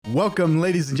Welcome,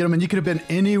 ladies and gentlemen. You could have been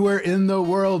anywhere in the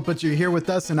world, but you're here with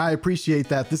us, and I appreciate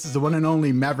that. This is the one and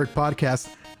only Maverick Podcast.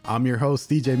 I'm your host,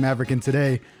 DJ Maverick, and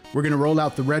today we're going to roll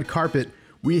out the red carpet.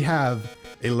 We have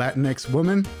a Latinx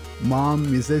woman,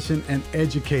 mom, musician, and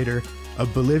educator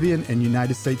of Bolivian and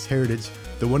United States heritage,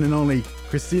 the one and only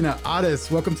Cristina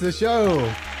Ares. Welcome to the show.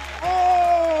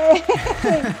 Hey!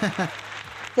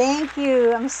 Thank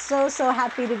you. I'm so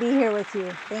happy to be here with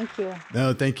you. Thank you.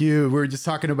 No, thank you. We were just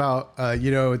talking about,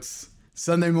 it's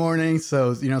Sunday morning,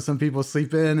 so, some people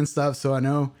sleep in and stuff. So I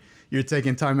know you're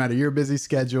taking time out of your busy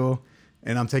schedule,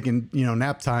 and I'm taking,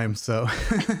 nap time. So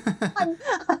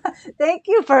thank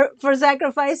you for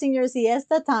sacrificing your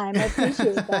siesta time. I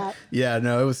appreciate that. Yeah,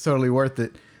 no, it was totally worth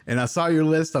it. And I saw your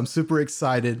list. I'm super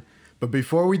excited. But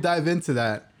before we dive into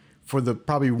that, for the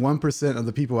probably 1% of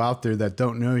the people out there that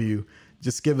don't know you,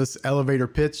 just give us elevator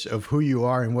pitch of who you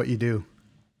are and what you do.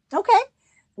 Okay.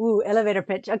 Ooh, elevator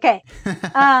pitch. Okay.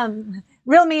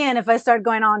 Reel me in if I start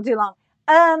going on too long.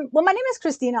 Well, my name is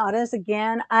Cristina Ares.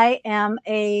 Again, I am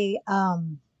a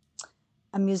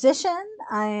musician.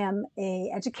 I am a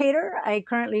educator. I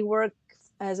currently work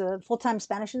as a full-time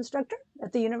Spanish instructor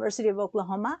at the University of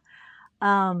Oklahoma.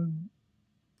 I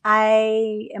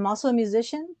am also a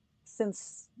musician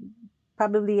since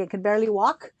probably I could barely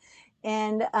walk.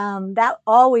 And that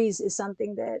always is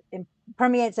something that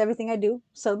permeates everything I do.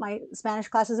 So my Spanish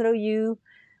classes at OU,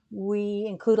 we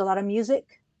include a lot of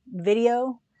music,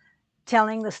 video,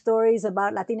 telling the stories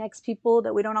about Latinx people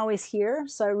that we don't always hear.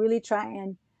 So I really try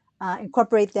and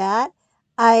incorporate that.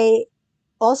 I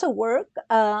also work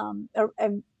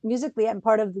musically. I'm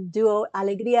part of the duo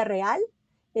Alegría Real.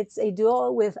 It's a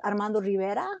duo with Armando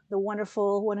Rivera, the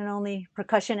wonderful one and only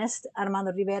percussionist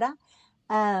Armando Rivera.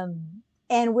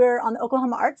 And we're on the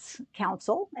Oklahoma Arts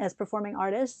Council as performing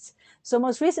artists. So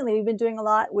most recently, we've been doing a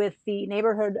lot with the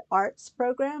Neighborhood Arts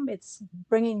Program. It's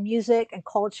bringing music and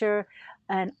culture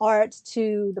and art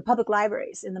to the public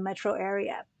libraries in the metro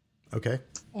area. Okay.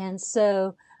 And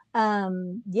so,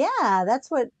 that's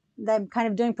what I'm kind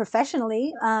of doing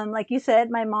professionally. Like you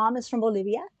said, my mom is from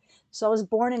Bolivia. So I was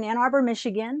born in Ann Arbor,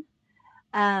 Michigan,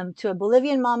 to a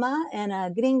Bolivian mama and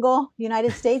a gringo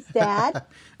United States dad.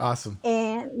 Awesome.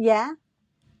 And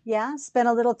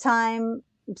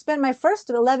spent my first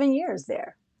 11 years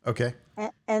there. Okay.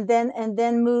 And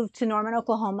then moved to Norman,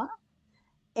 Oklahoma,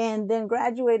 and then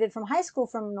graduated from high school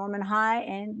from Norman High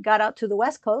and got out to the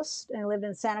West Coast and lived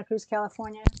in Santa Cruz,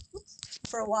 California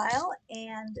for a while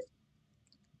and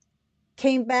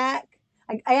came back.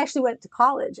 I actually went to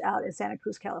college out in Santa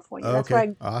Cruz, California. That's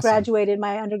where I graduated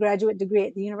my undergraduate degree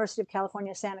at the University of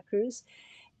California, Santa Cruz,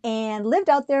 and lived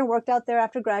out there and worked out there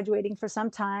after graduating for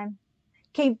some time.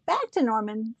 Came back to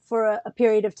Norman for a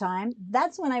period of time.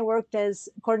 That's when I worked as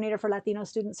coordinator for Latino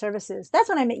Student Services. That's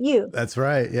when I met you. That's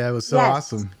right. Yeah, it was so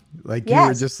awesome. Like you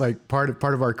were just like part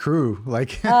of our crew.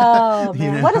 Like, oh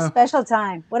man, what a special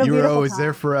time! What a you beautiful were always time.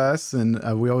 there for us, and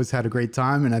we always had a great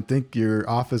time. And I think your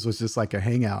office was just like a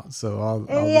hangout. So all the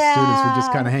students would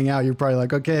just kind of hang out. You're probably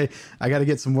like, okay, I got to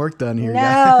get some work done here.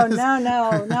 No.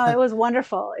 It was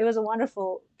wonderful. It was a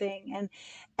wonderful thing,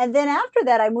 and then after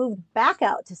that, I moved back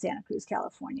out to Santa Cruz,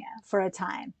 California for a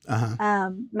time.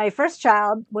 Uh-huh. My first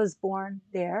child was born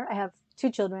there. I have two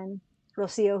children,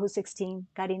 Rocio, who's 16,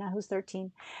 Karina, who's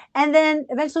 13. And then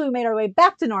eventually we made our way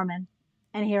back to Norman,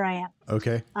 and here I am.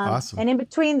 Okay, awesome. And in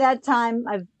between that time,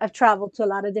 I've traveled to a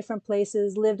lot of different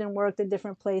places, lived and worked in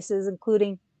different places,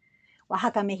 including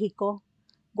Oaxaca, Mexico,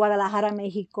 Guadalajara,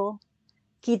 Mexico,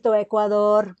 Quito,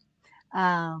 Ecuador,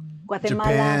 Guatemala,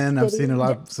 Japan. I've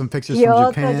seen some pictures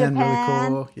Kyoto, from Japan.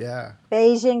 Japan. Really cool. Yeah.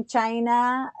 Beijing,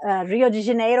 China, Rio de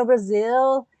Janeiro,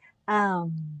 Brazil,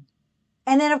 and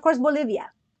then of course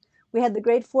Bolivia. We had the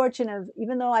great fortune of,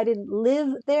 even though I didn't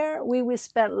live there, we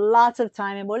spent lots of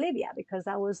time in Bolivia because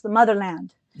that was the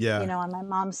motherland. Yeah. On my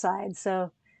mom's side.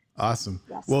 So. Awesome.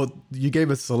 Yes. Well, you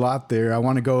gave us a lot there. I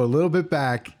want to go a little bit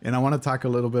back, and I want to talk a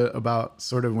little bit about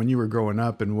sort of when you were growing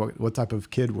up and what type of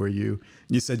kid were you?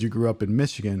 You said you grew up in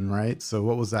Michigan, right? So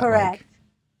what was that Correct.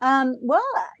 like? Well,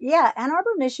 yeah, Ann Arbor,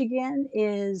 Michigan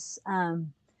is,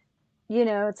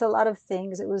 it's a lot of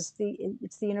things. It's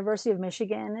the University of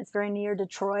Michigan. It's very near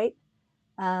Detroit.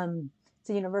 It's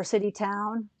a university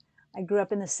town. I grew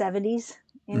up in the 70s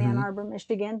in Ann Arbor,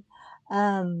 Michigan.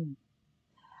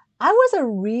 I was a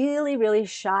really, really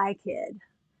shy kid.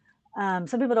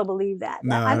 Some people don't believe that.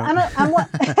 No, I'm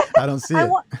I don't see it.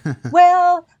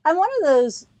 Well, I'm one of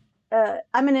those.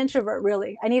 I'm an introvert,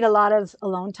 really. I need a lot of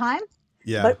alone time.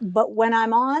 Yeah. But when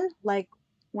I'm on, like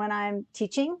when I'm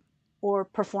teaching or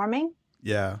performing,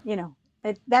 yeah,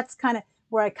 that's kind of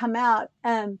where I come out.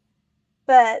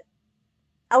 But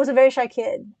I was a very shy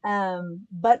kid.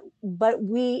 But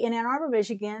we in Ann Arbor,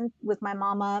 Michigan, with my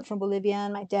mama from Bolivia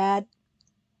and my dad,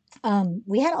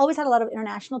 we had always had a lot of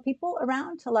international people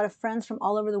around, a lot of friends from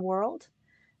all over the world.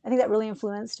 I think that really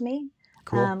influenced me.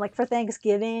 Cool. Like for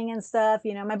Thanksgiving and stuff,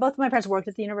 you know, both of my parents worked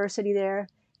at the university there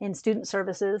in student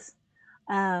services.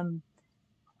 Um,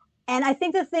 and I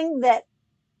think the thing that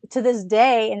to this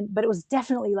day, but it was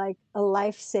definitely like a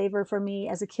lifesaver for me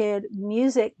as a kid,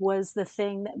 music was the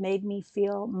thing that made me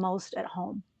feel most at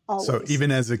home, So always.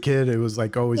 even as a kid, it was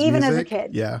like always Even as a music.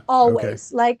 kid, Yeah. Okay.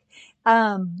 always. Like,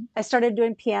 I started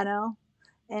doing piano,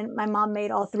 and my mom made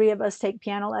all three of us take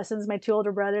piano lessons, my two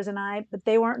older brothers and I, but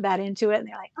they weren't that into it. And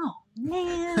they're like, oh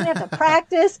man, we have to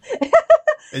practice.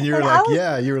 And you were And like,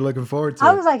 yeah, you were looking forward to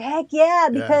I it. was like, heck yeah, Yeah.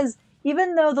 because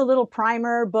even though the little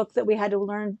primer book that we had to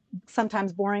learn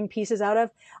sometimes boring pieces out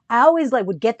of, I always like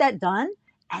would get that done.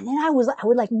 And then I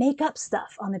would like make up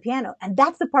stuff on the piano. And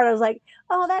that's the part I was like,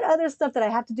 oh, that other stuff that I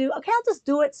have to do. Okay, I'll just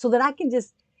do it so that I can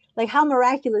just like how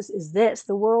miraculous is this,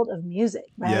 the world of music,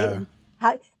 right? Yeah. And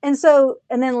how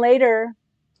and then later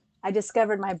I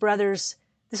discovered my brother's,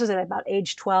 this was at about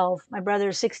age 12, my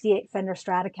brother's 68 Fender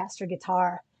Stratocaster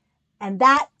guitar. And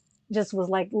that just was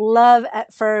like love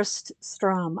at first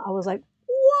strum. I was like,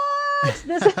 what?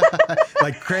 This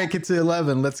Like crank it to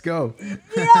 11. Let's go. yeah,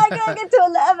 I gotta get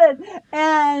to 11.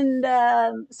 And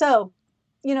so,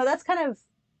 you know, that's kind of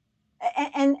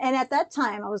and at that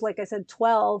time I was, like I said,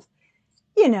 12.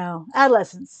 You know,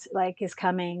 adolescence like is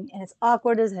coming and it's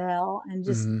awkward as hell, and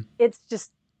just Hmm. it's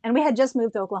just and we had just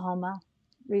moved to Oklahoma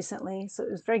recently, so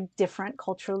it was very different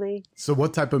culturally. So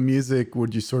what type of music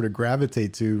would you sort of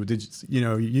gravitate to? Did you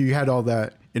know, you had all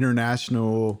that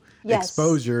international Yes.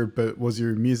 exposure, but was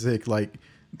your music like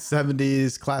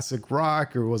 70s classic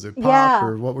rock, or was it pop, Yeah.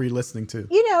 or what were you listening to?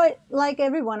 You know, it like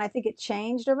everyone, I think it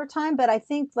changed over time, but I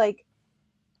think like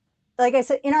I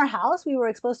said, in our house, we were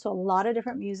exposed to a lot of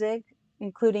different music,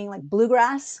 including like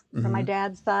bluegrass from my Hmm.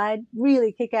 dad's side,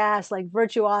 really kick ass, like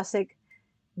virtuosic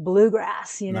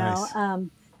bluegrass, you know. Nice.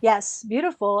 Yes,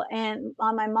 beautiful. And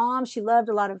on my mom, she loved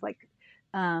a lot of like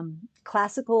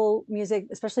classical music,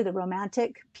 especially the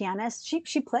romantic pianist. She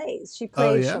Oh plays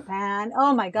yeah. Chopin.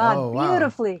 Oh my God, Oh wow.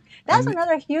 beautifully. That's And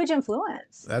another huge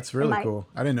influence that's in really my cool.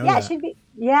 I didn't know yeah,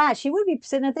 that. she would be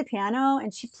sitting at the piano,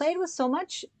 and she played with so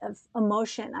much of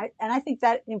emotion. And I think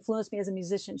that influenced me as a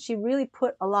musician. She really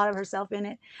put a lot of herself in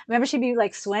it. I remember she'd be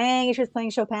like swaying if she was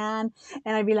playing Chopin,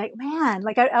 and I'd be like, man,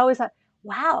 like I always thought,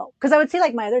 wow, because I would see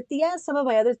like my other tias, some of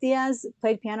my other tias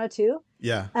played piano too,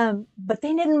 Yeah. but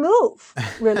they didn't move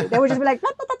really. They would just be like,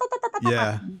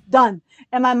 Yeah. done.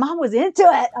 And my mom was into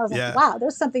it. I was like, Yeah. wow,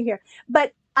 there's something here.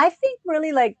 But I think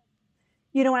really like,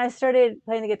 you know, when I started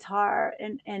playing the guitar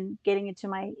and getting into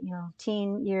my, you know,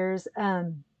 teen years,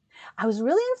 I was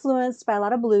really influenced by a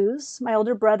lot of blues. My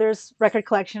older brother's record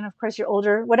collection, of course, you're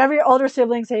older, whatever your older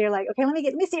siblings say, you're like, okay, let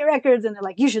me see your records. And they're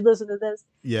like, you should listen to this.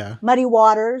 Yeah. Muddy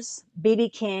Waters, B.B.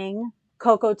 King,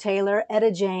 Coco Taylor,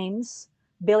 Etta James,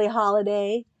 Billie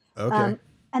Holiday. Okay. Um,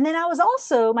 and then I was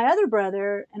also, my other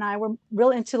brother and I were real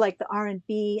into like the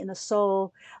R&B and the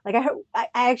soul. Like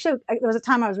there was a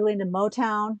time I was really into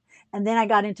Motown, and then I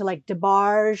got into like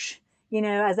DeBarge, you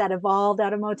know, as that evolved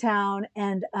out of Motown,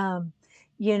 and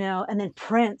you know, and then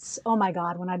Prince. Oh my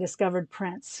God, when I discovered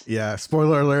Prince. Yeah.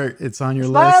 Spoiler alert, it's on your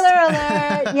list. Spoiler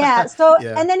alert. Yeah. So,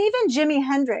 Yeah. and then even Jimi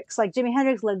Hendrix, like Jimi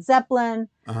Hendrix, Led Zeppelin,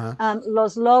 Uh-huh.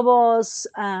 Los Lobos,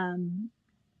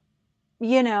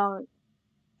 you know,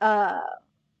 uh,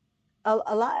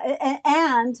 a lot.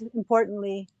 And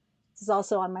importantly, this is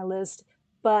also on my list,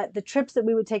 but the trips that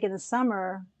we would take in the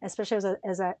summer, especially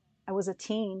I was a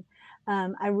teen,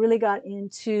 I really got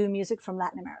into music from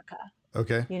Latin America,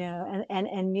 Okay. you know,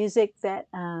 and music that,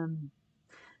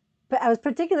 but I was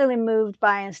particularly moved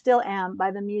by, and still am,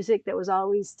 by the music that was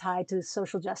always tied to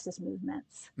social justice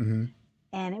movements. Hmm.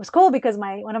 And it was cool because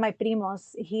my one of my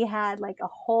primos, he had like a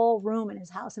whole room in his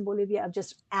house in Bolivia of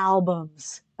just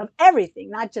albums of everything,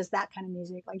 not just that kind of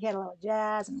music. Like he had a lot of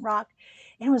jazz and rock.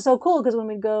 And it was so cool because when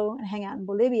we'd go and hang out in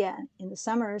Bolivia in the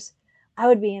summers, I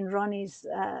would be in Ronnie's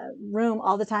room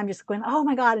all the time, just going, oh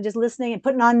my God, and just listening and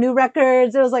putting on new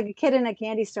records. It was like a kid in a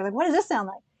candy store. Like, what does this sound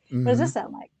like? What does Hmm. this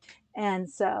sound like? And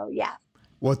so, yeah.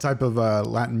 What type of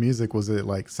Latin music was it?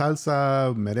 Like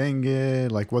salsa,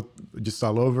 merengue, like what? Just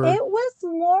all over. It was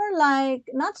more like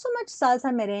not so much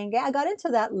salsa merengue. I got into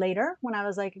that later when I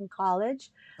was like in college,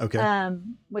 Okay.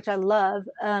 which I love.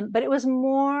 But it was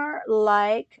more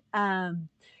like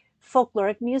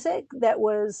folkloric music that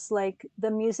was like the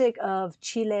music of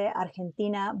Chile,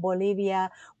 Argentina, Bolivia,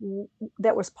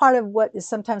 that was part of what is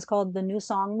sometimes called the New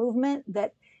Song movement.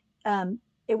 That um,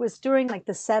 it was during like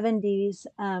the 70s,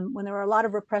 when there were a lot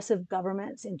of repressive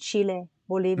governments in Chile,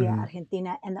 Bolivia, Hmm.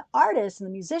 Argentina, and the artists and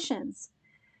the musicians,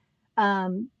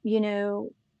 you know,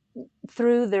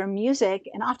 through their music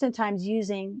and oftentimes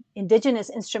using indigenous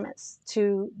instruments to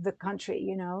the country,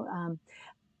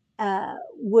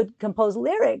 would compose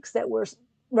lyrics that were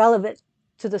relevant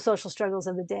to the social struggles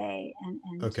of the day,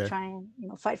 and to Okay. try and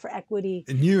fight for equity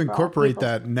And you for all incorporate people.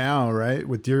 that now, right?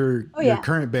 With your Oh your yeah,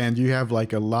 current band, you have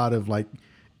like a lot of like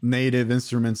native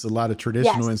instruments, a lot of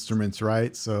traditional yes, instruments,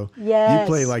 right? So you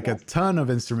play yes, like a yes. ton of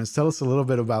instruments. Tell us a little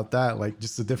bit about that, like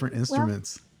just the different Well, instruments.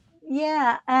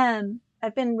 yeah,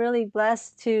 I've been really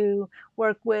blessed to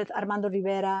work with Armando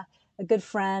Rivera, a good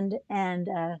friend and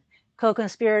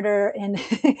co-conspirator in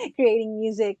creating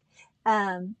music.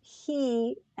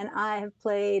 He and I have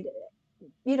played,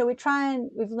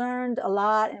 we've learned a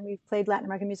lot, and we've played Latin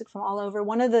American music from all over.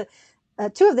 One of the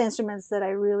two of the instruments that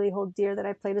I really hold dear that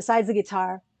I play besides the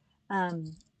guitar, um,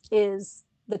 is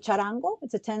the charango.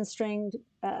 It's a 10-stringed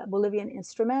Bolivian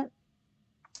instrument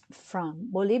from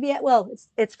Bolivia. Well,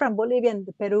 it's from Bolivia and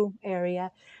the Peru area,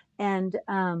 and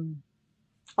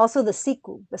also the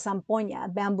siku, the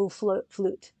zampoña, bamboo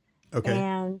flute. Okay.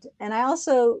 And I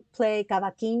also play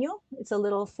cavaquinho. It's a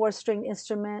little 4-stringed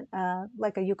instrument,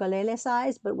 like a ukulele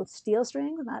size, but with steel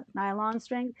strings, not nylon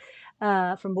strings,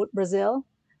 from Brazil.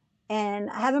 And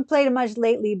I haven't played it much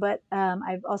lately, but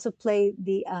I've also played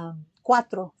the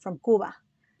cuatro from Cuba.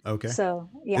 Okay. So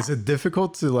yeah. Is it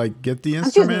difficult to like get the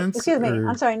Excuse me, instruments excuse me.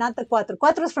 I'm or sorry, not the cuatro.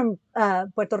 Cuatro is from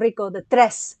Puerto Rico. The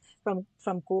tres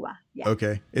from Cuba. Yeah.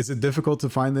 okay. Is it difficult to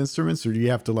find the instruments or do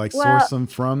you have to like source Well, them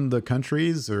from the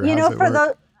countries or how's it for work?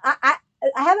 those,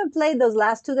 I haven't played those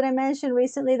last two that I mentioned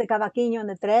recently, the cavaquinho and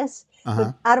the tres. But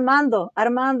Uh-huh. Armando,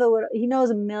 he knows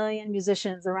a million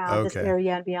musicians around this Okay.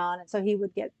 area and beyond, and so he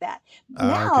would get that. Okay.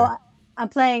 Now I'm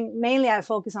playing mainly. I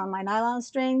focus on my nylon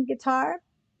string guitar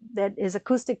that is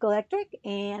acoustic electric,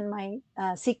 and my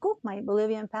siku, my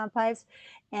Bolivian pound pipes,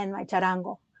 and my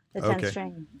charango, the 10 Okay.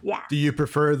 string. Yeah, Do you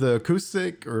prefer the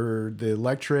acoustic or the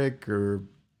electric or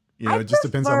I it just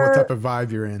depends on what type prefer. of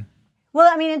vibe you're in. Well,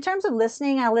 I mean, in terms of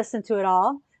listening, I listen to it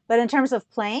all. But in terms of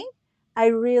playing, I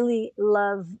really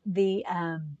love the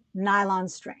nylon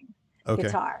string Okay.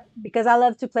 guitar, because I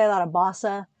love to play a lot of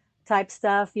bossa type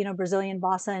stuff, Brazilian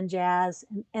bossa and jazz.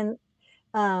 And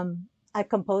I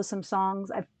compose some songs.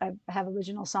 I have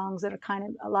original songs that are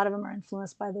a lot of them are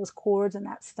influenced by those chords and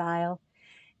that style.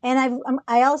 And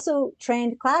I also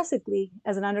trained classically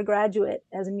as an undergraduate,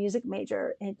 as a music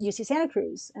major at UC Santa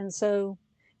Cruz. And so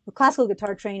with classical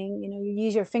guitar training, you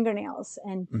use your fingernails.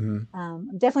 And Hmm.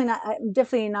 I'm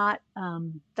definitely not,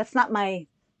 that's not my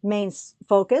main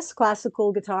focus,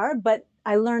 classical guitar, but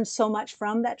I learned so much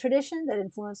from that tradition that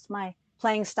influenced my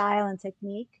playing style and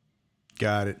technique.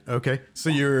 Got it. Okay. So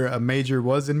Yeah. your major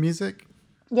was in music?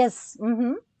 Yes.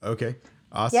 Hmm. Okay.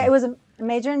 Yeah, it Awesome. was a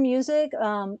major in music,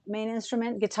 main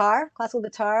instrument, guitar, classical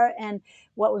guitar. And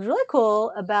what was really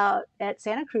cool about at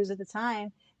Santa Cruz at the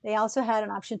time, they also had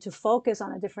an option to focus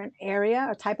on a different area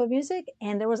or type of music.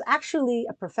 And there was actually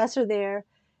a professor there,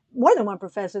 more than one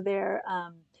professor there.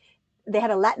 They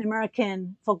had a Latin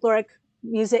American folkloric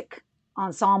music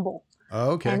ensemble,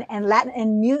 Okay. and Latin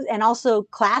and music, and also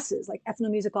classes like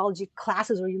ethnomusicology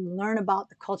classes where you learn about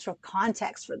the cultural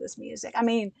context for this music. I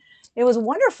mean, it was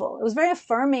wonderful. It was very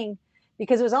affirming,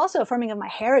 because it was also affirming of my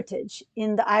heritage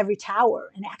in the ivory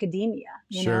tower in academia,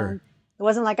 Sure. and it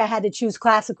wasn't like I had to choose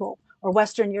classical or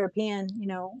Western European,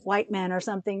 white man or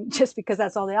something, just because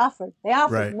that's all they offered. They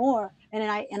offered Right. more, and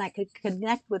I could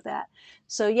connect with that.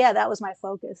 So yeah, that was my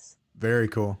focus. Very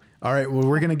cool. All right. Well,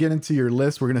 we're Yeah, going to get into your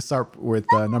list. We're going to start with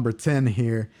number 10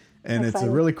 here. And it's a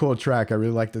excited. really cool track. I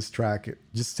really like this track.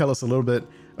 Just tell us a little bit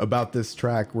about this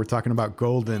track. We're talking about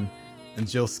Golden and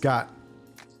Jill Scott.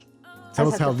 I Tell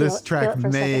just us have how to feel this it, feel track it for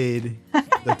a second. made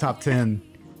the top 10.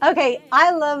 Okay,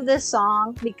 I love this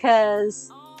song because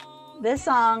this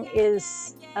song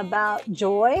is about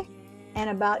joy and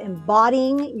about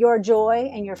embodying your joy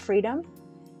and your freedom.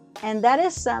 And that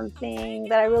is something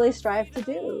that I really strive to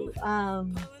do.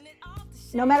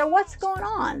 No matter what's going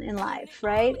on in life,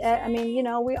 right? I mean,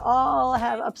 we all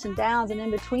have ups and downs and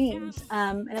in betweens,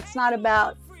 and it's not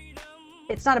about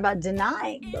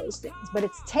denying those things, but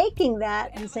it's taking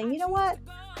that and saying, you know what?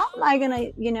 How am I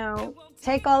gonna,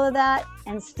 take all of that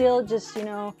and still just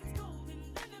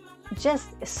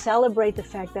celebrate the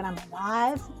fact that I'm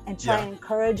alive, and try Yeah. and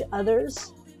encourage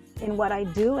others in what I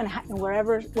do, and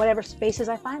whatever spaces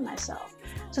I find myself.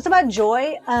 So it's about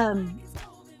joy.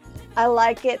 I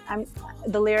like it.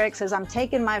 The lyric says, "I'm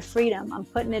taking my freedom. I'm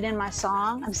putting it in my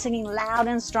song. I'm singing loud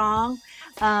and strong,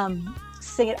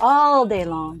 sing it all day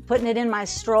long, putting it in my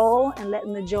stroll and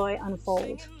letting the joy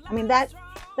unfold. I mean, that's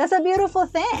a beautiful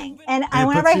thing. And And it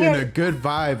whenever puts I you hear in a good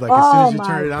vibe. Like as soon oh as you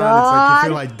turn my it on, it's like you feel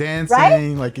God, like right?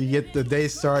 dancing, like you get the day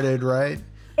started, right?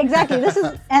 Exactly. This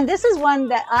is one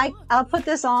that I'll put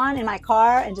this on in my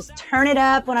car and just turn it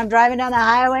up when I'm driving down the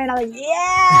highway, and I'm like,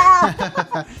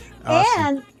 yeah. Awesome.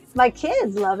 And my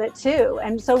kids love it too,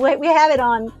 and so we have it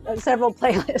on several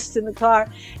playlists in the car.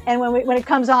 And when it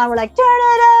comes on, we're like, turn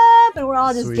it up, and we're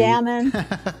all just Sweet. jamming.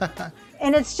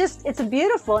 And it's a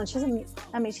beautiful, and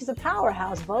she's a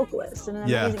powerhouse vocalist and an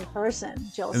Yeah. amazing person,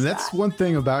 Jill And that's Scott. one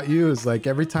thing about you is like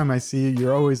every time I see you,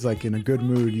 you're always like in a good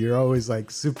mood. You're always like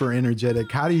super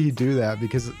energetic. How do you do that?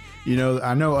 Because, you know,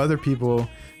 I know other people,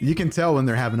 you can tell when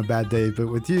they're having a bad day, but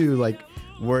with you, like,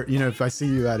 where, you know, if I see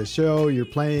you at a show, you're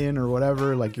playing or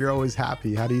whatever, like you're always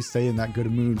happy. How do you stay in that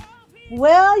good mood?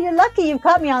 Well, you're lucky you've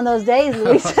caught me on those days,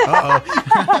 Luis. Uh-oh.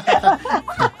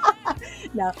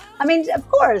 No, I mean, of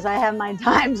course, I have my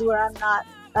times where I'm not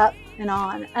up and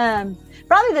on.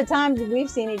 Probably the times we've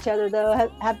seen each other, though,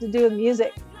 have to do with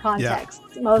music context,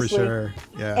 For mostly. sure.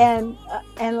 Yeah.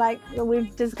 And like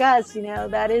we've discussed, you know,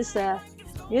 that is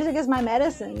music is my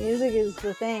medicine. Music is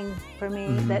the thing for me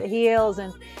that heals,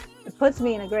 and it puts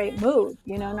me in a great mood,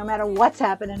 you know, no matter what's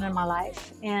happening in my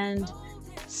life. And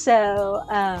so,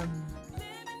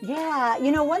 yeah,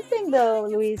 you know, one thing though,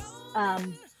 Luis,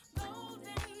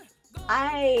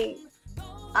 I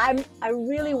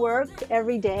really work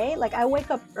every day. Like I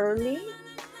wake up early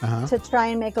Uh-huh. to try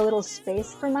and make a little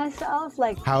space for myself.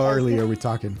 Like How early are we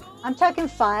talking? I'm talking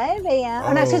 5 a.m.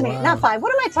 Oh, no, Oh, excuse me, wow. not 5.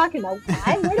 What am I talking about?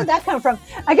 5? Where did that come from?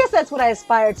 I guess that's what I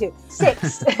aspire to.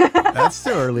 6. That's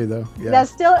still early though. Yeah.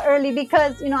 That's still early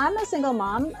because, you know, I'm a single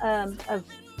mom of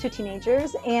 2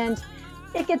 teenagers, and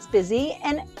it gets busy.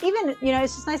 And even, you know,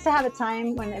 it's just nice to have a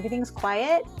time when everything's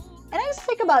quiet. And I just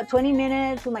take about 20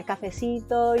 minutes with my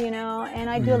cafecito, you know, and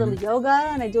I do a little yoga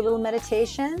and I do a little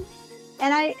meditation.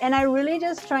 And I really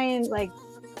just try and like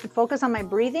focus on my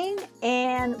breathing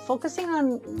and focusing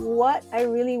on what I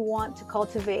really want to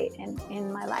cultivate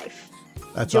in my life.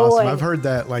 That's Joy. awesome. I've heard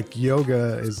that like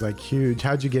yoga is like huge.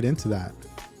 How'd you get into that?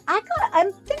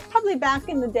 I think probably back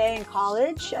in the day in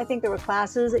college, I think there were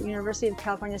classes at University of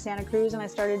California, Santa Cruz, and I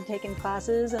started taking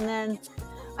classes. And then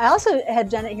I also had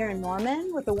done it here in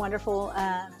Norman with a wonderful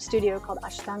studio called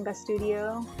Ashtanga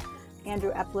Studio.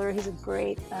 Andrew Epler, he's a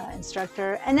great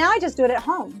instructor. And now I just do it at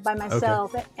home by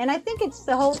myself. Okay. And I think it's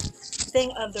the whole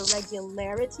thing of the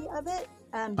regularity of it,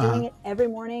 doing it every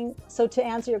morning. So to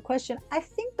answer your question, I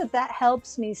think that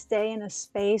helps me stay in a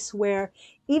space where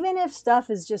even if stuff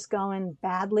is just going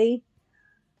badly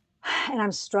and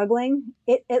I'm struggling,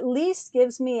 it at least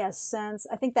gives me a sense,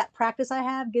 I think that practice I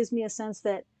have gives me a sense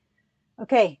that,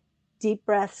 okay, deep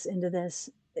breaths into this.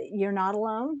 You're not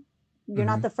alone. You're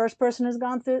not the first person who's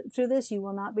gone through this. You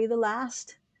will not be the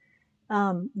last.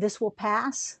 This will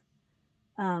pass.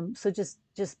 So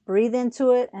just breathe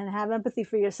into it and have empathy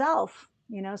for yourself,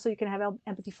 you know, so you can have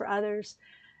empathy for others.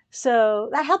 So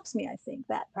that helps me, I think,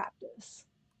 that practice.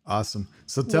 Awesome.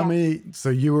 So tell me, so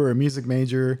you were a music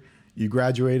major, you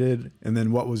graduated, and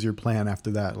then what was your plan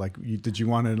after that? Like, did you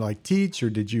want to like teach, or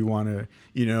did you want to,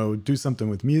 you know, do something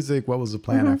with music? What was the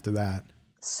plan after that?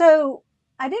 So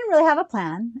I didn't really have a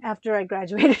plan after I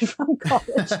graduated from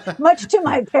college, much to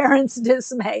my parents'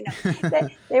 dismay. No,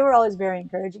 they were always very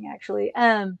encouraging, actually.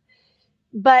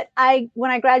 But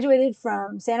when I graduated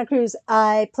from Santa Cruz,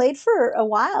 I played for a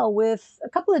while with a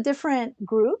couple of different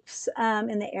groups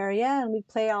in the area, and we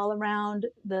play all around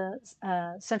the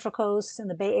Central Coast and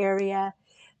the Bay Area.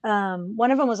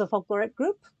 One of them was a folkloric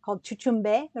group called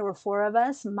Chuchumbe. There were 4 of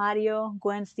us, Mario,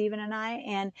 Gwen, Steven, and I,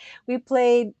 and we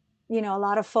played, you know, a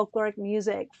lot of folkloric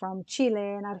music from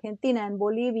Chile and Argentina and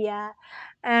Bolivia,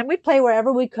 and we'd play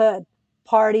wherever we could,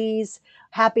 parties,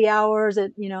 happy hours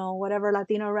at, you know, whatever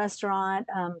Latino restaurant,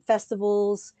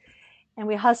 festivals, and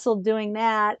we hustled doing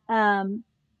that.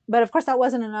 But of course that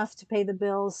wasn't enough to pay the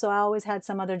bills. So I always had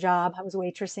some other job. I was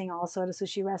waitressing also at a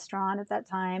sushi restaurant at that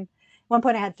time. At one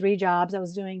point I had 3 jobs. I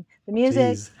was doing the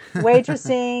music,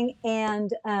 waitressing,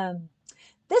 and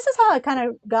this is how I kind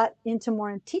of got into more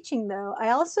in teaching, though. I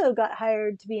also got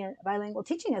hired to be a bilingual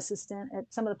teaching assistant at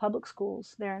some of the public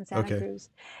schools there in Santa Cruz.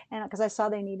 And because I saw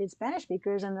they needed Spanish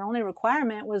speakers, and the only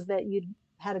requirement was that you'd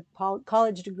had a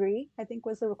college degree, I think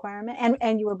was the requirement,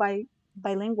 and you were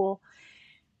bilingual.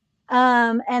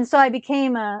 And so I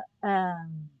became a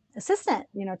assistant,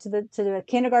 you know, to the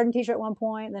kindergarten teacher at one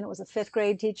point. Then it was a 5th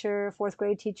grade teacher, 4th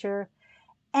grade teacher.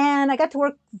 And I got to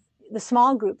work the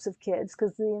small groups of kids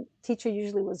because the teacher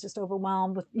usually was just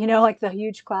overwhelmed with, you know, like the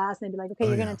huge class. And they'd be like, okay,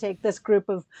 you're going to take this group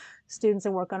of students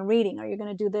and work on reading, or you're going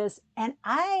to do this. And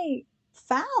I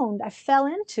I fell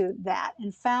into that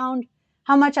and found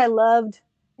how much I loved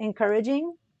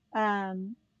encouraging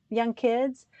young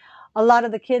kids. A lot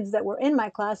of the kids that were in my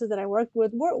classes that I worked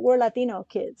with were Latino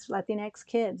kids, Latinx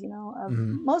kids,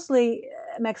 Hmm. mostly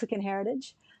Mexican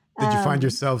heritage. Did you find Um,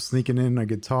 yourself sneaking in a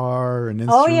guitar, an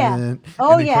oh yeah, instrument,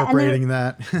 oh and yeah, and they incorporating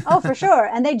that? oh for sure,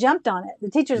 and they jumped on it. The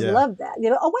teachers Yeah, loved that.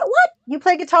 Oh what? You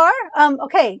play guitar?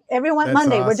 Okay, everyone that's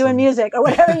Monday we're doing awesome. music or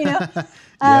whatever,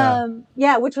 Yeah,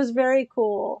 Yeah, which was very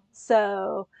cool.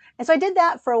 So I did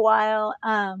that for a while.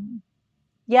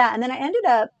 Yeah, and then I ended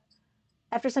up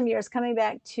after some years coming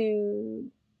back to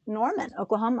Norman,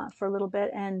 Oklahoma for a little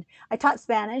bit, and I taught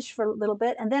Spanish for a little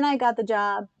bit, and then I got the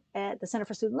job at the Center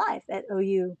for Student Life at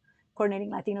OU,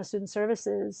 coordinating Latino student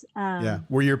services. yeah.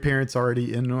 Were your parents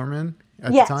already in Norman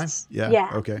at the time? Yes, Yeah. yeah,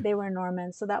 Okay. they were in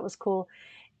Norman, so that was cool,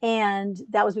 and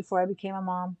that was before I became a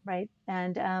mom, right?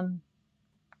 And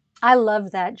I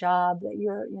loved that job that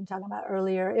you're talking about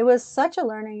earlier. It was such a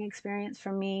learning experience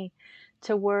for me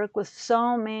to work with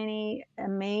so many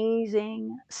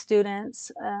amazing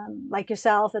students like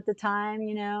yourself at the time,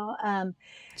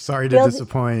 Sorry to build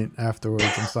disappoint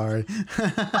afterwards. I'm sorry.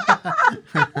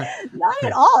 not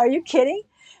at all. Are you kidding?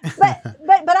 But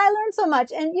I learned so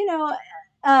much, and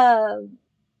uh,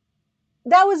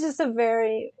 that was just a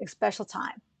very special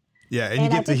time. Yeah, and you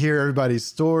And I get to think, hear everybody's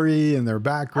story and their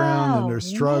background and oh their man,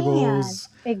 struggles.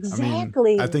 I mean, I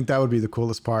exactly. think that would be the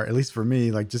coolest part, at least for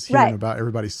me, like just hearing Right. about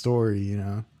everybody's story.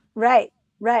 Right,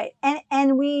 right.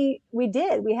 And we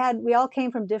did. We all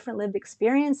came from different lived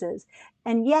experiences.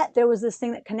 And yet there was this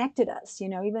thing that connected us,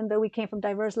 even though we came from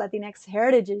diverse Latinx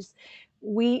heritages,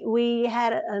 we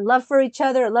had a love for each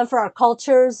other, a love for our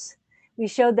cultures. We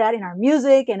showed that in our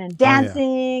music and in Oh yeah.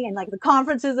 dancing and like the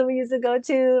conferences that we used to go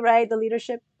to, right? The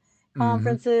leadership Hmm.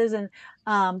 conferences and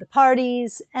the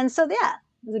parties. And so yeah,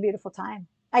 it was a beautiful time.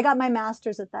 I got my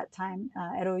master's at that time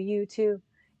at OU too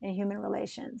in human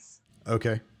relations.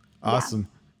 Okay. Yeah. Awesome.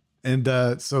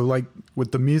 And so, like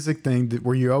with the music thing,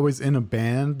 were you always in a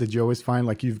band? Did you always find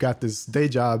like you've got this day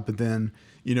job, but then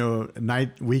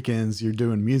night weekends you're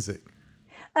doing music?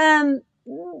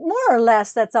 More or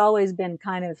less, that's always been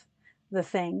kind of the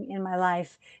thing in my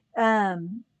life.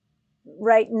 Um,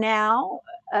 right now,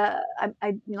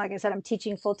 like I said, I'm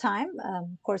teaching full time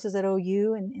courses at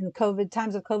OU, and in COVID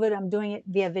times of COVID, I'm doing it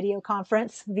via video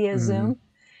conference, via Hmm. Zoom,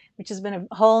 which has been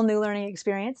a whole new learning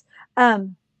experience.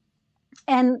 Um,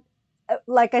 and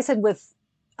like I said, with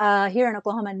here in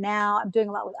Oklahoma now, I'm doing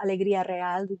a lot with Alegría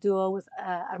Real, the duo with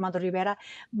Armando Rivera.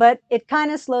 But it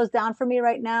kind of slows down for me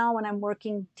right now when I'm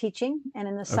working teaching, and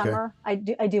in the Okay. summer I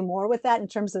do more with that in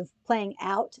terms of playing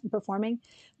out and performing.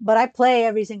 But I play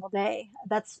every single day.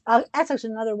 That's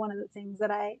actually another one of the things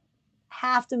that I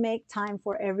have to make time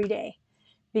for every day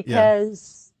Yeah.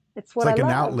 because it's It's what I like an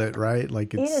love. outlet, right?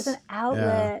 Like It is an yeah,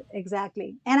 outlet,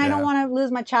 exactly. And I don't yeah. want to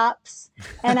lose my chops.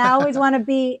 And I always want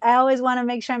to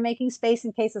make sure I'm making space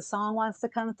in case a song wants to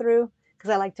come through because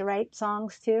I like to write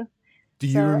songs too. Do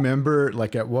you So, remember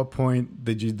like at what point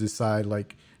did you decide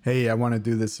like, hey, I want to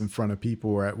do this in front of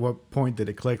people, or at what point did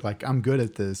it click like I'm good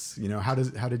at this? How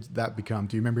did that become?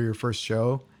 Do you remember your first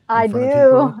show in I front of do.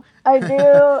 people? I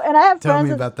do. And I have Tell friends me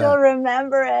that about still that.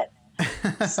 remember it.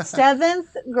 Seventh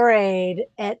grade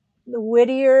at the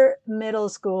Whittier Middle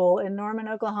School in Norman,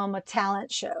 Oklahoma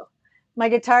talent show. My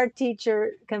guitar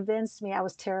teacher convinced me. I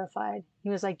was terrified. He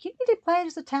was like, "You need to play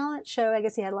just a talent show." I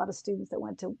guess he had a lot of students that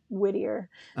went to Whittier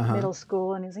Uh-huh. Middle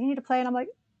School, and he was like, "You need to play." And I'm like,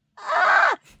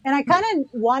 "Ah!" And I kind of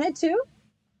wanted to,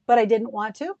 but I didn't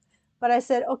want to. But I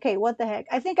said, "Okay, what the heck?"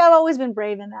 I think I've always been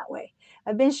brave in that way.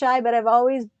 I've been shy, but I've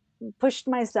always pushed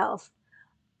myself.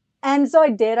 And so I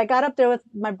did. I got up there with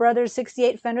my brother's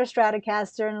 68 Fender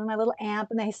Stratocaster and my little amp,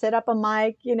 and they set up a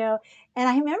mic. And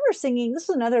I remember singing. This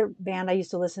was another band I used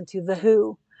to listen to, The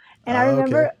Who. And I Oh, okay.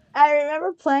 remember, I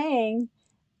remember playing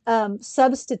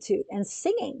Substitute and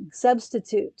singing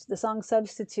Substitute, the song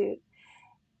Substitute.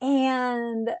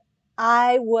 And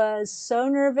I was so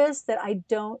nervous that I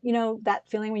don't, that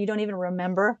feeling when you don't even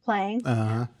remember playing.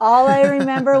 All I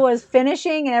remember Uh-huh. was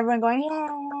finishing and everyone going,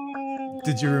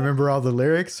 Did you yay. remember all the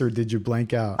lyrics or did you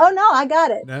blank out? Oh no, I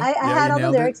got it. No? I Yeah, had you all the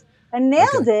nailed it? lyrics. I Okay.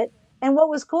 nailed it. And what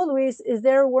was cool, Luis, is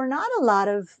there were not a lot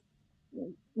of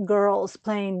girls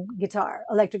playing guitar,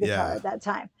 electric guitar Yeah. at that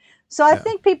time. So I Yeah.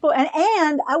 think people and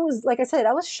I was like I said,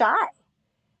 I was shy.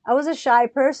 I was a shy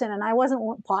person and I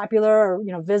wasn't popular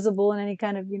or visible in any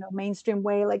kind of mainstream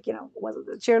way, like wasn't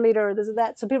a cheerleader or this or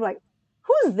that. So people were like,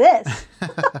 who's this?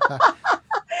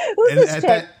 Who's And this at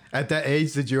chick? that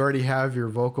age, did you already have your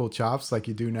vocal chops like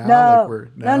you do now? Like No, we're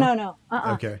no, no? no,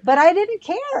 no. Okay. But I didn't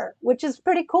care, which is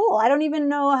pretty cool. I don't even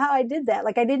know how I did that.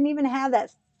 Like I didn't even have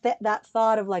that that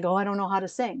thought of like, oh, I don't know how to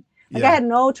sing. Like Yeah. I had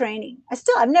no training.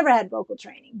 I've never had vocal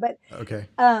training, Okay.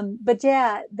 but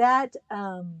yeah, that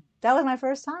was my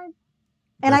first time.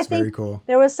 And That's I think very cool.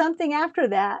 there was something after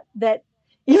that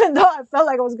even though I felt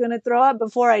like I was going to throw up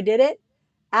before I did it,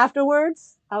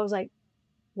 afterwards, I was like,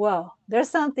 whoa, there's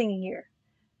something here.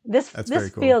 That's very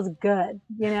This cool. feels good,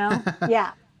 you know?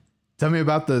 Yeah. Tell me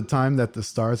about the time that the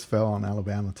stars fell on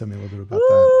Alabama. Tell me a little bit about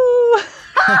Ooh.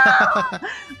 that.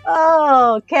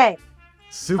 Oh, okay.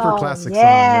 Super classic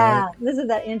yeah. song, right? This is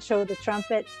that intro with the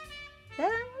trumpet.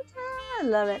 I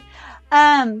love it.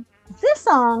 This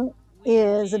song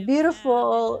is a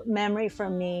beautiful memory for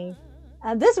me.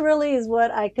 This really is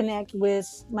what I connect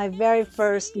with my very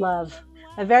first love,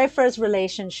 my very first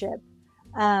relationship,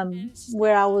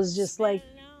 where I was just like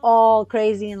all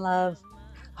crazy in love,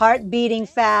 heart beating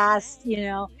fast.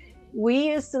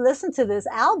 We used to listen to this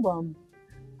album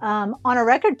on a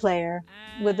record player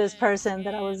with this person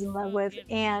that I was in love with.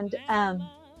 And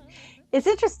it's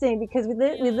interesting because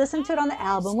we listened to it on the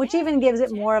album, which even gives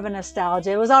it more of a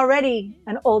nostalgia. It was already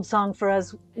an old song for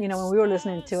us, when we were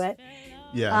listening to it.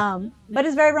 Yeah. But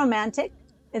it's very romantic.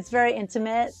 It's very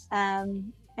intimate.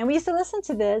 And we used to listen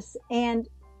to this, and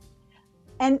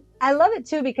I love it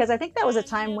too, because I think that was a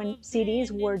time when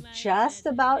CDs were just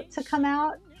about to come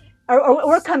out, or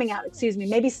were coming out, excuse me,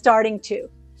 maybe starting to.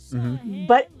 Mm-hmm.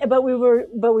 But we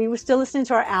were still listening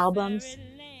to our albums,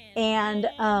 and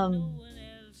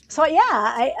so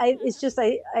yeah, it's just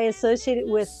I associate it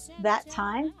with that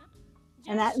time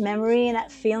and that memory and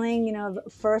that feeling, of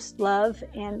first love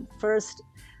and first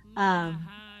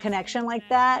connection like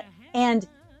that. And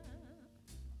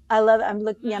I love it.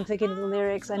 I'm thinking of the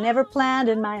lyrics. I never planned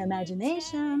in my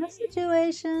imagination a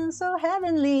situation so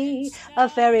heavenly, a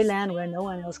fairyland where no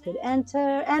one else could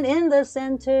enter, and in the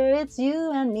center it's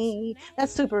you and me.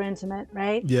 That's super intimate,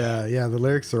 right? Yeah. The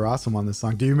lyrics are awesome on this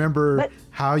song. Do you remember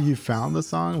how you found the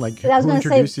song? Like, who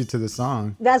introduced you to the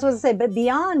song? That's what I say. But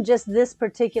beyond just this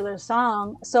particular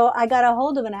song, so I got a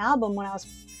hold of an album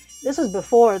this was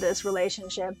before this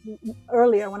relationship,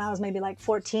 earlier when I was maybe like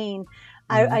 14.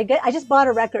 I just bought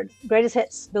a record, Greatest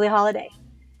Hits, Billie Holiday.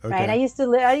 Okay. Right? I used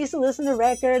to listen to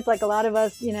records like a lot of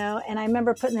us, and I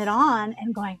remember putting it on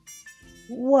and going,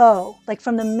 whoa. Like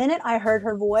from the minute I heard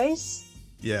her voice,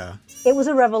 yeah, it was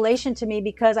a revelation to me,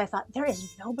 because I thought, there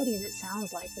is nobody that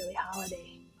sounds like Billie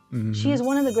Holiday. Mm-hmm. She is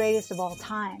one of the greatest of all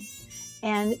time.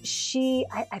 And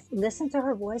I listened to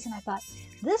her voice and I thought,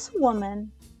 this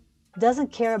woman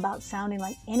doesn't care about sounding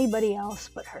like anybody else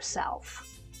but herself.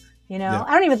 Yeah.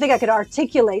 I don't even think I could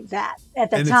articulate that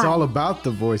at the time. And it's all about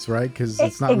the voice, right? Because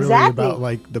it's not really about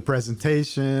like the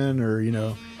presentation or,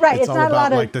 right. It's all not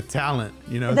about like the talent,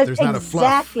 there's not a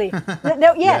fluff. Exactly.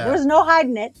 No, yeah, there was no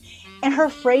hiding it. And her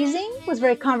phrasing was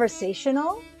very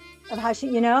conversational of how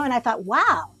she, and I thought,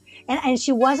 wow. And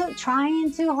she wasn't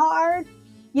trying too hard,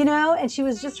 and she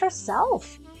was just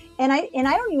herself. And I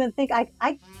don't even think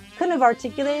I couldn't have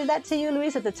articulated that to you,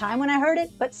 Luis, at the time when I heard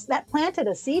it, but that planted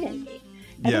a seed in me.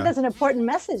 I think that's an important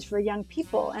message for young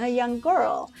people and a young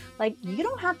girl. Like, you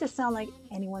don't have to sound like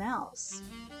anyone else,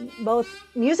 both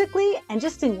musically and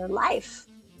just in your life.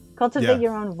 Cultivate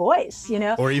your own voice,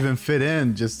 Or even fit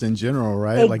in just in general,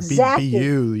 right? Exactly. Like be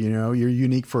you, you're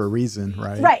unique for a reason,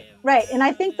 right? Right. And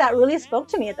I think that really spoke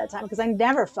to me at that time, because I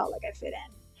never felt like I fit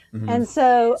in. Mm-hmm. And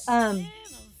so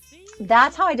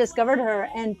that's how I discovered her.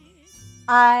 And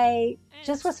I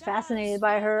just was fascinated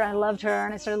by her. I loved her.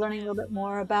 And I started learning a little bit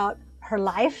more about her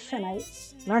life, and I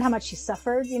learned how much she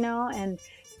suffered,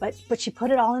 but she put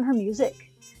it all in her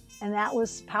music, and that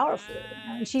was powerful.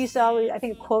 And she used to always, I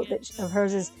think a quote of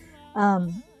hers is,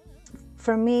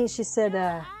 for me, she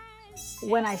said,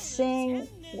 when I sing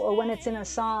or when it's in a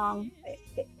song,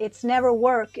 it's never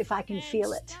work if I can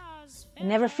feel it. It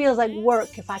never feels like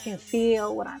work if I can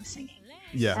feel what I'm singing.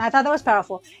 Yeah. And I thought that was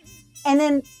powerful. And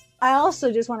then I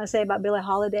also just want to say about Billie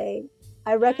Holiday,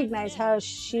 I recognize how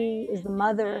she is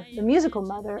the musical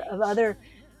mother of other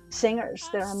singers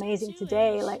that are amazing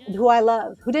today, like who I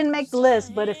love, who didn't make the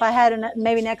list, but if I had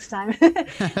maybe next time.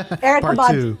 Erykah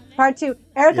Badu. Part two.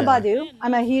 Erykah Badu.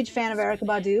 I'm a huge fan of Erykah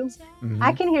Badu. Mm-hmm.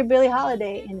 I can hear Billie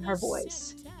Holiday in her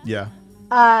voice. Yeah.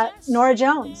 Norah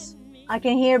Jones. I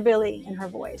can hear Billie in her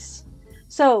voice.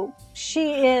 So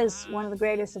she is one of the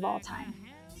greatest of all time.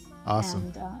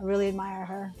 Awesome. And I really admire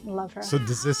her and love her. So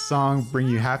does this song bring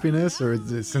you happiness, or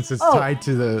is it, since it's tied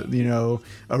to the,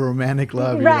 a romantic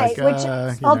love? Right, like,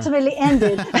 which ultimately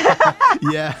ended.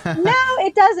 Yeah. No,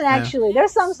 it doesn't actually. Yeah.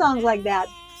 There's some songs like that,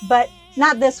 but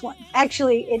not this one.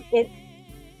 Actually,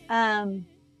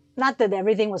 not that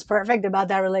everything was perfect about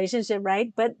that relationship,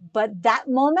 right? But that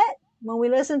moment when we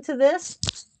listened to this,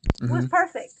 It was Hmm.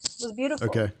 perfect. It was beautiful.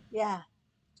 Okay. Yeah.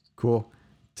 Cool.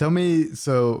 Tell me,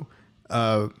 so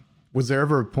uh, was there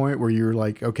ever a point where you were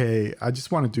like, okay, I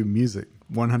just want to do music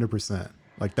 100%?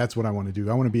 Like, that's what I want to do.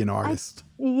 I want to be an I artist.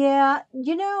 yeah,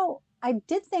 I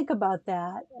did think about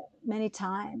that many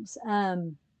times.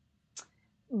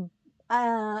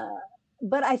 Uh,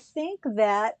 but I think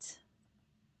that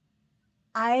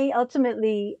I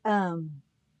ultimately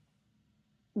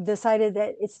decided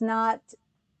that it's not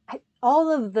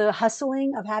all of the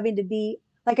hustling of having to be,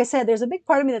 like I said, there's a big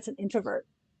part of me that's an introvert,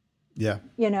 Yeah.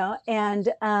 and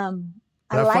I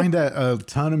But I like, find that a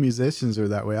ton of musicians are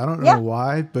that way. I don't know yeah,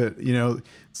 why, but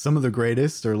some of the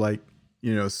greatest are like,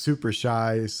 super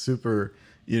shy, super,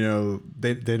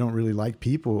 they don't really like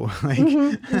people. Like,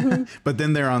 hmm hmm but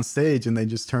then they're on stage and they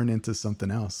just turn into something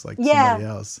else, like yeah, somebody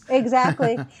else.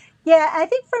 exactly. Yeah, I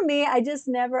think for me, I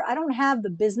don't have the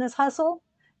business hustle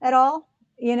at all,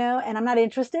 and I'm not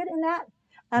interested in that.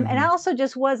 And I Hmm. also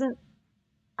just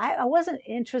I wasn't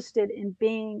interested in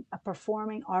being a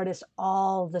performing artist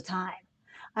all the time.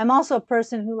 I'm also a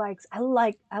person who I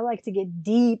like to get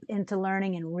deep into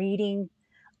learning and reading,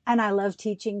 and I love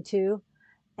teaching too.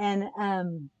 And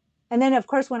then of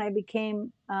course when I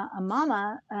became a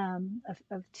mama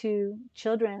of two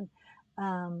children,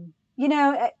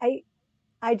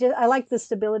 I like the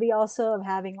stability also of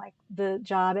having like the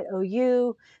job at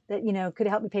OU that could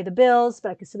help me pay the bills,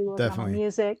 but I could still be working on my Definitely.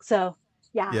 music. So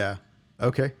yeah. Yeah.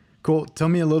 Okay. Cool. Tell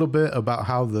me a little bit about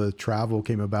how the travel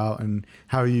came about and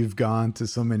how you've gone to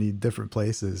so many different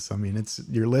places. I mean, it's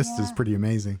your list is Yeah. pretty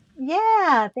amazing.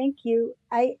 Yeah, thank you.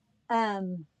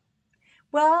 Um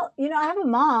well, I have a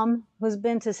mom who's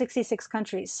been to 66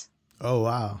 countries. Oh,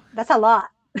 wow. That's a lot.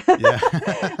 Yeah.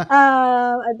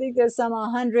 I think there's some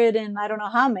 100 and I don't know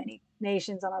how many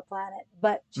nations on our planet,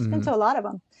 but she's been Hmm. to a lot of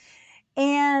them.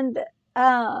 And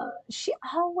she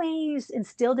always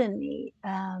instilled in me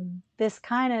this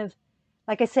kind of,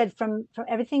 like I said, from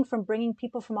everything from bringing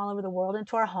people from all over the world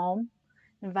into our home,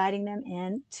 inviting them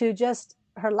in, to just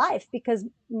her life, because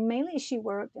mainly she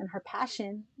worked and her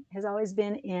passion has always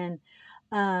been in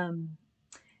um,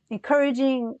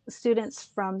 encouraging students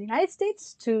from the United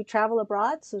States to travel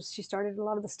abroad. So she started a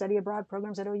lot of the study abroad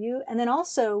programs at OU, and then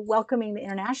also welcoming the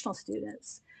international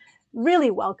students,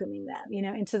 really welcoming them,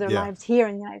 into their Yeah. lives here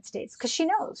in the United States, because she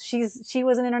knows she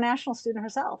was an international student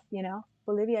herself.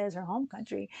 Bolivia is her home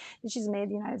country, and she's made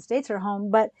the United States her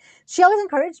home. But she always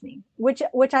encouraged me, which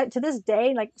I to this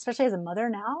day, like especially as a mother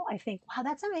now, I think, wow,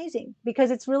 that's amazing,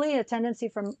 because it's really a tendency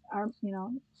from our,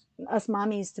 us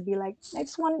mommies to be like, I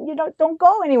just want don't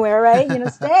go anywhere, right?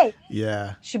 Stay.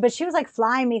 Yeah. But she was like,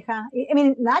 fly, mija. I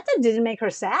mean, not that it didn't make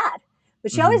her sad,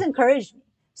 but she always Hmm. encouraged me.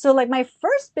 So like my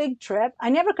first big trip, I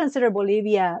never considered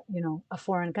Bolivia, a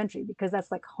foreign country, because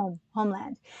that's like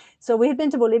homeland. So we had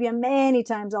been to Bolivia many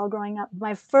times all growing up.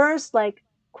 My first like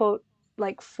quote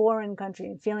like foreign country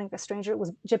and feeling like a stranger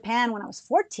was Japan when I was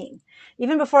 14.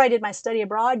 Even before I did my study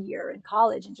abroad year in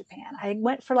college in Japan, I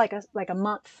went for like a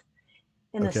month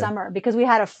in the Okay. summer, because we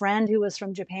had a friend who was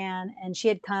from Japan, and she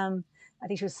had come. I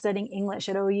think she was studying English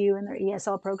at OU in their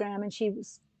ESL program, and she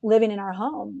was living in our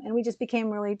home, and we just became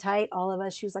really tight, all of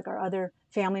us. She was like our other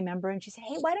family member, and she said,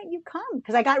 "Hey, why don't you come?"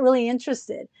 Because I got really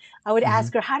interested. I would Hmm.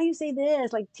 ask her, "How do you say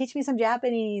this? Like, teach me some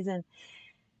Japanese." And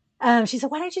she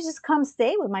said, "Why don't you just come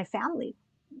stay with my family,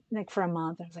 like for a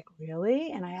month?" I was like,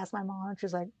 "Really?" And I asked my mom, and she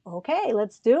was like, "Okay,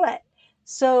 let's do it."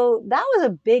 So that was a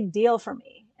big deal for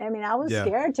me. I mean, I was Yeah.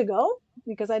 scared to go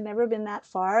because I'd never been that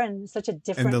far and such a And the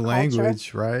different culture.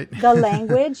 language, right? The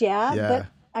language, yeah. But Yeah.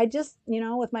 I just,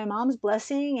 with my mom's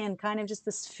blessing and kind of just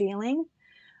this feeling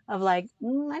of like,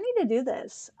 I need to do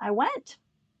this. I went.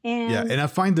 Yeah, And and I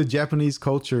find the Japanese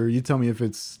culture, you tell me if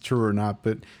it's true or not,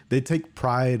 but they take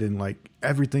pride in like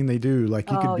everything they do.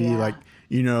 Like you could oh, be like,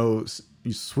 yeah,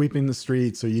 you sweeping the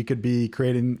streets, or you could be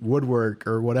creating woodwork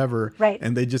or whatever, right.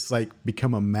 and they just like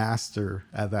become a master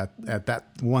at that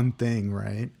one thing,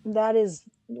 right? That is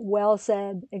well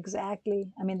said.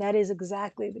 Exactly. I mean, that is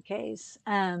exactly the case.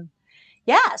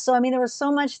 Yeah. So, I mean, there was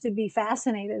so much to be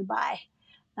fascinated by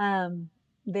um,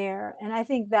 there. And I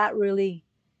think that really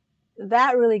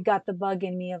got the bug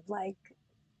in me of like,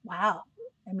 wow.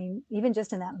 I mean, even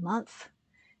just in that month,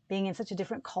 being in such a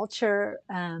different culture,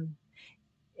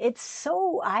 it's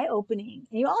so eye opening.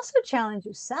 You also challenge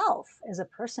yourself as a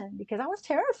person, because I was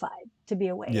terrified to be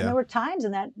away. And Yeah. there were times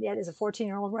in that, yet as a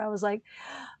 14-year-old, where I was like,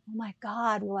 oh my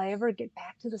God, will I ever get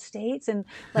back to the States? And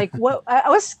like, what I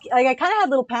was like, I kind of had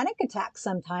little panic attacks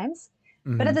sometimes.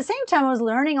 But at Hmm. the same time, I was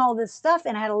learning all this stuff,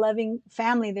 and I had a loving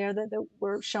family there that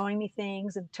were showing me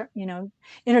things and,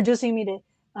 introducing me to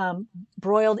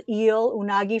broiled eel,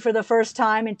 unagi, for the first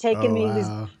time, and taken Oh, me to these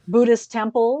wow. Buddhist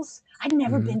temples. I'd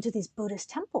never Hmm. been to these Buddhist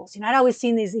temples. I'd always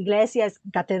seen these iglesias,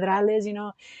 catedrales,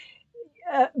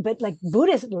 but like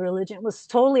Buddhist religion was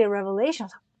totally a revelation. I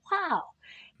was like, wow.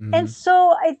 And Hmm.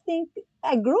 so I think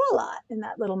I grew a lot in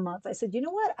that little month. I said, you know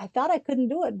what? I thought I couldn't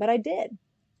do it, but I did.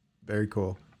 Very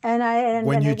cool. And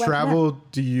When you it went from there. travel,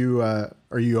 do you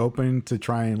are you open to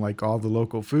trying like all the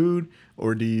local food,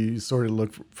 or do you sort of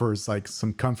look for like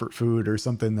some comfort food or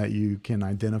something that you can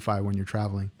identify when you're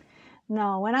traveling?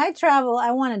 No, when I travel,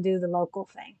 I want to do the local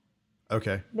thing,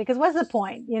 Okay. because what's the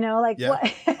point? Like Yeah.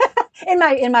 what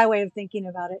in my way of thinking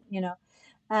about it.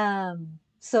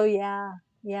 So yeah,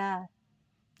 yeah.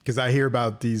 Because I hear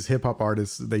about these hip hop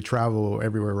artists, they travel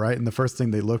everywhere, right? And the first thing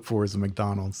they look for is a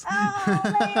McDonald's.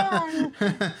 Oh man.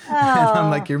 And I'm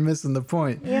like, Oh, you're missing the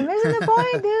point. you're missing the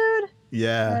point, dude.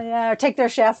 Yeah. Yeah, or take their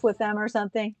chef with them or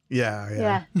something. Yeah.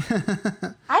 Yeah.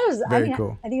 Yeah. I Very mean,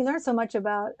 cool. I think you learn so much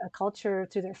about a culture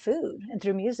through their food and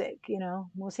through music,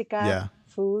 música, Yeah.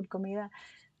 food, comida,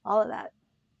 all of that.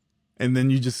 And then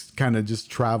you just kind of just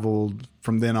traveled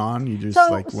from then on. You just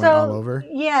So, like went all so over.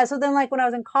 yeah. So then, like when I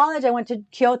was in college, I went to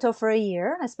Kyoto for a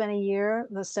year. I spent a year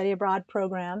the study abroad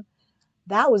program.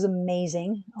 That was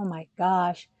amazing. Oh my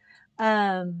gosh.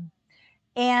 Um,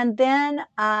 and then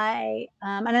I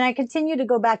continued to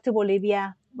go back to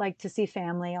Bolivia, like to see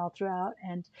family all throughout.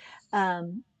 And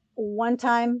one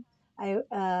time,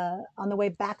 on the way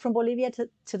back from Bolivia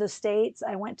to the States,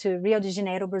 I went to Rio de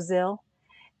Janeiro, Brazil,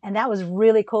 and that was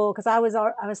really cool because I was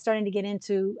starting to get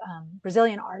into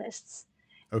Brazilian artists,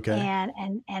 Okay. and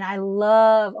I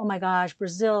love, oh my gosh,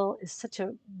 Brazil is such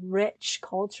a rich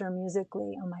culture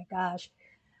musically. Oh my gosh.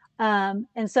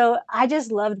 And so I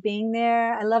just loved being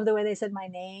there. I love the way they said my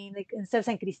name. Like instead of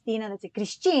saying Cristina, they say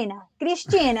Cristina,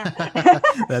 Cristina.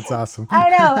 That's awesome. I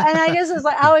know. And I just was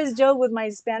like, I always joke with my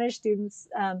Spanish students.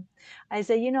 I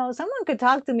say, someone could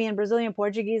talk to me in Brazilian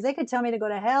Portuguese. They could tell me to go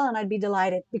to hell and I'd be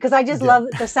delighted because I just Yeah. love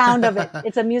the sound of it.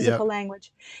 It's a musical Yep.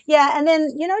 language. Yeah. And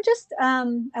then, just I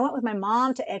went with my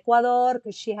mom to Ecuador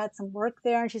because she had some work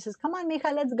there. And she says, come on,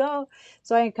 mija, let's go.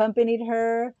 So I accompanied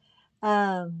her.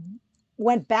 Um,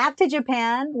 Went back to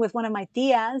Japan with one of my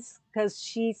tias because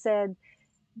she said,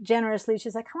 generously,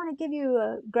 she's like, I want to give you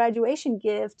a graduation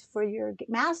gift for your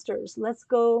master's. Let's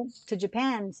go to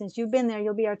Japan. Since you've been there,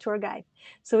 you'll be our tour guide.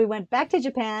 So we went back to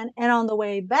Japan. And on the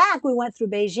way back, we went through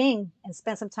Beijing and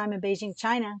spent some time in Beijing,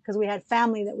 China, because we had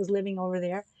family that was living over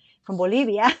there from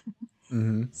Bolivia.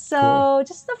 Hmm. Cool. So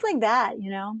just stuff like that.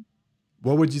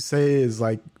 What would you say is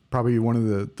like probably one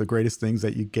of the greatest things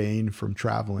that you gain from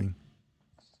traveling?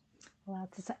 Well,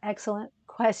 that's an excellent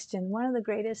question. One of the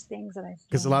greatest things that I've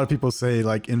Because a lot gained. of people say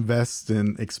like invest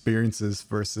in experiences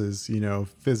versus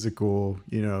physical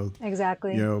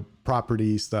Exactly.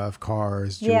 property stuff,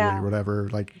 cars, jewelry, Yeah. whatever.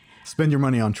 Like spend your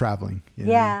money on traveling.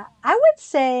 Yeah, I would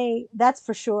say that's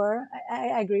for sure.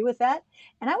 I agree with that.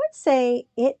 And I would say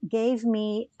it gave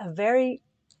me a very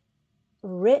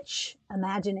rich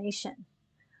imagination.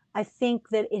 I think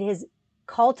that it has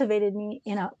cultivated me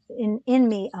in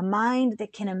me a mind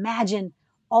that can imagine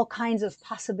all kinds of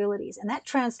possibilities. And that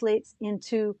translates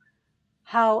into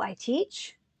how I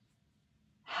teach,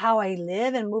 how I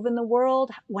live and move in the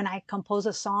world, when I compose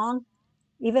a song,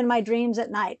 even my dreams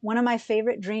at night. One of my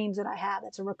favorite dreams that I have,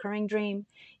 that's a recurring dream,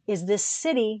 is this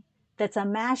city that's a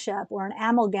mashup or an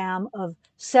amalgam of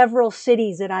several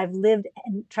cities that I've lived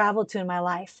and traveled to in my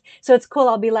life. So it's cool.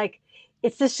 I'll be like,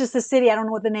 it's this just a city. I don't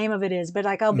know what the name of it is, but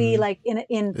like I'll be Hmm. like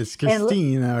It's in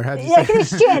Christine, or how'd you yeah, say?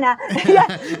 Cristina. Yeah,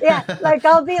 yeah. Like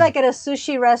I'll be like at a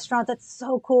sushi restaurant that's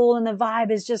so cool and the vibe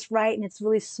is just right and it's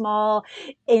really small,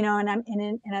 and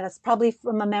and that's probably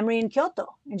from a memory in Kyoto,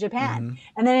 in Japan. Hmm.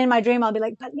 And then in my dream I'll be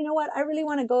like, but you know what? I really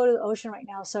want to go to the ocean right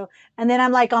now. So and then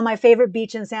I'm like on my favorite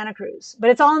beach in Santa Cruz, but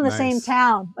it's all in the same Nice.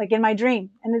 town, like in my dream,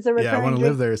 and it's a Yeah, I want recurring to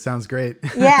live dream. there. It sounds great.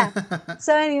 Yeah.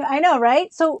 So anyway, I know,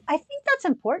 right? So I think that's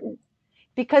important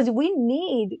because we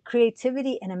need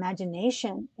creativity and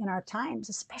imagination in our times,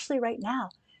 especially right now.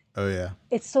 Oh yeah.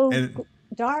 It's so And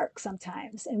dark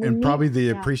sometimes, and we and need, probably the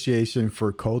yeah, appreciation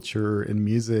for culture and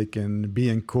music and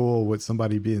being cool with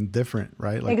somebody being different,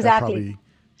 right? Like that exactly. probably,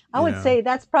 I you would know. say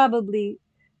that probably,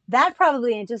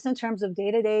 and just in terms of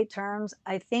day-to-day terms,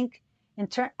 I think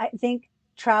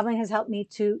traveling has helped me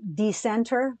to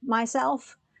decenter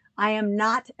myself. I am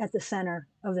not at the center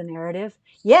of the narrative.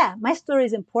 Yeah, my story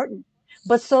is important,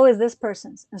 but so is this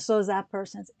person's, and so is that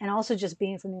person's, and also just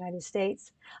being from the United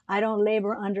States. I don't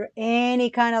labor under any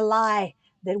kind of lie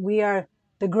that we are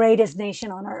the greatest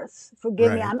nation on earth.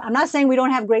 Forgive me. Right. I'm not saying we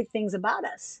don't have great things about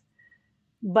us,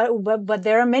 but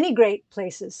there are many great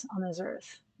places on this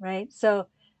earth, right? So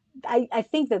I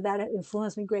think that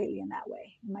influenced me greatly in that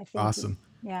way, in my thinking. Awesome.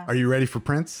 Yeah. Are you ready for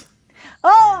Prince?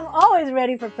 Oh, I'm always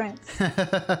ready for Prince.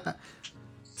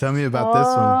 Tell me about this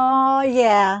one. Oh,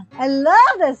 yeah. I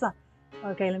love this song.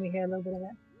 Okay, let me hear a little bit of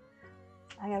it.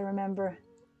 I got to remember.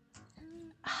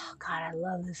 Oh, God, I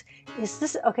love this. Is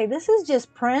this, okay, this is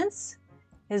just Prince,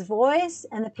 his voice,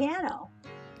 and the piano.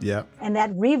 Yep. And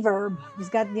that reverb. He's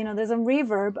got, there's a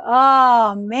reverb.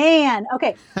 Oh, man.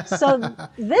 Okay, so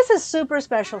this is super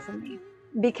special for me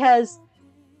because,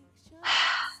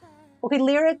 okay,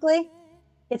 lyrically,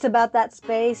 it's about that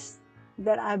space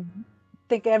that I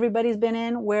think everybody's been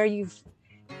in where you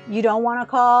don't want to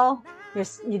call.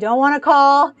 You don't want to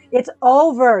call. It's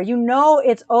over.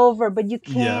 It's over, but you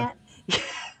can't. Yeah.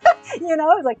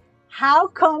 It's like, how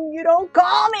come you don't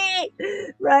call me?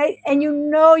 Right? And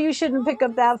you shouldn't pick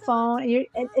up that phone.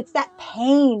 And it's that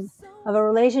pain of a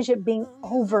relationship being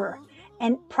over.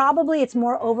 And probably it's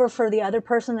more over for the other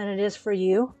person than it is for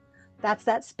you. That's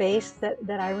that space that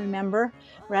I remember,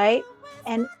 right?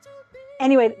 And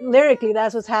anyway, lyrically,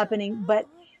 that's what's happening. But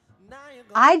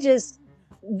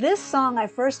this song I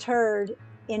first heard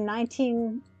in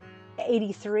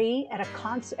 1983 at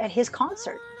his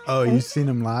concert. Oh, you've seen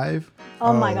him live?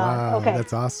 Oh my God. Wow. Okay.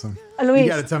 That's awesome. Luis, you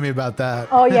got to tell me about that.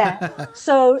 Oh, yeah.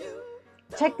 So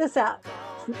check this out.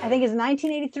 I think it's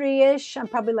 1983-ish. I'm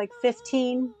probably like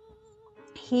 15.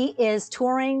 He is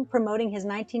touring, promoting his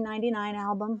 1999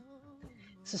 album.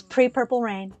 This is pre-Purple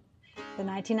Rain, the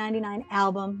 1999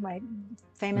 album, right?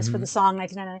 Famous for the song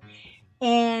 1999.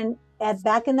 And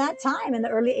back in that time, in the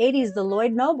early 80s, the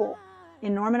Lloyd Noble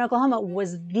in Norman, Oklahoma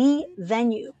was the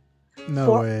venue.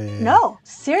 No way. No,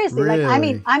 seriously. Really?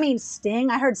 Like, I mean, Sting.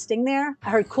 I heard Sting there. I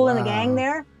heard Kool and the Gang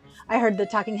there. I heard the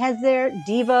Talking Heads there.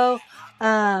 Devo,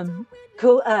 Hall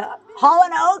 &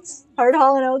 Oates. Heard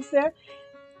Hall & Oates there.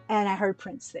 And I heard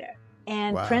Prince there.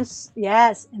 And Prince,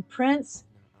 yes. And Prince,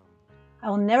 I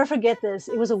will never forget this.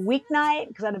 It was a weeknight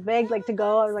because I had begged to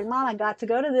go. I was like, Mom, I got to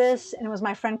go to this. And it was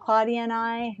my friend Claudia and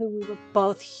I, who we were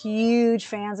both huge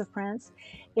fans of Prince.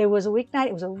 It was a weeknight.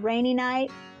 It was a rainy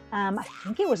night. I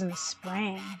think it was in the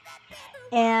spring.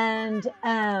 And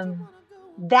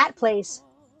that place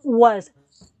was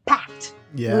packed.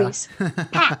 Yeah. Luis.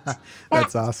 Packed.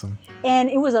 That's awesome. And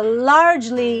it was a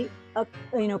largely,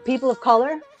 people of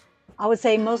color. I would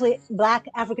say mostly Black,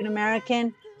 African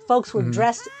American. Folks were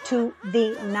dressed to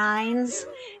the nines.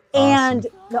 And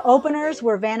the openers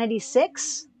were Vanity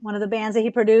Six, one of the bands that he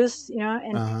produced,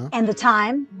 and The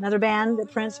Time, another band that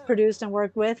Prince produced and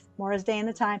worked with, Morris Day and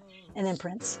The Time, and then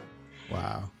Prince.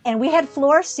 Wow. And we had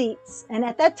floor seats. And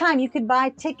at that time, you could buy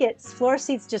tickets. Floor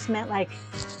seats just meant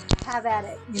have at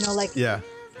it,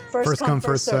 first come,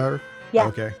 first serve. Yeah.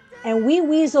 Okay. And we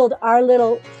weaseled our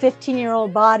little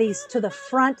 15-year-old bodies to the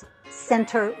front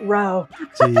center row.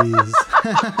 Jeez.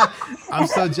 I'm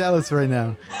so jealous right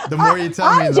now. The more you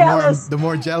tell me, the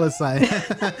more jealous I am.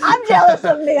 I'm jealous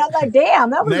of me. I'm like,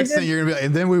 damn, that was next thing you're gonna be like,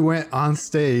 and then we went on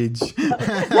stage.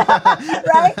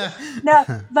 Right? No,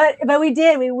 but we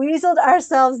did. We weaseled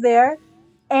ourselves there.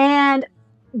 And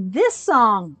this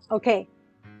song, okay,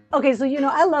 so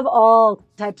I love all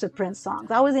types of Prince songs.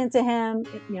 I was into him,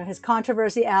 his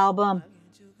Controversy album.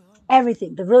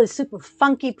 Everything, the really super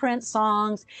funky Prince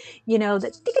songs, the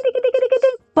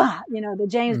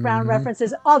James Brown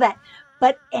references, all that.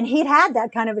 And he'd had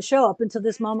that kind of a show up until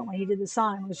this moment when he did the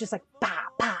song. It was just like, bah,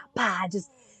 bah, bah.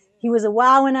 He was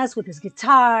wowing us with his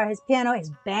guitar, his piano, his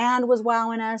band was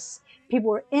wowing us.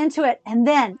 People were into it. And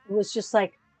then it was just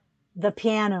like the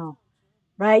piano,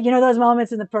 right? Those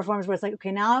moments in the performance where it's like,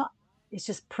 okay, now it's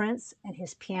just Prince and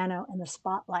his piano and the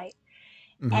spotlight.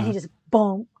 And he just,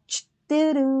 boom,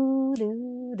 just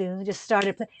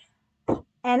started playing.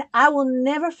 And I will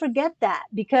never forget that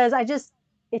because the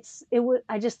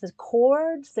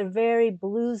chords, they're very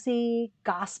bluesy,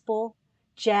 gospel,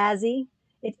 jazzy.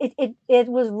 It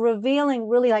was revealing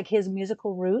really like his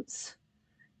musical roots,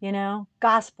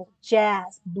 gospel,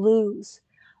 jazz, blues,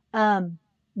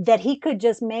 that he could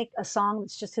just make a song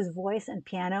that's just his voice and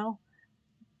piano,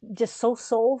 just so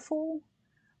soulful.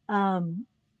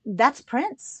 That's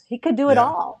Prince. He could do it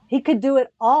all. He could do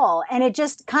it all. And it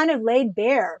just kind of laid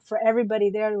bare for everybody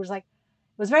there. It was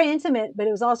very intimate, but it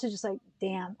was also just like,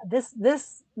 damn,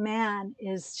 this man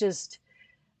is just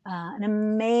an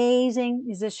amazing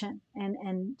musician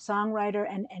and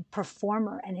songwriter and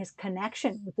performer, and his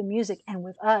connection with the music and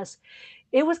with us.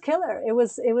 It was killer. It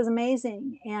was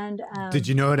amazing. And did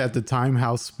you know it at the time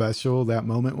how special that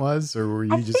moment was? Or were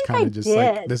you just kind of just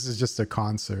like, this is just a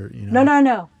concert,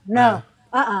 No.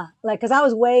 Because I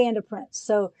was way into Prince.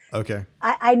 So okay.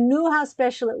 I knew how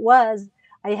special it was.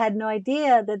 I had no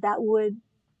idea that would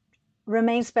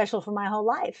remain special for my whole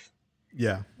life.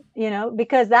 Yeah.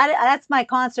 Because that's my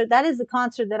concert. That is the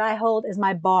concert that I hold as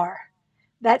my bar.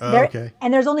 That Oh, there okay.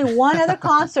 and there's only one other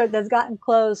concert that's gotten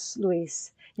close,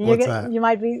 Luis. What's that? You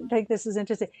might think this is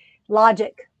interesting.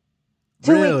 Logic.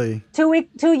 2 week, Really?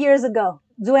 2 years ago,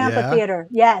 Zoo Yeah. Amphitheater.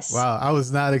 Yes. Wow. I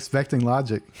was not expecting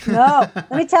Logic. No.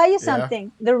 Let me tell you Yeah.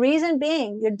 something. The reason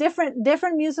being, they're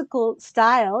different musical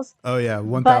styles, Oh yeah. but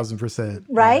 1000%.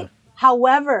 Yeah. right.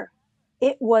 However,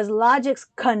 it was Logic's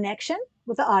connection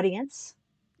with the audience,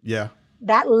 Yeah.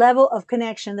 that level of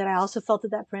connection that I also felt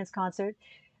at that Prince concert.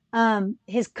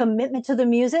 His commitment to the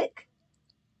music,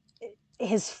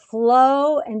 his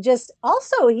flow, and just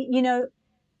also,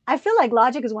 I feel like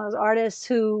Logic is one of those artists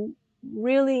who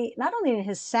really, not only in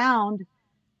his sound,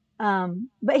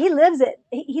 but he lives it.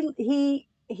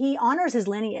 He honors his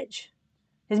lineage,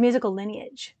 his musical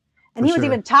lineage. And For he was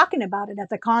even sure. talking about it at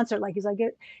the concert. Like he's like,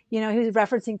 he was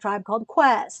referencing Tribe Called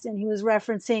Quest, and he was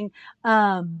referencing,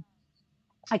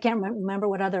 I can't remember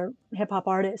what other hip hop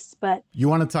artists, but You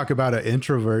want to talk about an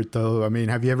introvert, though? I mean,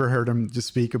 have you ever heard him just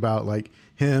speak about like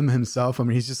himself? I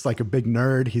mean, he's just like a big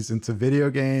nerd. He's into video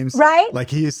games. right? Like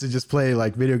he used to just play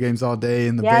like video games all day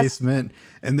in the Yes, basement,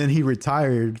 and then he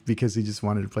retired because he just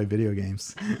wanted to play video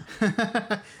games.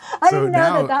 I So didn't know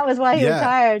that now, that was why he yeah,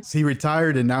 retired. so he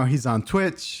retired and now he's on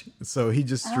Twitch. So he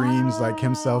just streams like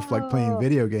himself like playing Oh,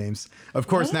 video games. Of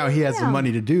course, now he has the damn.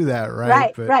 money to do that, right?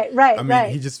 Right, But right, I right, mean, he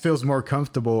right. just feels more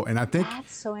comfortable, and I think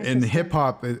That's so in hip interesting.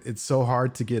 hop, it's so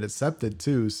hard to get accepted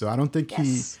too. So I don't think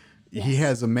Yes, he yes.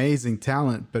 has amazing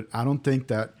talent, but I don't think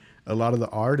that a lot of the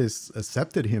artists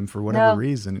accepted him for whatever No,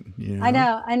 reason. You I know?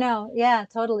 know, I know. Yeah,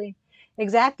 totally.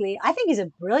 Exactly. I think he's a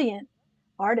brilliant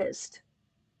artist.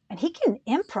 And he can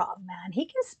improv, man. He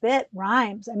can spit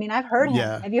rhymes. I mean, I've heard him.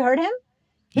 Yeah, Have you heard him?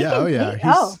 yeah, oh yeah.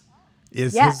 Oh, He's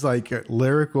is yeah. his like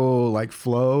lyrical like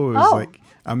flow is Oh, like.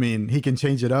 I mean, he can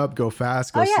change it up, go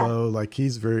fast, oh, go yeah. slow. Like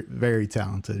he's very, very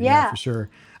talented. Yeah, Yeah. for sure.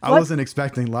 I What, wasn't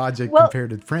expecting Logic well, compared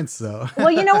to Prince, though.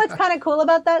 you know what's kind of cool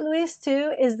about that, Luis,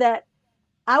 too, is that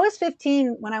I was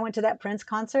 15 when I went to that Prince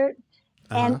concert,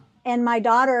 Uh and huh. my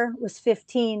daughter was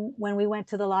 15 when we went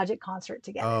to the Logic concert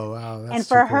together. Oh wow, And that's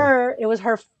too for cool. her, it was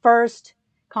her first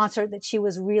concert that she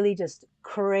was really just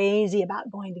crazy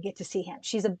about going to get to see him.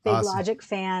 She's a big Awesome. Logic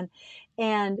fan,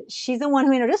 and she's the one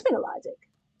who introduced me to Logic.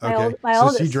 Okay, My so she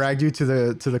oldest. dragged you to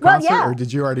the Well, concert, yeah. or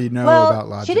did you already know Well, about she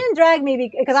Logic? didn't drag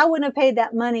me because I wouldn't have paid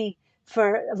that money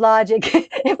for Logic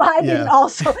if I didn't Yeah.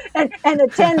 also and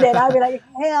attend it. I'd be like,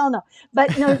 hell no.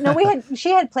 But no, no,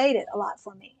 she had played it a lot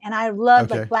for me, and I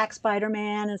loved like Okay. Black Spider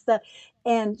Man and stuff.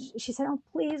 And she said, "Oh,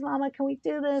 please, Mama, can we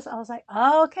do this?" I was like,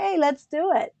 "Okay, let's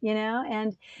do it."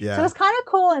 And so it Yeah. was kind of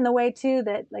cool in the way too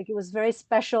that like it was very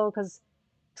special because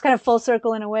it's kind of full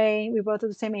circle in a way. We both were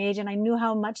the same age, and I knew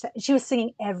how much that she was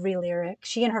singing every lyric.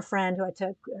 She and her friend who I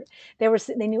took,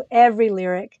 they knew every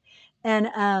lyric, and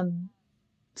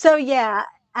so yeah.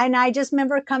 And I just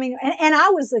remember coming, and I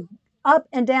was like, up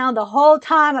and down the whole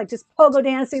time, like just pogo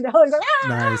dancing the whole like,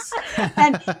 Nice.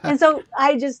 and so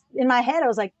I just in my head I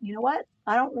was like, you know what?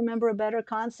 I don't remember a better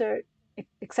concert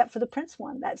except for the Prince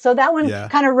one. That one Yeah.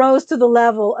 kind of rose to the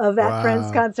level of that Prince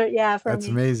Wow. concert. Yeah, for That's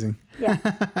me. amazing. Yeah,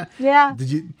 yeah. Did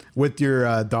you, with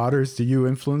your daughters, do you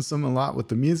influence them a lot with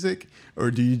the music,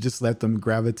 or do you just let them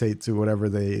gravitate to whatever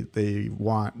they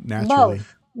want naturally?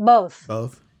 Both, both.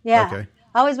 Both. Yeah, Okay.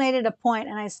 I always made it a point,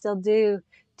 and I still do,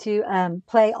 to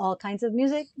play all kinds of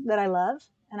music that I love,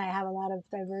 and I have a lot of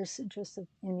diverse interests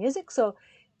in music. So,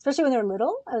 especially when they're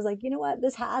little, I was like, you know what,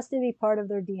 this has to be part of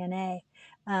their DNA.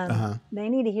 Uh huh. They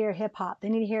need to hear hip hop. They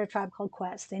need to hear a Tribe Called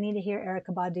Quest. They need to hear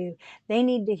Erica Badu. They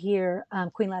need to hear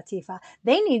Queen Latifah.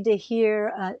 They need to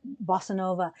hear Bossa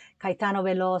Nova, Caetano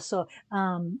Veloso,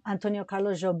 Antonio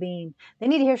Carlos Jobim. They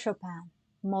need to hear Chopin,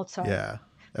 Mozart, Yeah.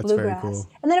 That's very bluegrass. cool.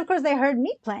 And then, of course, they heard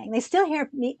me playing. They still hear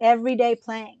me every day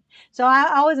playing. So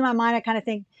I always, in my mind, I kind of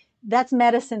think that's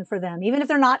medicine for them. Even if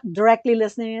they're not directly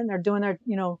listening and they're doing their,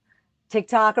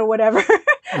 TikTok or whatever,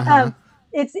 Uh huh. um,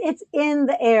 it's in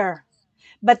the air.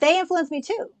 But they influence me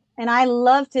too. And I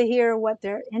love to hear what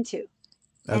they're into.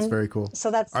 That's And very cool.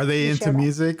 so Are they we into share that.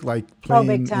 music, like Oh, big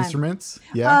playing time. instruments?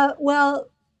 Yeah. Well,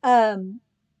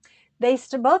 they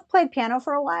both played piano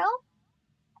for a while.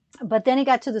 But then it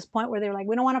got to this point where they were like,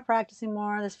 we don't want to practice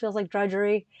anymore. This feels like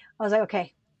drudgery. I was like,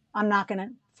 okay, I'm not going to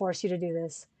force you to do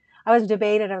this. I was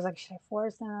debated. I was like, should I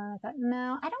force them? I thought,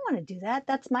 no, I don't want to do that.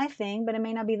 That's my thing, but it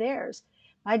may not be theirs.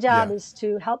 My job Yeah. is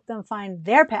to help them find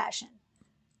their passion.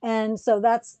 And so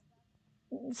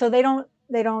they don't,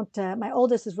 my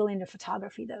oldest is really into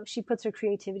photography though. She puts her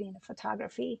creativity into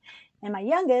photography. And my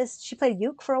youngest, she played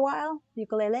uke for a while,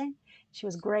 ukulele. She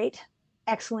was great,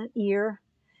 excellent ear.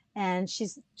 and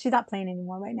she's not playing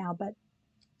anymore right now, but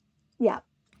yeah.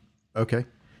 Okay.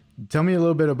 Tell me a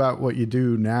little bit about what you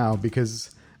do now,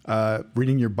 because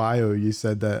reading your bio, you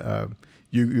said that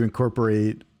you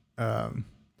incorporate,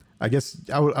 I guess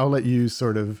I'll let you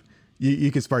sort of,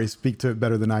 you could probably speak to it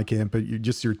better than I can, but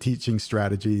just your teaching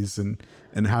strategies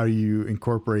and how you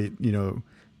incorporate, you know,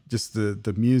 just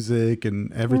the music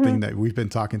and everything that we've been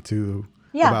talking to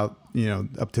about, you know,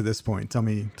 up to this point. Tell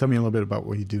me a little bit about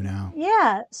what you do now.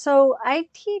 Yeah. So I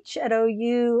teach at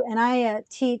OU, and I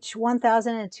teach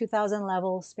 1,000 and 2,000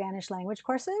 level Spanish language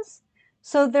courses.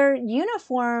 So they're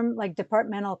uniform, like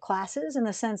departmental classes, in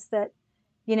the sense that,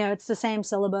 you know, it's the same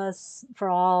syllabus for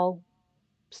all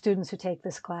students who take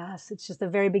this class. It's just the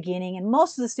very beginning. And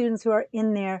most of the students who are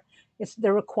in there,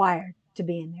 they're required to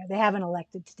be in there. They haven't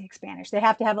elected to take Spanish. They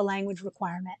have to have a language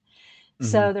requirement.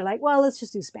 So they're like, well, let's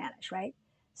just do Spanish, right?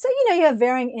 So, you know, you have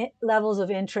varying levels of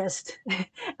interest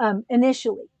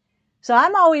initially. So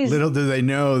I'm always... Little do they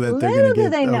know that they're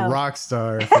going to get a rock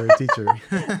star for a teacher.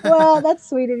 Well, that's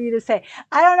sweet of you to say.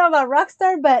 I don't know about rock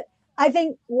star, but I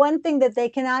think one thing that they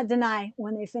cannot deny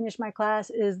when they finish my class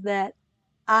is that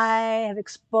I have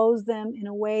exposed them in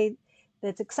a way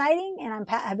that's exciting, and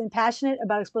I've been passionate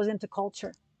about exposing them to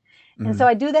culture. And so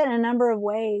I do that in a number of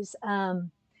ways.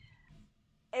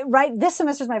 Right, this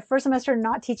semester is my first semester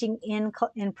not teaching in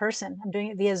person. I'm doing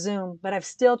it via Zoom, but I've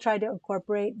still tried to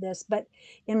incorporate this. But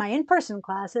in my in-person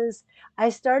classes, I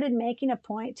started making a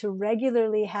point to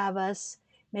regularly have us,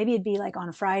 maybe it'd be like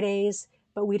on Fridays,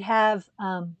 but we'd have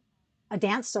a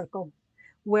dance circle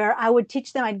where I would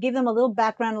teach them, I'd give them a little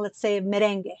background, let's say, of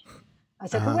merengue. I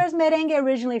said, well, where's merengue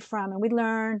originally from? And we'd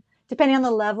learn, depending on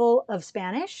the level of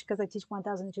Spanish, because I teach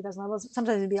 1,000 and 2,000 levels.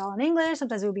 Sometimes it would be all in English,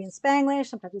 sometimes it would be in Spanglish,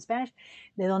 sometimes in Spanish.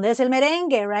 ¿De dónde es el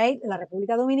merengue, right? La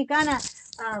República Dominicana.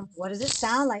 What does it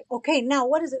sound like? Okay, now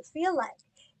what does it feel like?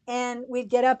 And we'd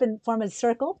get up and form a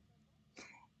circle.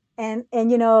 And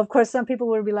you know, of course, some people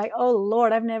would be like, oh,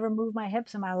 Lord, I've never moved my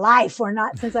hips in my life, or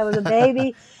not since I was a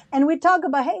baby. And we'd talk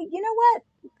about, hey, you know what?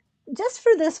 Just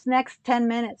for this next 10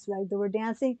 minutes, right, that we're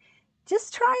dancing,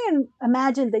 just try and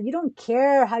imagine that you don't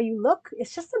care how you look.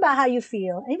 It's just about how you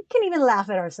feel. And we can even laugh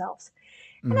at ourselves.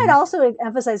 And I'd also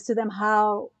emphasize to them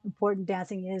how important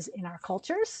dancing is in our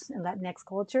cultures and Latinx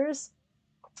cultures.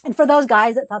 And for those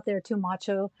guys that thought they were too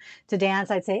macho to dance,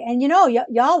 I'd say, and you know,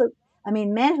 y'all, I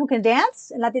mean, men who can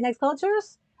dance in Latinx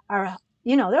cultures are,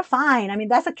 you know, they're fine. I mean,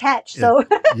 that's a catch. Yeah, so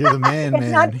you're the man,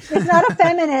 man. It's not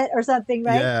effeminate or something,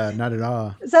 right? Yeah, not at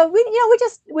all. So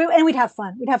we'd have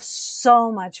fun. We'd have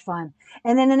so much fun.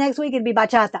 And then the next week it'd be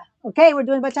bachata. Okay, we're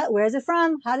doing bachata. Where is it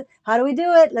from? How do we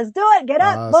do it? Let's do it. Get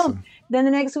up. Awesome. Boom. Then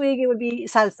the next week it would be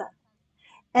salsa.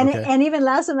 And even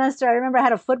last semester, I remember I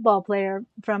had a football player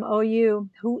from OU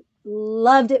who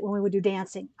loved it when we would do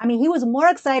dancing. I mean, he was more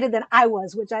excited than I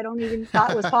was, which I don't even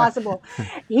thought was possible.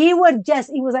 He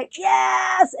was like,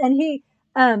 yes.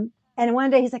 And one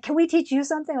day he's like, can we teach you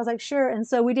something? I was like, sure. And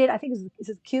so we did, I think it's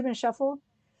a Cuban shuffle.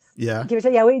 Yeah.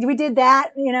 Yeah, we did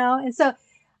that, you know. And so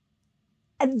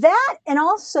that, and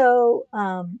also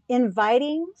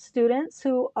inviting students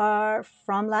who are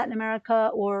from Latin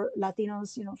America or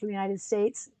Latinos, you know, from the United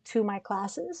States to my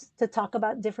classes to talk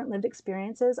about different lived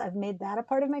experiences. I've made that a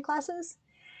part of my classes.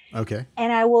 Okay.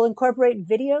 And I will incorporate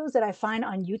videos that I find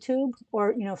on YouTube,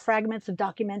 or, you know, fragments of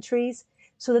documentaries,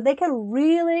 so that they can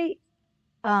really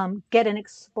get an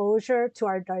exposure to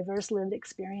our diverse lived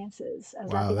experiences.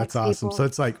 As wow, Latinx that's awesome. people. So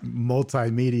it's like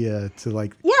multimedia to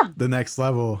like the next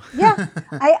level. Yeah.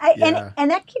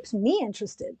 And that keeps me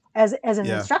interested as an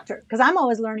instructor, because I'm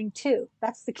always learning too.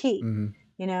 That's the key,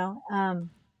 you know.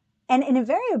 And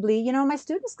invariably, you know, my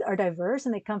students are diverse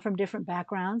and they come from different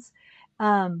backgrounds.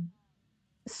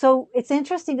 So it's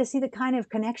interesting to see the kind of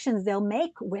connections they'll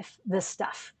make with this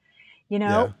stuff. You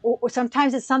know, or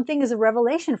sometimes something is a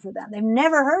revelation for them. They've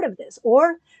never heard of this.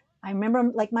 Or I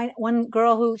remember like my one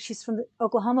girl she's from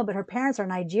Oklahoma, but her parents are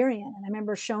Nigerian. And I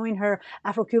remember showing her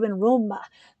Afro-Cuban rumba.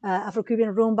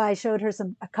 I showed her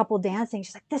a couple dancing.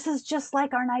 She's like, this is just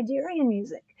like our Nigerian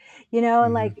music, you know,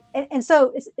 and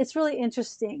so it's really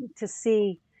interesting to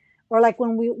see. Or like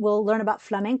when we will learn about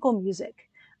flamenco music.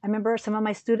 I remember some of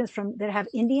my students that have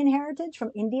Indian heritage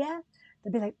from India,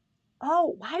 they'd be like,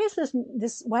 oh, why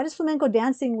does flamenco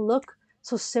dancing look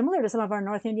so similar to some of our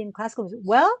North Indian classical music?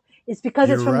 Well, it's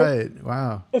because it's from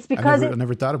wow. It's because I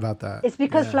never thought about that. It's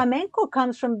because flamenco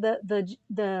comes from the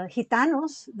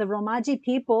Gitanos, the Romaji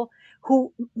people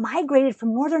who migrated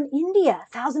from northern India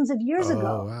thousands of years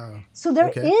ago. Wow. So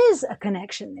there is a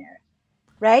connection there,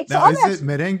 right? Now, is it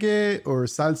merengue or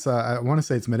salsa? I want to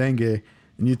say it's merengue.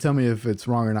 And you tell me if it's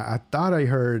wrong or not. I thought I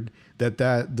heard that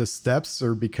the steps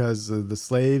are because of the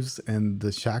slaves and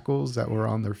the shackles that were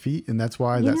on their feet, and that's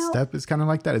why that step is kind of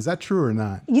like that. Is that true or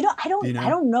not? I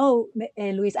don't know,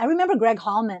 Luis. I remember Greg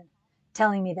Hallman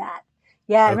telling me that.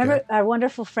 Yeah, I remember our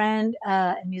wonderful friend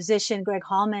and musician Greg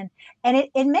Hallman, and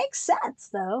it makes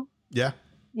sense though. Yeah,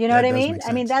 you know what I mean.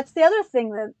 I mean, that's the other thing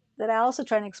that I also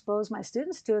try to expose my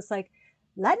students to. It's like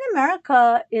Latin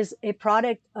America is a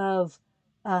product of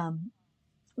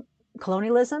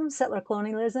colonialism, settler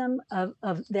colonialism, of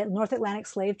the North Atlantic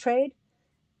slave trade.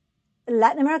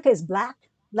 Latin America is Black.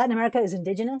 Latin America is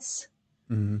indigenous.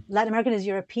 Mm-hmm. Latin American is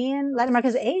European. Latin America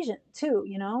is Asian too,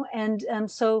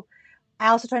 and so I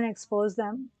also try to expose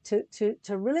them to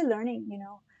really learning,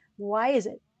 why is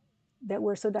it that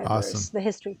we're so diverse, awesome. The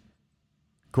history.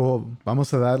 Cool.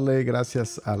 Vamos a darle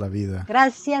gracias a la vida.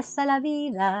 Gracias a la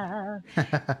vida.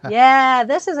 Yeah,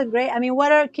 this is a great,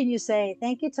 what can you say?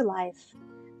 Thank you to life.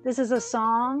 This is a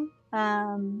song.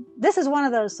 This is one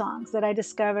of those songs that I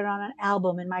discovered on an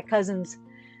album in my cousin's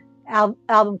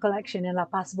album collection in La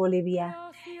Paz, Bolivia.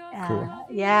 Cool.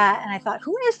 Yeah, and I thought,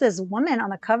 who is this woman on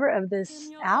the cover of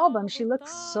this album? She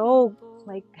looks so,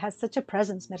 has such a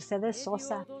presence, Mercedes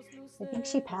Sosa. I think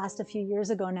she passed a few years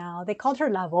ago now. They called her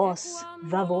La Voz,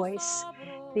 the voice,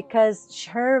 because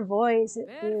her voice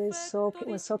was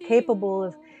so capable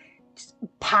of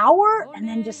power and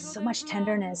then just so much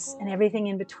tenderness and everything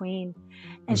in between.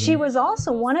 And she was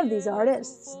also one of these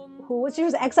artists she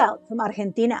was exiled from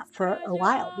Argentina for a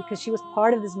while because she was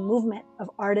part of this movement of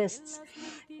artists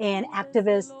and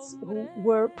activists who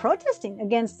were protesting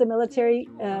against the military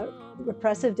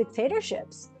repressive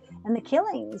dictatorships and the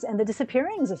killings and the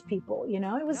disappearings of people.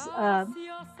 It was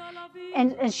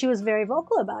and she was very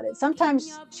vocal about it.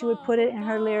 Sometimes she would put it in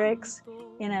her lyrics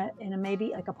in a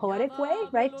maybe like a poetic way,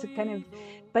 right, to kind of,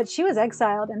 but she was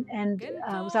exiled and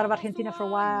was out of Argentina for a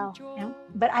while.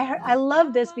 But I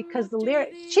love this because the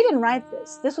lyric, she didn't write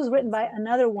this. This was written by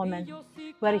another woman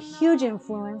who had a huge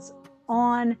influence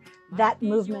on that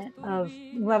movement of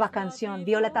Nueva Canción,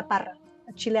 Violeta Parra,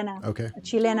 a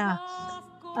Chilena,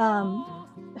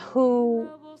 who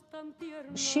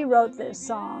she wrote this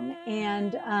song.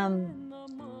 And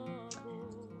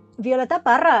Violeta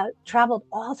Parra traveled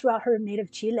all throughout her native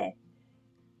Chile.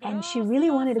 And she really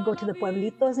wanted to go to the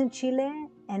pueblitos in Chile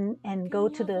and go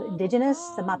to the indigenous,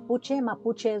 the Mapuche.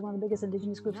 Mapuche is one of the biggest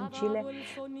indigenous groups in Chile.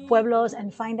 Pueblos,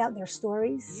 and find out their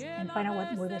stories and find out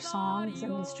what were their songs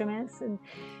and instruments. And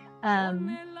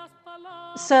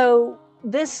so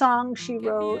this song she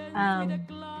wrote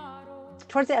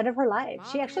towards the end of her life.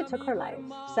 She actually took her life,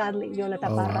 sadly, Violeta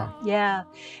Parra. Wow. Yeah.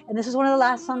 And this is one of the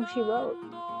last songs she wrote.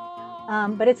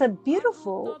 But it's a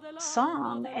beautiful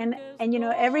song. And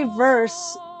every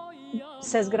verse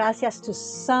says gracias to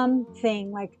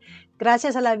something, like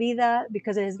gracias a la vida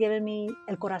because it has given me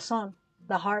el corazón,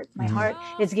 the heart, my heart.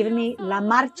 It's given me la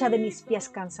marcha de mis pies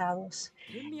cansados.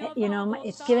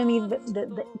 It's given me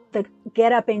the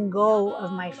get up and go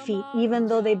of my feet, even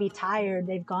though they be tired,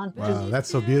 they've gone through. Wow, that's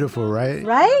so beautiful, right?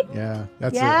 Right? Yeah,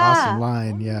 that's an awesome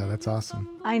line. Yeah, that's awesome.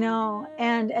 I know.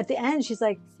 And at the end, she's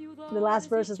like, the last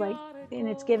verse is like, and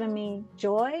it's given me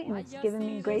joy and it's given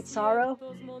me great sorrow.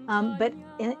 But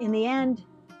in the end,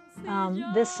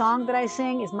 this song that I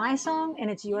sing is my song and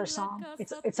it's your song.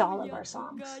 It's all of our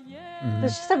songs.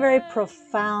 It's just a very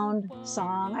profound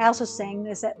song. I also sang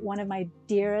this at one of my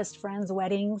dearest friends'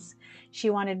 weddings. She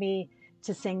wanted me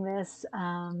to sing this,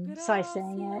 so I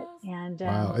sang it. And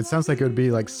wow, it sounds like it would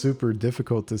be like super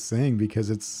difficult to sing because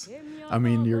it's,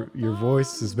 your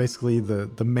voice is basically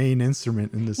the main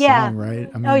instrument in the song,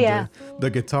 right? The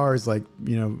guitar is like,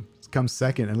 comes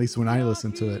second, at least when I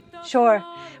listen to it. Sure.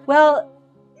 Well,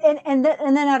 and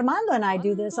then Armando and I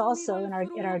do this also in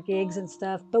our gigs and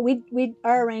stuff. But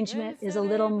our arrangement is a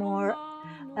little more.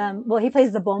 He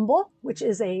plays the bombo, which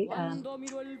is a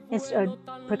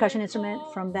percussion instrument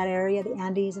from that area, the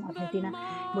Andes in Argentina,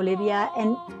 Bolivia,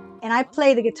 and I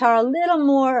play the guitar a little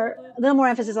more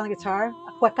emphasis on the guitar,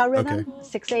 a cueca rhythm,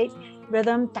 6/8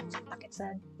 rhythm, it's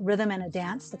a rhythm and a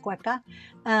dance, the cueca.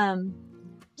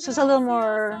 So it's a little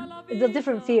more, a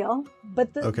different feel, but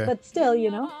still,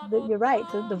 you're right.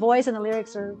 The voice and the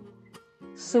lyrics are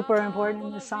super important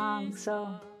in the song. So.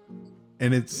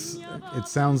 And it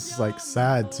sounds like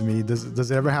sad to me.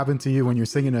 Does it ever happen to you when you're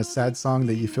singing a sad song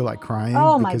that you feel like crying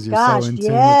because you're so in tune with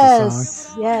the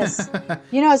song? Yes.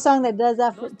 A song that does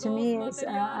that to me is,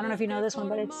 I don't know if you know this one,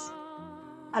 but it's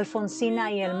Alfonsina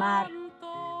y el Mar.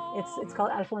 It's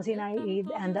called Alfonsina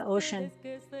and the Ocean.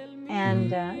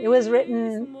 And it was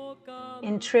written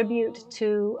in tribute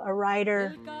to a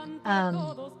writer.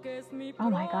 Oh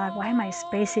my God, why am I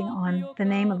spacing on the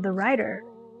name of the writer?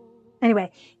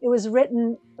 Anyway, it was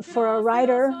written for a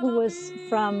writer who was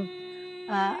from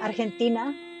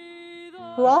Argentina,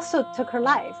 who also took her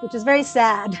life, which is very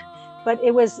sad, but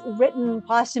it was written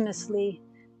posthumously.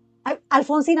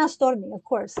 Alfonsina Storni, of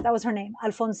course, that was her name,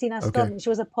 Alfonsina Okay. Storni. She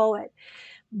was a poet,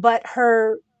 but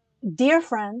her dear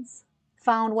friends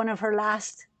found one of her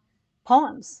last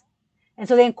poems. And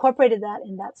so they incorporated that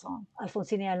in that song,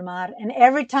 Alfonsina y el Mar. And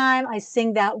every time I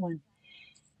sing that one,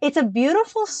 it's a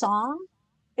beautiful song.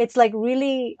 It's like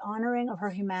really honoring of her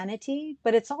humanity,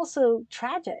 but it's also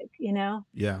tragic, you know?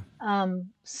 Yeah.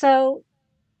 So,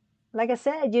 like I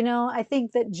said, you know, I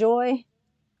think that joy,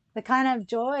 the kind of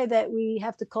joy that we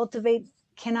have to cultivate,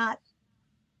 cannot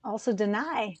also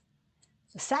deny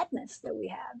the sadness that we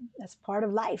have. That's part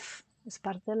of life. It's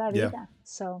parte de la vida. Yeah.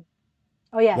 So,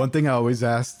 oh yeah. One thing I always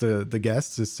ask the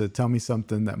guests is to tell me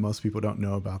something that most people don't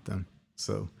know about them.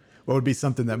 So, what would be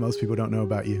something that most people don't know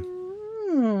about you?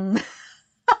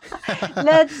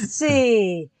 Let's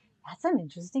see. That's an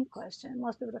interesting question.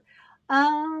 Most people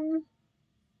don't.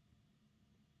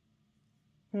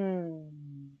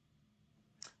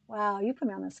 Wow, you put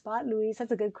me on the spot, Luis.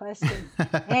 That's a good question.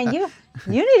 And you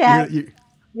need to have.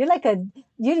 You're like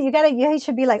you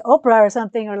should be like Oprah or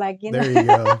something, or like, you know. There you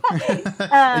go.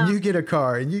 And you get a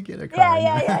car, and you get a car.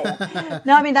 Yeah.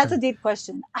 No, I mean, that's a deep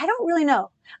question. I don't really know.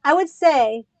 I would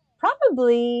say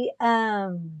probably,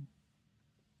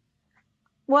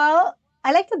 well,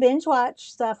 I like to binge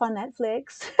watch stuff on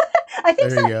Netflix. I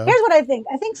think here's what I think.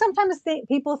 I think sometimes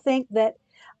people think that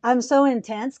I'm so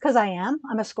intense, because I am.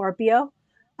 I'm a Scorpio.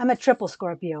 I'm a triple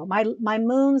Scorpio. My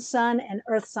moon, sun, and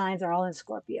earth signs are all in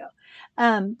Scorpio.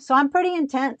 So I'm pretty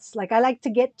intense. Like, I like to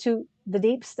get to the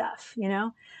deep stuff, you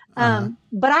know?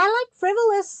 But I like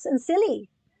frivolous and silly.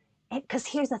 Because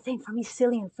here's the thing, for me,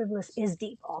 silly and frivolous is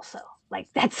deep also. Like,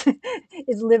 that's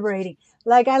is liberating.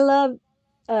 Like, I love,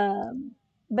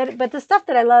 but the stuff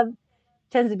that I love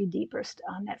tends to be deeper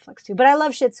on Netflix too. But I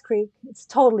love Schitt's Creek. It's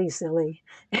totally silly.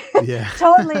 Yeah.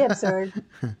 Totally absurd.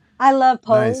 I love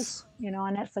Pose, you know,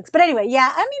 on Netflix. But anyway,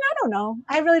 yeah, I mean, I don't know.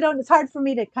 I really don't. It's hard for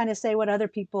me to kind of say what other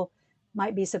people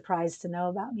might be surprised to know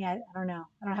about me. I don't know.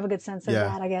 I don't have a good sense of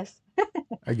that, I guess.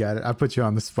 I got it. I put you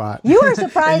on the spot. You were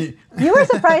surprised. You were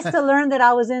surprised to learn that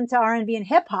I was into R&B and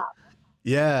hip hop.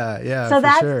 Yeah. So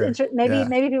that's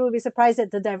maybe people would be surprised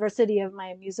at the diversity of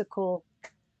my musical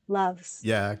loves.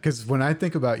 Yeah, because when I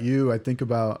think about you, I think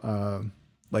about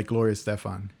like Gloria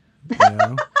Estefan. You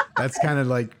know, that's kind of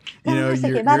like, you know,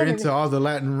 you're into all the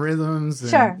Latin rhythms, and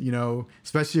sure. You know,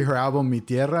 especially her album Mi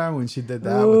Tierra, when she did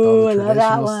that with all the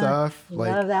traditional stuff.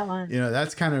 Like, love that one. You know,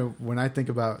 that's kind of when I think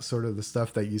about sort of the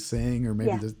stuff that you sing, or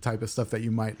maybe the type of stuff that you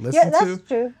might listen to. That's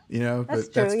true. You know, that's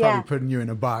probably putting you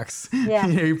in a box. Yeah.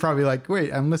 You know, you're probably like,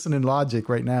 wait, I'm listening to Logic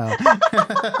right now.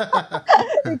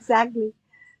 Exactly.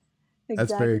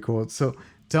 That's very cool. So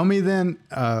tell me then,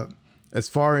 as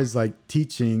far as like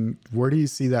teaching, where do you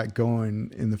see that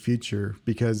going in the future?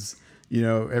 Because, you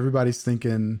know, everybody's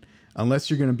thinking, unless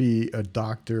you're going to be a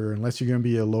doctor, unless you're going to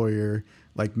be a lawyer,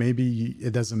 like maybe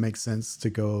it doesn't make sense to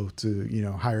go to, you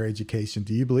know, higher education.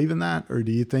 Do you believe in that? Or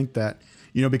do you think that,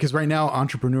 you know, because right now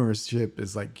entrepreneurship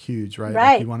is like huge, right?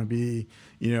 Like you want to be,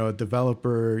 you know, a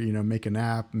developer, you know, make an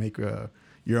app, make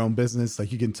your own business.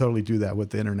 Like, you can totally do that with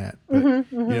the internet. But, you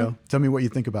know, tell me what you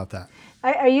think about that.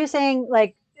 Are you saying,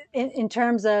 like, in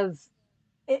terms of,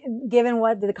 given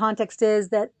what the context is,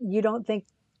 that you don't think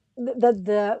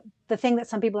the thing that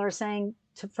some people are saying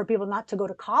for people not to go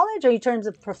to college, or in terms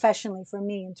of professionally for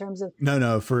me, in terms of?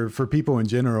 No, for people in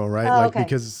general, right?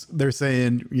 Because they're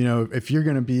saying, you know, if you're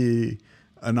going to be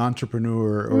an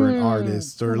entrepreneur or an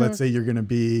artist, or let's say you're going to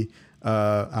be,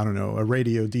 I don't know, a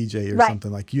radio DJ or something,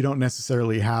 like, you don't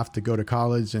necessarily have to go to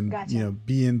college and, you know,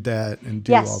 be in debt and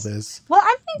do all this. Well,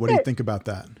 I think what do you think about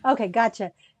that? Okay,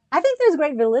 gotcha. I think there's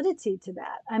great validity to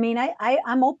that. I mean,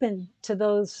 I'm open to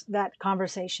that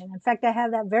conversation. In fact, I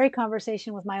have that very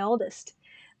conversation with my oldest.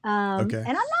 And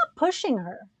I'm not pushing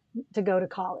her to go to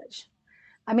college.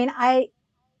 I mean, I've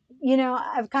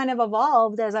kind of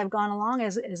evolved as I've gone along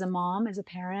as a mom, as a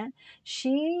parent.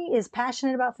 She is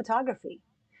passionate about photography.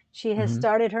 She has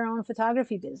started her own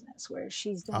photography business where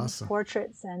she's done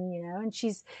portraits, and, you know, and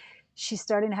she's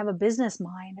starting to have a business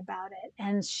mind about it.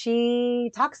 And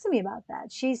she talks to me about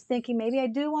that. She's thinking, maybe I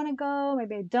do want to go,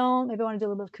 maybe I don't, maybe I want to do a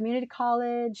little bit of community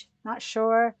college, not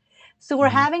sure. So we're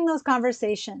having those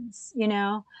conversations, you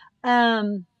know.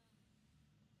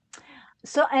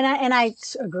 So, and I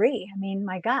agree. I mean,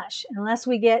 my gosh, unless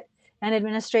we get an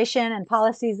administration and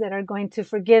policies that are going to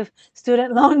forgive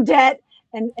student loan debt,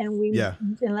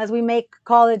 unless we make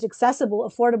college accessible,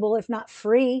 affordable, if not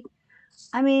free,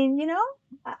 I mean, you know,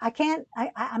 I can't,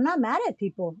 I'm not mad at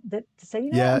people that say,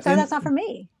 Yeah, I'm sorry, that's not for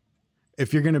me.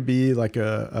 if you're going to be like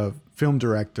a film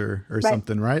director or Right.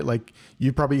 something, right? Like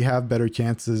you probably have better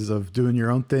chances of doing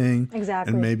your own thing.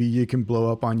 Exactly. And maybe you can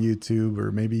blow up on YouTube,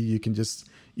 or maybe you can just,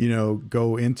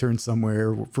 go intern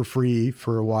somewhere for free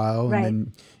for a while. Right.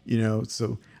 And then,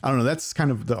 so I don't know. That's kind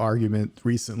of the argument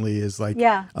recently is like,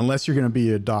 Yeah. unless you're going to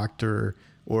be a doctor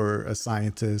or a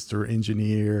scientist or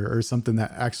engineer or something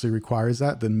that actually requires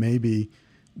that, then maybe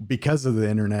because of the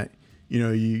internet,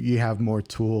 you have more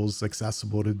tools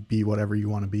accessible to be whatever you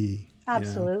want to be.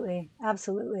 Absolutely.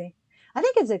 Absolutely. I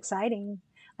think it's exciting.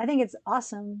 I think it's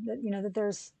awesome that, that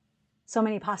there's so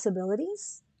many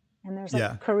possibilities, and there's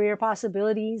like career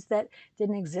possibilities that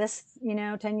didn't exist,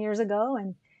 10 years ago.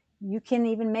 And you can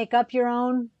even make up your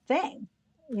own thing,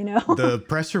 The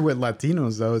pressure with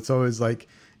Latinos, though, it's always like,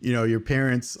 your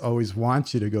parents always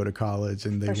want you to go to college,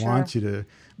 and they want you to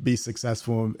be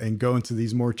successful and go into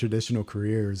these more traditional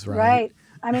careers, right? Right.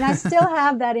 I mean, I still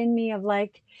have that in me of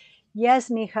like, yes,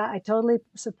 mija, I totally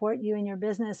support you in your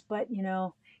business, but,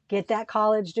 get that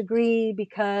college degree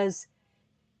because,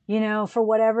 for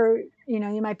whatever,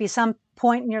 you might be some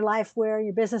point in your life where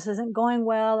your business isn't going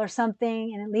well or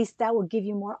something, and at least that will give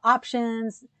you more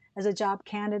options as a job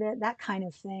candidate, that kind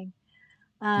of thing.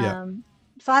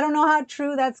 So I don't know how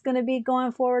true that's going to be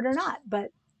going forward or not,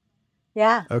 but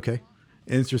yeah. Okay.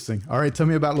 Interesting. All right. Tell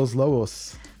me about Los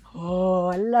Lobos. Oh,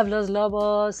 I love Los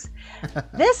Lobos.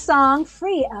 This song,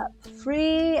 Free Up,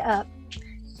 Free Up.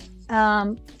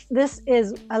 I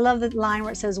love the line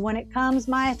where it says, when it comes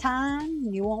my time,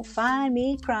 you won't find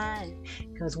me crying,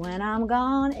 because when I'm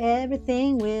gone,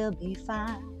 everything will be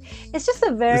fine. It's just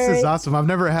This is awesome. I've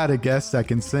never had a guest that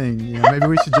can sing. Maybe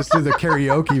we should just do the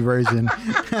karaoke version.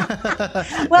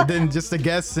 Well, and then just the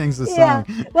guest sings the song.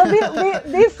 Well,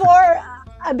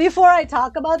 before I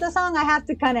talk about the song, I have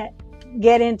to kind of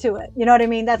get into it. You know what I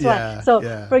mean? That's why. So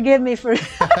forgive me for.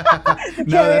 No,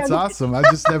 that's awesome. I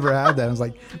just never had that. I was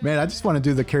like, man, I just want to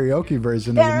do the karaoke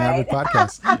version of the Maverick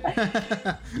podcast.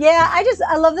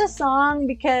 I love this song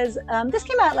because this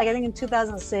came out I think in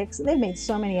 2006. They've made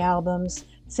so many albums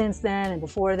since then and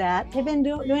before that. They've been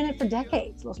doing it for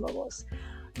decades, Los Lobos.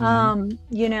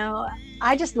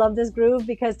 I just love this groove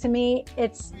because to me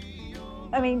it's,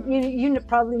 you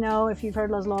probably know if you've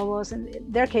heard Los Lobos, and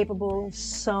they're capable of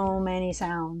so many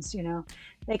sounds.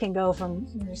 They can go from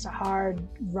just a hard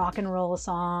rock and roll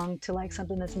song to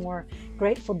something that's more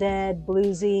Grateful Dead,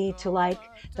 bluesy, to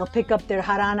they'll pick up their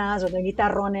jaranas or their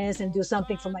guitarrones and do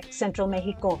something from Central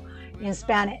Mexico in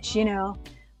Spanish,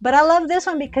 But I love this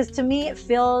one because to me it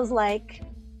feels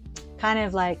kind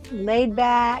of laid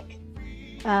back.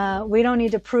 We don't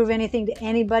need to prove anything to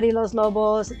anybody, Los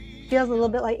Lobos. Feels a little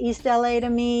bit like East LA to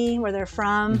me, where they're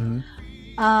from.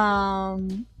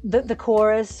 The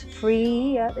chorus,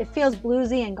 free, it feels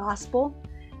bluesy and gospel,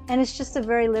 and it's just a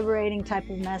very liberating type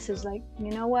of message.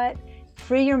 You know what,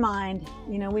 free your mind.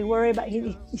 We worry about,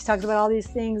 he talks about all these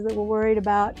things that we're worried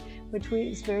about, which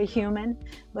is very human,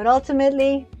 but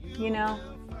ultimately,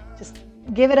 just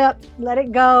give it up, let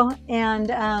it go. And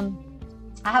I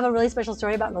have a really special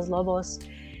story about Los Lobos.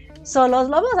 So Los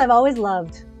Lobos I've always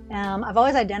loved. I've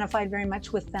always identified very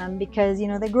much with them because,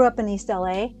 they grew up in East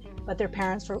LA, but their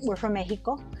parents were from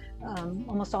Mexico,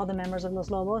 almost all the members of Los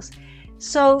Lobos.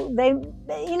 So they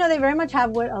very much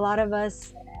have what a lot of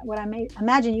us, what I may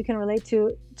imagine you can relate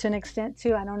to an extent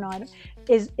too, I don't know,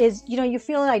 is you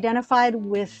feel identified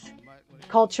with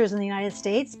cultures in the United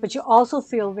States, but you also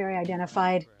feel very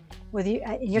identified with, in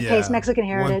your case, Mexican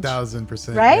heritage.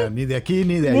 1000%. Right? Yeah. Ni de aquí,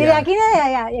 ni de allá. Ni de aquí, ni de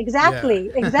allá. Exactly.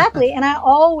 Yeah. Exactly. And I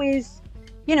always,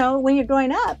 when you're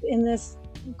growing up in this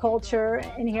culture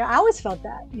in here, I always felt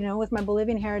that, with my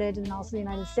Bolivian heritage and also the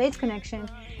United States connection.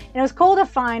 And it was cool to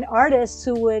find artists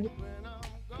who would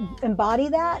embody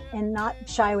that and not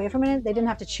shy away from it. They didn't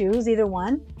have to choose either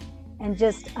one. And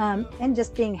just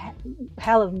being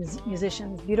hell of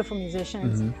musicians, beautiful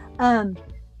musicians. Mm-hmm.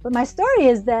 But my story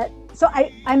is that, so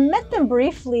I met them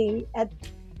briefly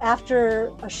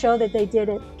after a show that they did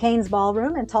at Kane's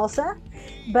Ballroom in Tulsa.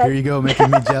 But here you go,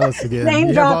 making me jealous again.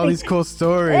 You have all these cool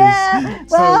stories. Yeah,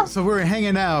 well, so we're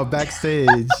hanging out backstage.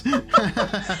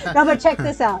 No, but check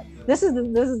this out. This is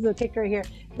the kicker here.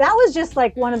 That was just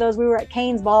one of those. We were at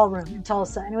Kane's Ballroom in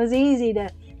Tulsa, and it was easy to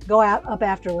go up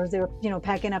afterwards. They were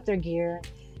packing up their gear.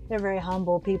 They're very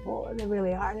humble people. They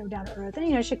really are. They were down to earth,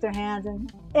 and shook their hands,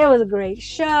 and it was a great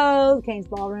show. Kane's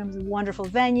Ballroom is a wonderful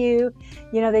venue.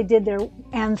 They did their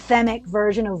anthemic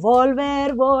version of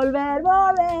Volver, Volver,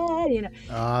 Volver.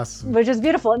 Awesome. Which is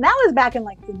beautiful, and that was back in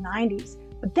the 90s.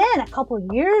 But then a couple of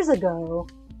years ago,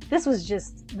 this was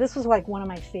one of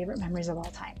my favorite memories of all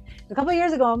time. a couple of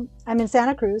years ago, I'm in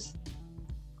Santa Cruz.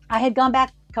 I had gone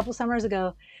back a couple summers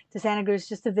ago to Santa Cruz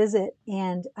just to visit,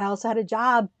 and I also had a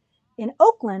job in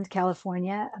Oakland,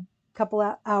 California, a couple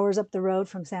of hours up the road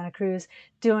from Santa Cruz,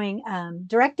 doing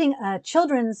directing a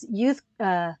children's youth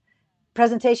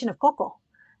presentation of Coco.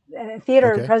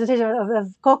 Theater Okay. presentation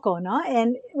of Coco, no?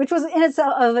 And which was in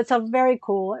itself very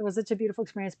cool. It was such a beautiful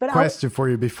experience. But Question for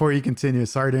you before you continue.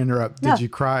 Sorry to interrupt. No. Did you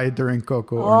cry during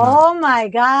Coco or not? Oh my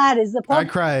God! I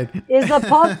cried. Is the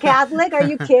Pope Catholic? Are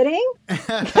you kidding?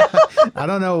 I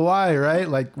don't know why, right?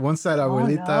 Like once that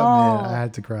abuelita, man, I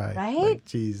had to cry. Right? Like,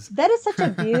 jeez. That is such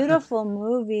a beautiful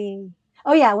movie.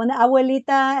 Oh yeah, when the abuelita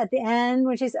at the end,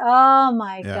 when she's, oh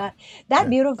my God, that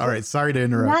beautiful. All right, sorry to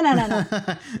interrupt. No.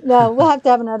 No, we'll have to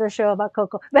have another show about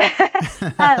Coco. But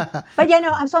yeah,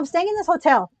 no. I'm staying in this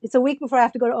hotel. It's a week before I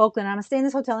have to go to Oakland. I'm staying in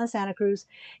this hotel in Santa Cruz,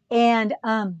 and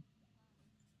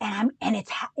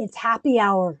it's happy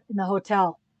hour in the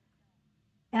hotel,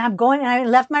 and I'm going. And I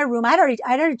left my room. I'd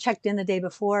already checked in the day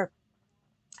before,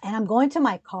 and I'm going to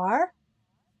my car,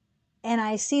 and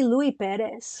I see Louis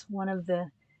Perez,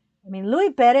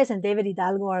 Louis Perez and David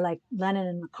Hidalgo are like Lennon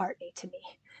and McCartney to me.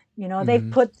 You know,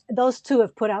 those two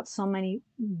have put out so many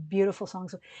beautiful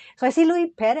songs. So I see Louis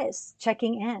Perez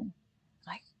checking in,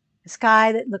 like this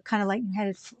guy that looked kind of like had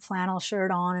a flannel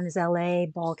shirt on and his LA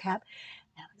ball cap.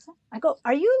 And I go,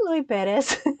 "Are you Louis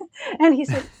Perez?" And he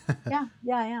said, "Yeah,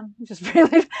 I am." Just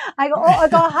really, I go,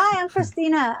 "Hi, I'm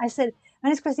Christina." I said, "My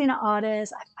name's Christina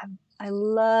Otis. I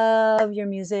love your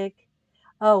music.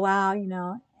 Oh wow, you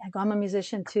know." I go, "I'm a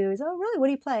musician too." He said, "Oh, really? What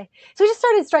do you play?" So we just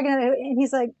started striking it, and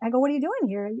he's like, I go, "What are you doing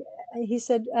here?" He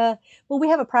said, "Well, we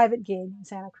have a private gig in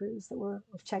Santa Cruz that we're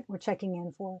checking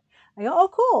in for." I go, "Oh,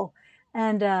 cool."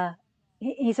 And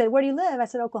he said, "Where do you live?" I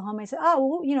said, "Oklahoma." He said, "Oh,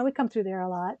 well, you know, we come through there a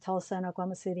lot, Tulsa and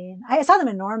Oklahoma City." And I saw them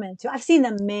in Norman too. I've seen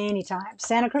them many times.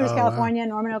 Santa Cruz, California, wow.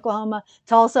 Norman, Oklahoma,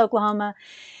 Tulsa, Oklahoma.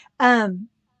 And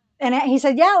he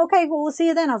said, "Yeah, okay, well, we'll see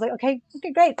you then." I was like, okay,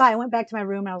 great, bye. I went back to my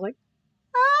room and I was like,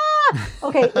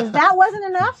 okay, if that wasn't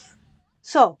enough,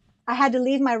 so I had to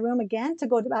leave my room again to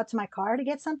go out to my car to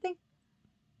get something.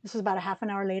 This was about a half an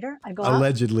hour later. I go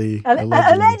allegedly. Dicen,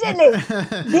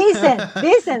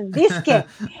 disque.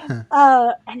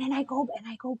 And then I go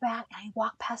back and I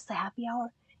walk past the happy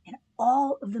hour, and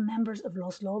all of the members of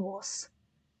Los Lobos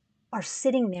are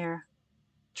sitting there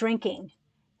drinking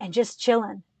and just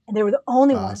chilling, and they were the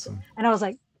only ones. And I was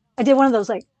like, I did one of those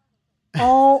like,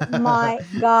 oh my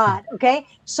God. Okay.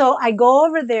 So I go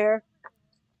over there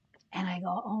and I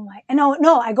go, oh my,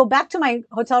 no, I go back to my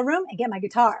hotel room and get my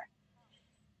guitar.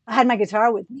 I had my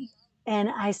guitar with me, and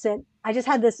I said, I just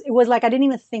had this, it was like, I didn't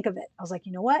even think of it. I was like,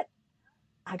 you know what?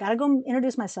 I got to go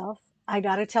introduce myself. I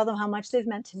got to tell them how much they've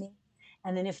meant to me.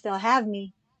 And then if they'll have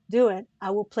me do it,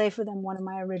 I will play for them one of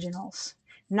my originals.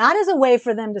 Not as a way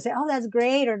for them to say, oh, that's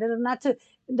great, or not to,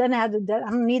 doesn't have to, I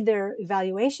don't need their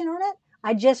evaluation on it.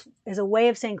 I just, as a way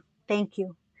of saying thank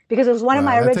you, because it was one of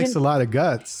my original. That takes a lot of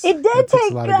guts. It did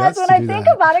take guts when I think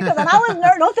about it, because I was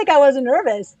don't think I wasn't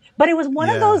nervous, but it was one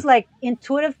of those like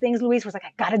intuitive things. Luis was like,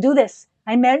 I got to do this.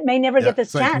 I may never get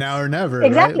this chance. Like now or never.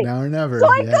 Exactly. Right? Now or never. So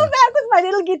I go back with my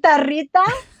little guitarrita,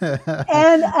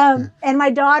 and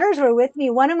my daughters were with me.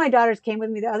 One of my daughters came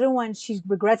with me. The other one, she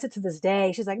regrets it to this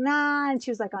day. She's like, nah, and she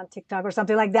was like on TikTok or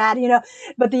something like that, you know.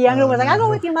 But the younger one was like, I'll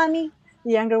go with you, mommy.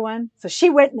 The younger one, so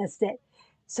she witnessed it.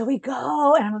 So we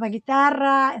go, and I'm with my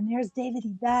guitarra, and there's David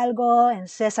Hidalgo and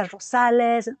Cesar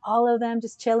Rosales and all of them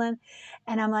just chilling.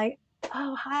 And I'm like,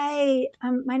 oh, hi,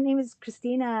 my name is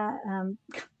Christina.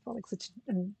 Like such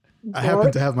I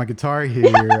happen to have my guitar here.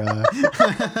 No,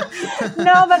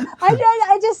 but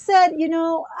I just said, you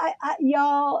know,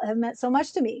 y'all have meant so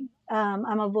much to me.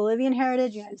 I'm of Bolivian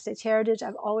heritage, United States heritage.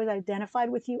 I've always identified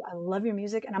with you. I love your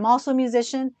music, and I'm also a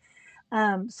musician.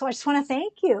 So I just want to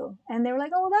thank you. And they were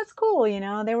like, oh, well, that's cool. You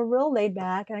know, they were real laid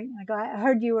back. I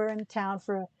heard you were in town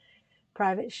for a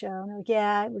private show. And they're like,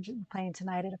 yeah, we're just playing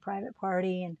tonight at a private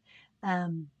party. And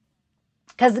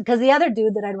because the other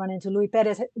dude that I'd run into, Louis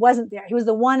Perez, wasn't there. He was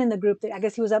the one in the group that I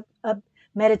guess he was up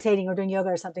meditating or doing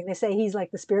yoga or something. They say he's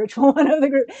like the spiritual one of the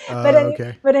group.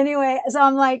 But anyway, so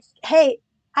I'm like, hey,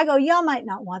 I go, y'all might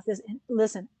not want this. And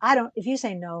listen, if you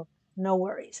say no, no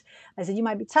worries. I said, you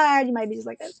might be tired. You might be just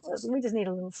like, listen, we just need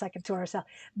a little second to ourselves.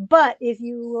 But if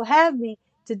you will have me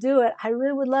to do it, I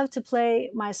really would love to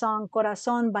play my song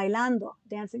Corazón Bailando,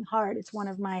 Dancing Heart. It's one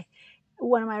of my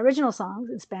original songs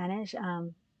in Spanish,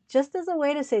 just as a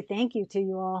way to say thank you to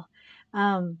you all.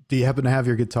 Do you happen to have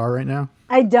your guitar right now?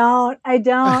 I don't. I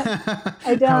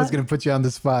was going to put you on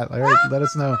the spot. All right, let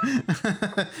us know.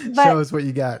 Show us what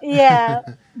you got. Yeah,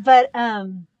 but yeah,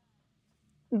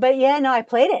 no, I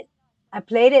played it. I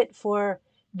played it for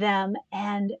them,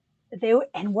 and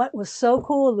and what was so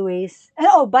cool, Luis, and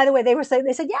oh, by the way, they said,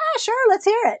 yeah, sure, let's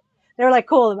hear it. They were like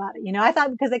cool about it. I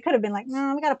thought because they could have been like,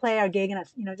 no, we got to play our gig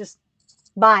and, just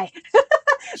bye.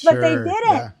 But they Sure.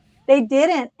 didn't. Yeah. They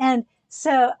didn't. And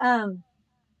so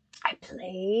I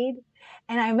played,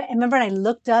 and I remember I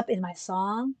looked up in my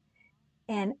song,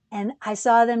 and I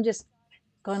saw them just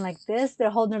going like this. They're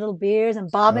holding their little beers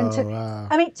and bobbing Oh, wow.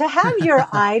 I mean, to have your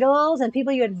idols and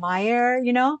people you admire,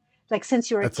 like since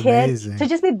you were That's a kid, amazing. to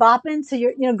just be bopping to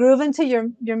your, grooving to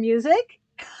your music.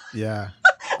 Yeah.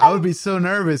 I would be so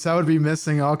nervous. I would be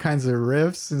missing all kinds of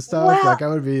riffs and stuff. Well, Like I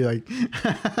would be like,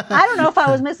 I don't know if I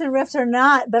was missing riffs or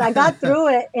not, but I got through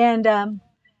it. And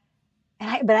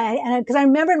because I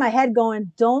remember in my head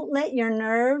going, don't let your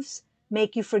nerves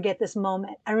make you forget this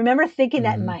moment. I remember thinking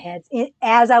that in my head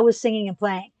as I was singing and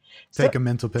playing. Take a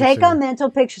mental picture. Take a mental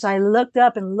picture. So I looked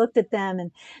up and looked at them and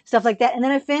stuff like that. And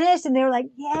then I finished and they were like,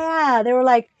 yeah, they were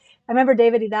like, I remember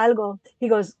David Hidalgo, he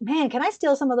goes, man, can I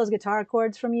steal some of those guitar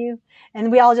chords from you?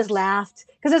 And we all just laughed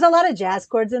because there's a lot of jazz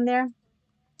chords in there.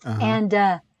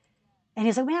 Uh-huh. And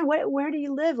he's like, man, where do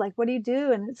you live? Like, what do you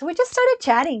do? And so we just started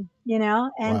chatting, and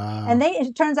Wow. and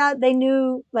it turns out they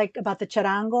knew like about the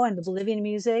charango and the Bolivian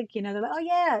music. They're like, oh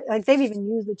yeah, like they've even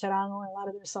used the charango in a lot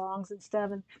of their songs and stuff.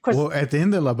 And of course, Well, at the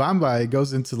end of La Bamba, it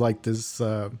goes into like this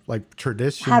like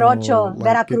traditional jarocho,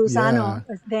 like, veracruzano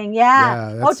thing. Yeah.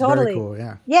 Yeah, that's totally. very cool.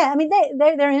 Yeah. Yeah, I mean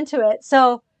they're into it.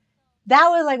 So that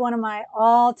was like one of my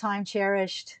all-time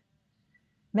cherished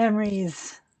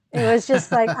memories. It was just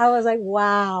like I was like,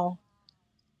 wow.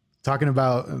 Talking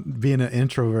about being an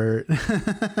introvert.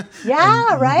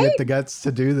 Yeah, right? You get the guts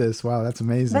to do this. Wow, that's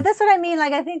amazing. But that's what I mean.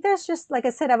 Like, I think there's just, like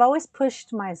I said, I've always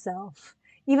pushed myself.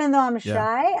 Even though I'm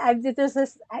shy, there's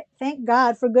this, thank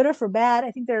God, for good or for bad,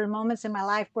 I think there are moments in my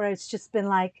life where it's just been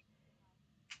like,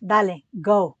 dale,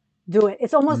 go, do it.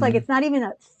 It's almost like it's not even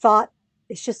a thought.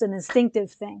 It's just an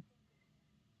instinctive thing.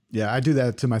 Yeah, I do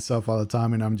that to myself all the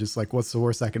time, and I'm just like, what's the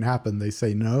worst that can happen? They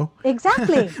say no.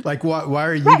 Exactly. Like, why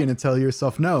are you going to tell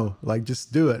yourself no? Like,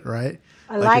 just do it, right?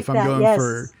 I like if I'm that, going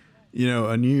for,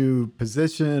 a new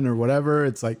position or whatever,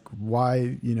 it's like,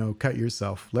 why, cut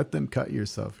yourself? Let them cut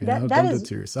yourself, don't do it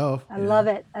to yourself. I love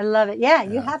it. I love it. Yeah,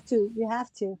 you have to. You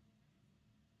have to.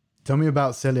 Tell me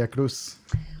about Celia Cruz.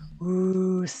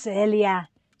 Ooh, Celia.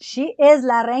 She is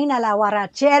la reina, la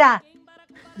guarachera.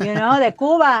 De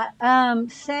Cuba.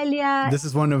 Celia. This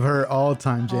is one of her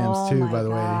all-time jams too, by the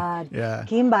way. Yeah.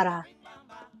 Kimbara.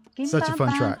 Such a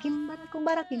fun track.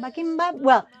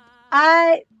 Well,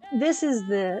 this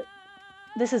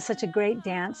is such a great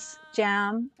dance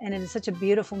jam, and it is such a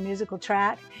beautiful musical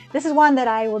track. This is one that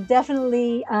I will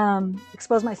definitely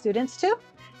expose my students to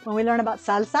when we learn about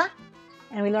salsa.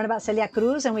 And we learn about Celia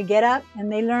Cruz, and we get up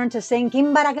and they learn to sing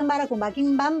Kimbara, Kimbara, Kumba,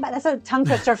 Kimbamba. That's a tongue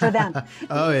twister for them.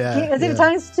 Oh, yeah. It's a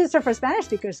tongue twister for Spanish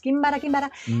speakers. Kimbara, Kimbara.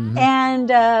 And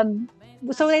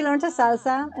so they learn to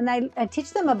salsa, and I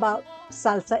teach them about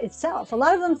salsa itself. A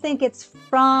lot of them think it's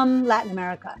from Latin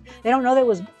America. They don't know that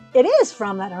it is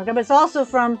from Latin America, but it's also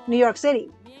from New York City.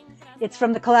 It's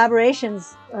from the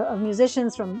collaborations of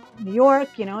musicians from New York.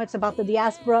 It's about the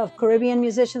diaspora of Caribbean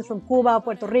musicians from Cuba,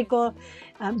 Puerto Rico,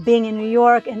 being in New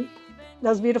York, and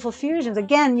those beautiful fusions.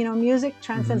 Again, music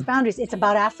transcends boundaries. It's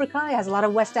about Africa. It has a lot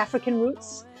of West African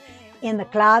roots in the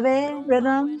clave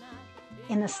rhythm,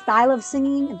 in the style of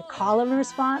singing, in the call and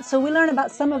response. So we learn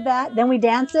about some of that. Then we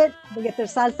dance it. They get their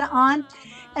salsa on.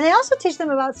 And I also teach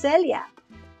them about Celia,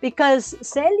 because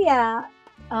Celia,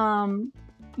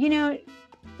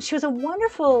 she was a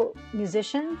wonderful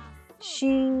musician.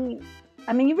 You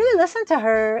really listen to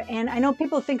her, and I know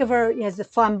people think of her as a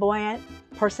flamboyant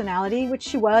personality, which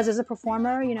she was as a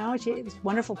performer. She was a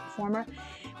wonderful performer.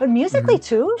 But musically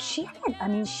too, she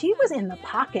was in the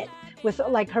pocket with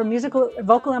like her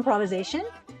vocal improvisation.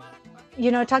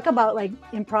 Talk about like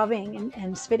improving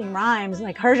and spitting rhymes.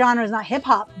 Like her genre is not hip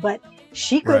hop, but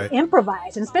she could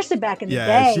improvise, and especially back in the day.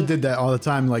 Yeah, she did that all the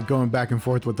time, like going back and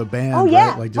forth with the band. Oh yeah,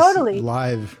 right? Like just totally.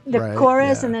 Live. The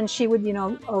chorus, and then she would,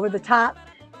 over the top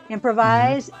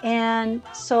improvise. And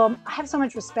so I have so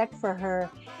much respect for her.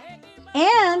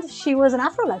 And she was an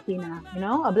Afro-Latina,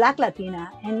 a Black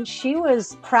Latina. And she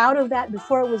was proud of that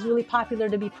before it was really popular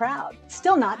to be proud.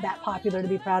 Still not that popular to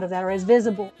be proud of that or as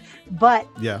visible, but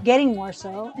getting more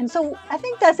so. And so I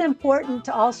think that's important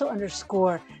to also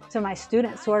underscore to my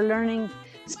students who are learning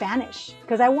Spanish,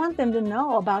 because I want them to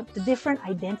know about the different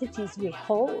identities we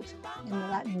hold in the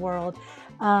Latin world.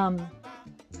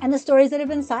 And the stories that have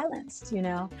been silenced,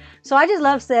 So I just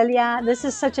love Celia. This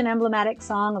is such an emblematic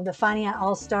song of the Fania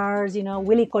All-Stars,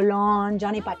 Willie Colon,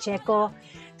 Johnny Pacheco,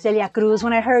 Celia Cruz.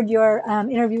 When I heard your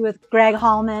interview with Greg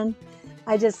Hallman,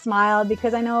 I just smiled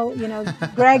because I know,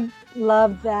 Greg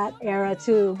loved that era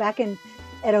too. Back at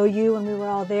OU when we were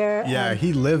all there. Yeah,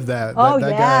 he lived that. Oh, that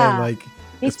yeah. guy, like,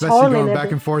 He especially totally going lived back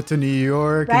it. and forth to New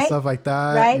York and Right? stuff like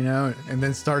that, Right. and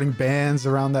then starting bands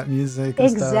around that music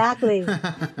and Exactly.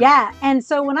 stuff. Yeah. And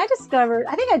so when I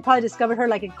think I'd probably discovered her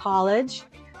like in college.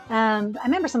 I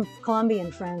remember some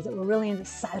Colombian friends that were really into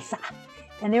salsa.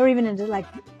 And they were even into like,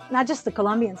 not just the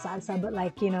Colombian salsa, but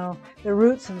like, the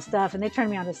roots and stuff. And they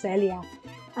turned me on to Celia.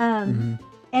 And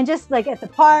just like at the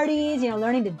parties,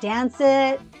 learning to dance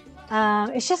it.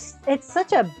 It's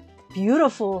such a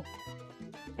beautiful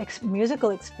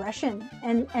musical expression.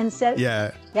 And so,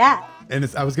 Yeah. Yeah. And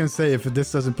I was going to say, if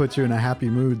this doesn't put you in a happy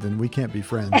mood, then we can't be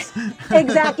friends.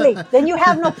 Exactly. Then you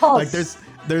have no pulse. Like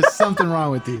there's something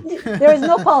wrong with you. There is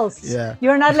no pulse. Yeah.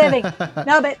 You're not living.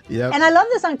 No, but Yep. And I love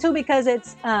this song too because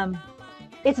it's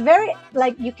very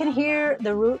like you can hear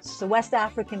the roots, the West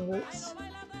African roots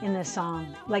in this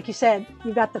song. Like you said,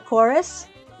 you've got the chorus,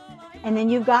 and then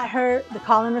you've got the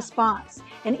call and response,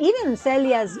 and even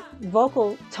Celia's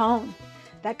vocal tone,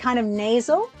 that kind of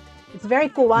nasal. It's very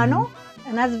Cubano,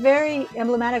 and that's very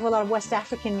emblematic of a lot of West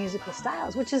African musical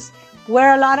styles, which is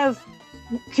where a lot of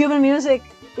Cuban music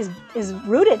is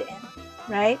rooted in,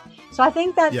 right? So I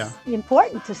think that's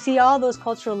important to see all those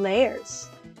cultural layers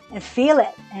and feel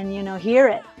it and, hear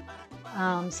it.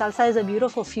 Salsa is a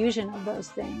beautiful fusion of those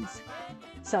things.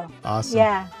 So, awesome.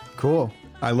 Yeah. Cool.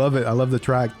 I love it. I love the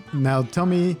track. Now tell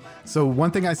me, so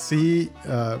one thing I see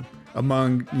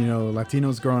among,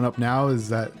 Latinos growing up now is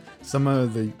that some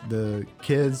of the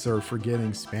kids are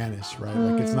forgetting Spanish, right?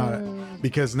 Like it's not,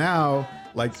 because now,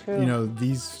 like,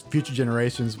 these future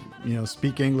generations,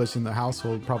 speak English in the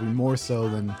household probably more so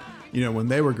than, when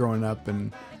they were growing up,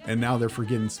 and now they're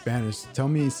forgetting Spanish. Tell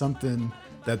me something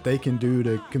that they can do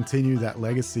to continue that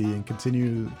legacy and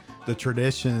continue the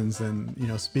traditions and,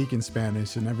 speaking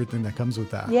Spanish and everything that comes with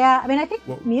that. Yeah. I mean, I think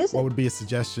music. What would be a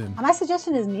suggestion? My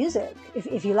suggestion is music.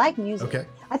 If you like music. Okay.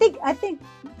 I think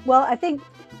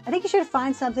you should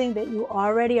find something that you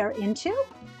already are into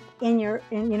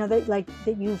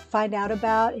that you find out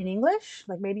about in English.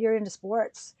 Like maybe you're into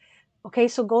sports. Okay,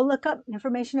 so go look up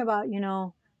information about,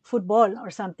 football or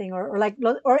something,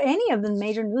 or any of the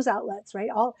major news outlets, right?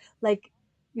 All like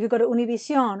you could go to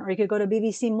Univision or you could go to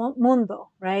BBC Mundo,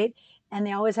 right? And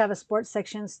they always have a sports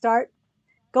section. Start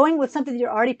going with something that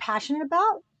you're already passionate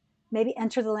about. Maybe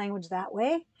enter the language that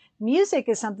way. Music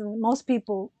is something that most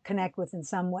people connect with in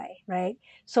some way, right?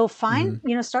 So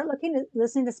start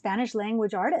listening to Spanish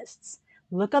language artists.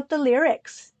 Look up the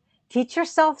lyrics. Teach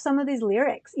yourself some of these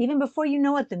lyrics. Even before you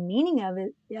know what the meaning of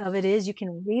it is, you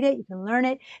can read it, you can learn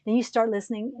it. Then you start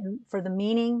listening for the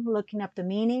meaning, looking up the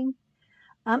meaning.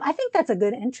 I think that's a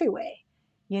good entryway.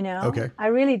 Okay. I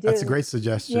really do. That's a great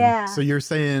suggestion. Yeah. So you're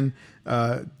saying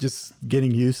just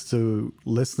getting used to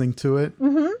listening to it.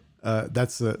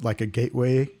 That's like a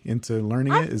gateway into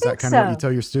learning it. Is that kind of what you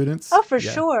tell your students? Oh, for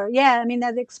sure. Yeah. I mean,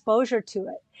 that exposure to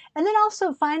it. And then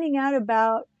also finding out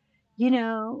about,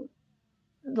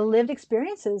 the lived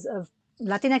experiences of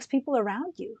Latinx people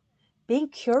around you, being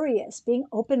curious, being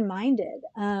open-minded.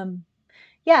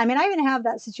 Yeah. I mean, I even have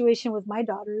that situation with my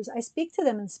daughters. I speak to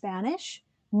them in Spanish,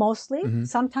 mostly,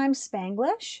 sometimes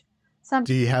Spanglish.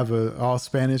 Do you have a all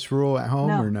Spanish rule at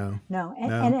home or no? No.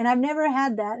 And I've never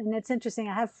had that. And it's interesting.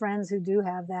 I have friends who do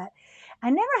have that. I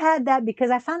never had that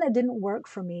because I found that didn't work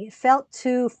for me. It felt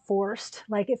too forced.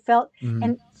 Like it felt,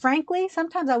 and frankly,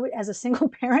 sometimes I would, as a single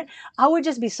parent, I would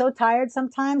just be so tired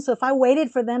sometimes. So if I waited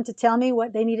for them to tell me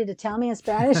what they needed to tell me in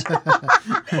Spanish,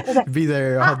 like, be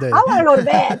there all day. I want to go to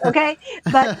bed. Okay.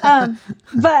 So, and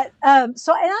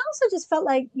I also just felt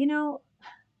like,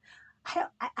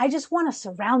 I just want to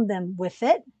surround them with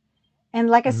it. And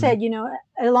like I said,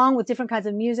 along with different kinds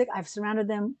of music, I've surrounded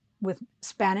them with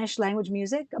Spanish language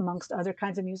music, amongst other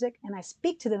kinds of music, and I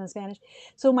speak to them in Spanish.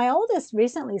 So my oldest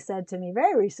recently said to me,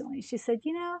 very recently, she said,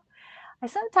 I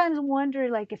sometimes wonder,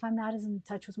 like, if I'm not as in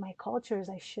touch with my culture as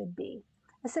I should be.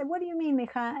 I said, what do you mean,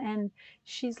 mija? And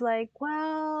she's like,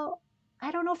 well, I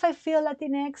don't know if I feel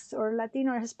Latinx or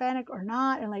Latino or Hispanic or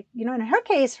not. And like, in her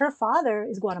case, her father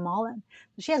is Guatemalan.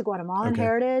 She has Guatemalan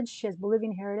heritage. She has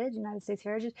Bolivian heritage, United States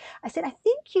heritage. I said, I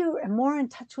think you are more in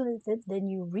touch with it than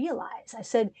you realize. I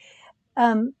said,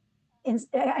 I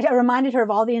reminded her of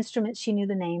all the instruments she knew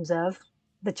the names of,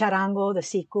 the charango, the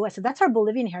siku. I said, that's our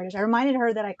Bolivian heritage. I reminded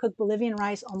her that I cook Bolivian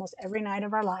rice almost every night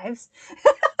of our lives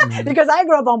because I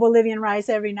grew up on Bolivian rice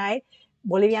every night.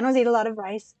 Bolivianos eat a lot of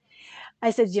rice. I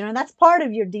said, that's part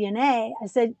of your DNA. I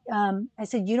said,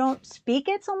 you don't speak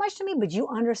it so much to me, but you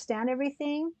understand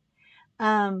everything.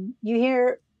 You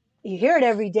hear it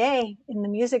every day in the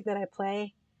music that I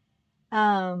play.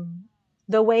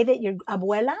 the way that your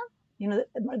abuela,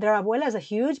 their abuela is a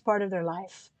huge part of their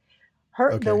life.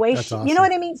 The Okay, way that's she, you know awesome.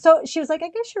 what I mean? So she was like, I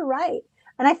guess you're right.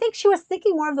 And I think she was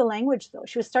thinking more of the language though.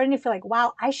 She was starting to feel like,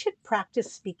 wow, I should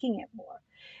practice speaking it more.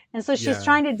 And so she's Yeah,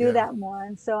 trying to do yeah. that more.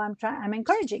 And so I'm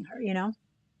encouraging her,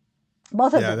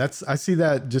 both of Yeah, them. that's I see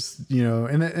that just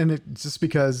and it just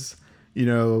because you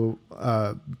know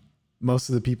most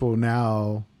of the people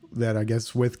now that I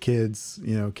guess with kids,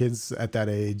 kids at that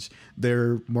age,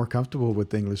 they're more comfortable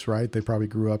with English, right? They probably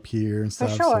grew up here and For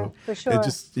stuff, sure. so For it sure.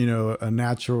 just a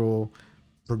natural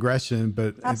progression.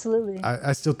 But Absolutely.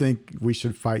 I still think we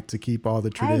should fight to keep all the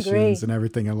I traditions agree. and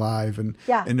everything alive, and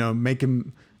Yeah. make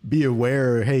them be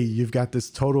aware. Hey, you've got this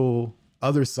total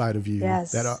other side of you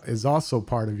that Yes. is also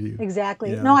part of you. You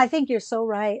Exactly. No, know. I think you're so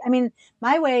right. I mean,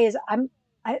 my way is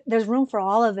there's room for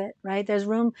all of it, right? There's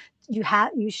room. You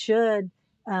should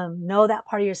know that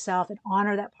part of yourself and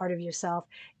honor that part of yourself,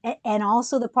 and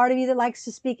also the part of you that likes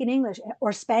to speak in English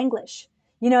or Spanglish.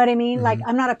 You know what I mean? Like Hmm.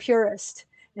 I'm not a purist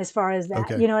as far as that.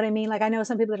 Okay. You know what I mean? Like I know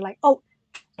some people that are like, oh,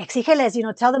 exigeles,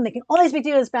 tell them they can only speak to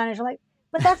you in Spanish. I'm like,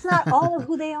 but that's not all of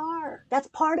who they are. That's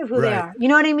part of who they Right. are. You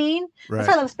know what I mean? That's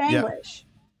why I Right. love Yeah. Spanglish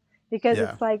because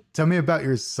Yeah. it's like, Tell me about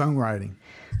your songwriting.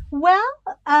 well,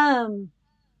 I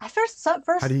How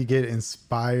first, do you get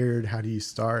inspired? How do you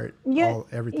start yeah, all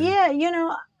everything? yeah,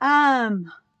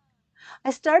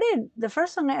 I started the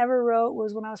first song I ever wrote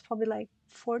was when I was probably like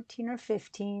 14 or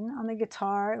 15 on the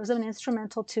guitar. It was an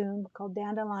instrumental tune called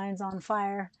Dandelions on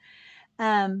Fire.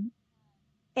 Um,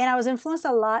 and I was influenced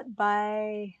a lot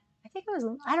by,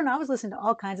 I don't know, I was listening to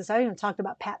all kinds of stuff. I even talked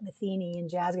about Pat Metheny and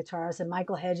jazz guitarists and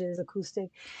Michael Hedges acoustic.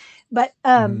 But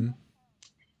Hmm.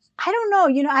 I don't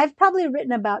know. I've probably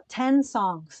written about 10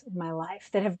 songs in my life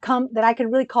that have come that I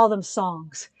could really call them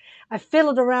songs. I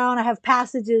fiddled around. I have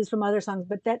passages from other songs,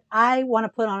 but that I want to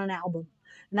put on an album.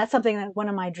 And that's something that one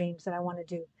of my dreams that I want to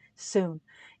do soon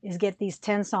is get these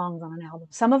 10 songs on an album.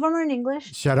 Some of them are in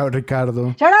English. Shout out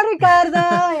Ricardo. Shout out Ricardo.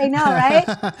 I know, right?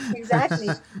 Exactly.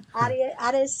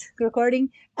 Ares recording.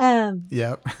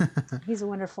 Yep. He's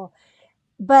wonderful.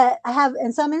 But I have,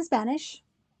 and some in Spanish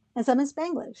and some in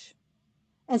Spanglish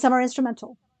and some are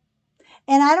instrumental.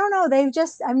 And I don't know,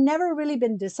 I've never really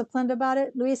been disciplined about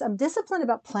it, Luis. I'm disciplined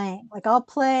about playing. Like I'll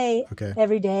play Okay.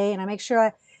 every day and I make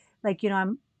sure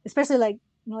I'm especially like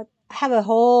I have a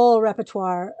whole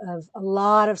repertoire of a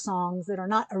lot of songs that are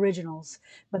not originals,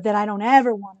 but that I don't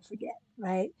ever want to forget,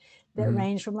 right? That Hmm.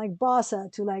 range from like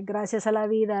bossa to like Gracias a la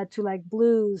Vida to like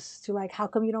blues to like How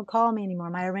Come You Don't Call Me Anymore,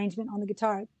 my arrangement on the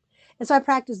guitar. And so I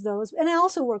practice those. And I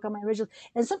also work on my originals.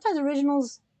 And sometimes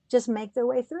originals just make their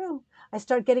way through. I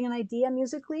start getting an idea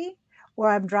musically, or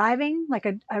I'm driving. Like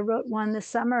I wrote one this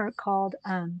summer called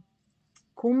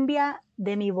Cumbia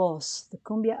de mi voz, the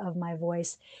cumbia of my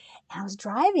voice. And I was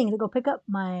driving to go pick up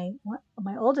my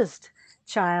oldest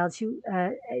child. She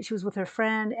was with her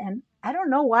friend, and I don't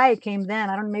know why it came then.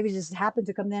 I don't know, maybe it just happened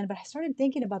to come then. But I started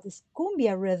thinking about this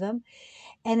cumbia rhythm,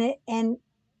 and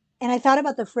I thought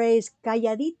about the phrase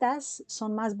 "calladitas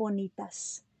son más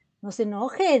bonitas." No se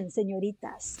enojen,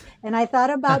 señoritas. And I thought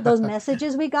about those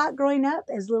messages we got growing up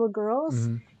as little girls.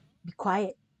 Hmm. Be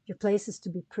quiet. Your place is to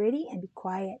be pretty and be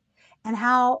quiet. And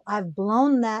how I've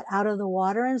blown that out of the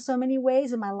water in so many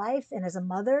ways in my life and as a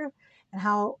mother, and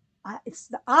how it's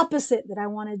the opposite that I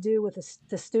want to do with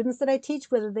the students that I teach,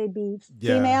 whether they be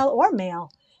Yeah. female or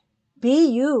male. Be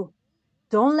you.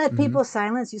 Don't let Hmm. people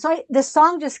silence you. So the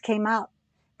song just came out.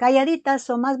 Calladitas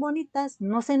son más bonitas,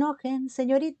 no se enojen,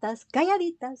 señoritas.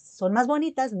 Calladitas son más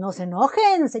bonitas, no se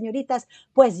enojen, señoritas.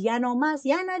 Pues ya no más,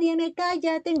 ya nadie me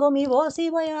calla, tengo mi voz y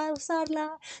voy a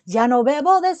usarla. Ya no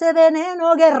bebo de ese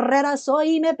veneno, guerrera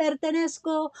soy y me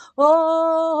pertenezco.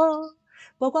 Oh,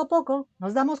 poco a poco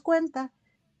nos damos cuenta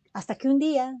hasta que un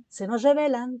día se nos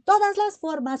revelan todas las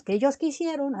formas que ellos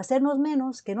quisieron hacernos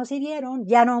menos, que nos hirieron.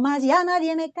 Ya no más, ya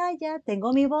nadie me calla.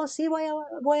 Tengo mi voz y voy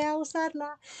a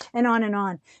usarla. And on and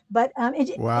on. But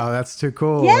Wow, that's too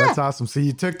cool. yeah, That's awesome. So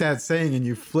you took that saying and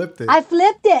you flipped it. I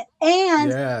flipped it.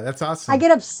 And Yeah, that's I awesome.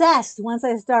 get obsessed once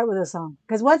I start with a song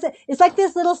because it's like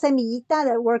this little semillita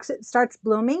that it starts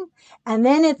blooming, and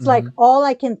then it's like Hmm. all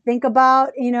I can think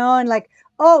about, and like,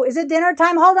 oh, is it dinner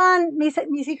time? Hold on, mis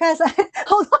hijas,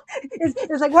 hold on.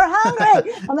 It's like we're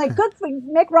hungry. I'm like, cook,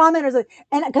 make ramen or something,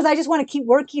 and because I just want to keep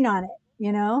working on it,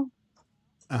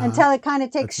 Uh-huh. until it kind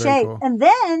of takes That's very shape, cool. and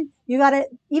then you got to,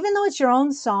 even though it's your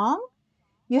own song,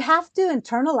 you have to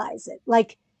internalize it,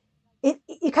 like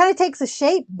it kind of takes a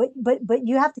shape, but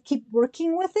you have to keep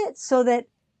working with it so that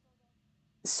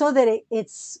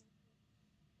it's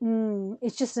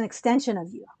just an extension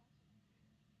of you,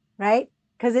 right?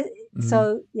 Because Hmm.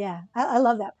 so yeah, I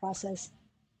love that process.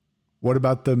 What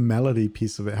about the melody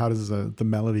piece of it? How does the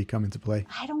melody come into play?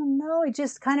 I don't know. It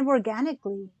just kind of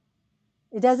organically.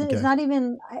 It doesn't. Okay. It's not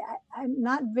even. I'm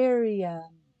not very.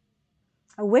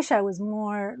 I wish I was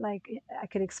more like I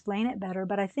could explain it better,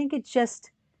 but I think it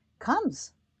just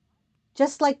comes.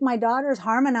 Just like my daughters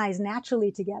harmonize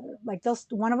naturally together. Like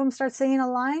one of them starts singing a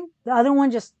line, the other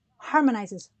one just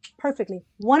harmonizes perfectly.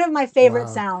 One of my favorite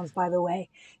Wow. sounds, by the way,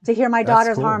 to hear my That's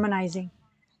daughters cool. harmonizing.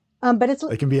 But it's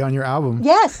It can be on your album.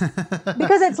 yes,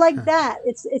 because it's like that.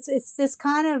 It's this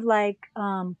kind of like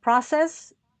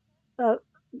process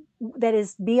that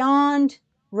is beyond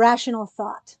rational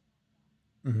thought.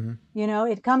 Mm-hmm. You know,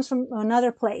 it comes from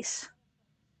another place,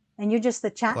 and you're just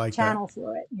the Like channel that.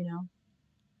 for it. You know.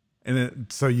 And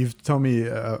so you've told me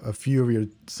a few of your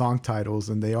song titles,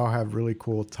 and they all have really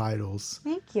cool titles.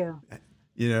 Thank you.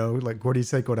 You know, like what do you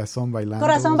say? Corazón bailando.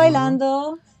 Corazón was one of them?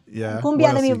 bailando. Yeah. Cumbia What de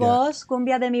else mi you got? voz.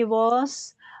 Cumbia de mi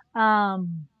voz.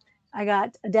 I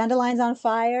got Dandelions on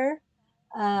Fire.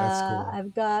 That's cool.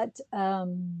 I've got.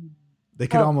 They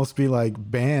could almost be like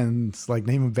bands, like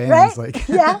naming bands, Right? like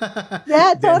Yeah,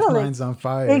 totally. Dandelions on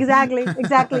Fire. Exactly.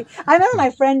 I remember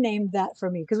my friend named that for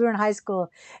me because we were in high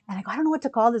school, and I go, I don't know what to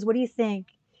call this. What do you think?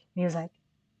 And he was like,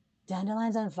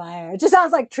 Dandelions on Fire. It just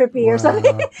sounds like trippy or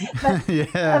something. But,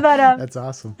 Yeah, but that's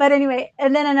awesome. But anyway,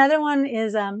 and then another one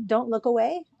is Don't Look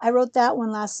Away. I wrote that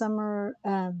one last summer,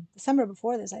 the summer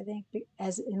before this, I think,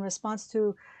 as in response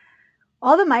to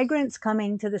all the migrants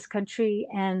coming to this country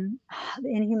and the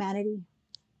inhumanity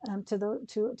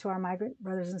to our migrant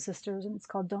brothers and sisters. And it's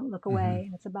called Don't Look Away, Mm-hmm.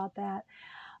 and it's about that.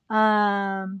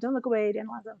 Don't Look Away,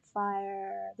 Dandelions on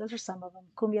Fire. Those are some of them.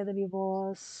 Cumbia de mi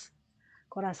voz,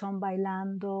 Corazón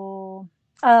bailando.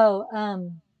 Oh,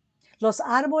 Los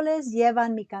árboles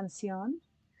llevan mi canción.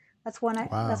 That's one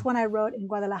I wrote in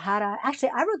Guadalajara.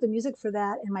 Actually, I wrote the music for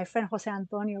that, and my friend Jose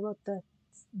Antonio wrote the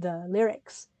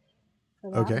lyrics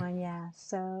for that one. Yeah.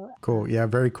 So cool. Yeah,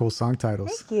 very cool song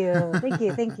titles.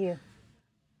 Thank you.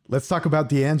 Let's talk about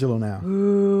D'Angelo now.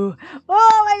 Ooh.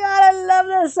 Oh my God, I love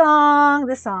this song.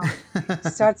 This song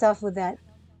starts off with that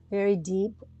very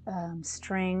deep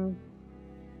string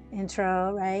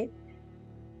intro, right?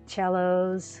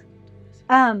 Cellos.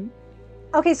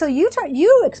 Okay, so you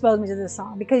exposed me to this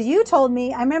song because you told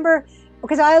me. I remember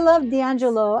because I loved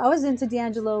D'Angelo. I was into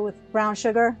D'Angelo with Brown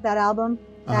Sugar, that album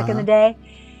back in the day.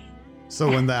 So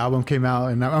when the album came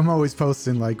out, and I'm always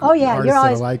posting like artists that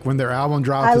I like when their album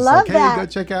drops. I it's love like, that. Hey,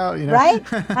 go check out. You know, right?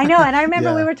 I know, and I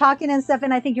remember we were talking and stuff,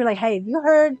 and I think you're like, "Hey, have you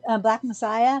heard Black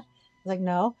Messiah?" I was like,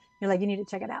 "No." You're like, "You need to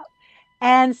check it out,"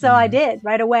 and so I did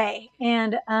right away,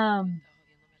 and so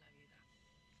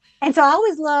I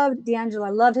always loved D'Angelo. I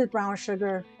loved his Brown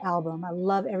Sugar album. I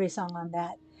love every song on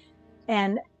that.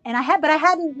 And I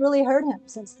hadn't really heard him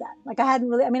since then. Like I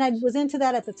was into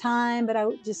that at the time, but I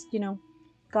just,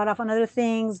 got off on other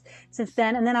things since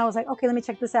then. And then I was like, okay, let me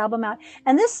check this album out.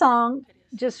 And this song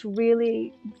just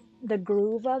really, the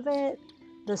groove of it,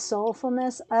 the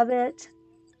soulfulness of it.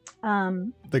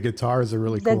 The guitars are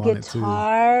really cool on it too. The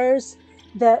guitars,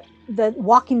 the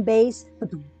walking bass,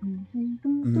 but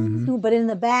in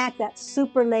the back, that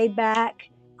super laid back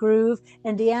groove,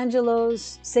 and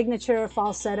D'Angelo's signature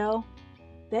falsetto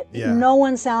that no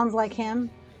one sounds like him.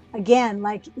 Again,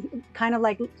 like kind of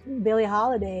like Billie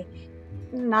Holiday.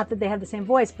 Not that they have the same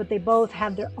voice, but they both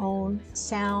have their own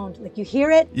sound. Like you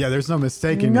hear it. Yeah, there's no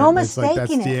mistaking it. It's like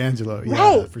that's D'Angelo.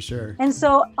 Yeah, right. For sure. And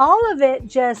so all of it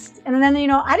just, and then,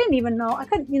 I didn't even know, I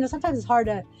could, sometimes it's hard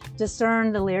to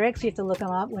discern the lyrics. You have to look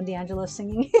them up when D'Angelo's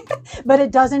singing, but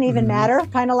it doesn't even matter.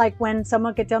 Kind of like when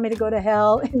someone could tell me to go to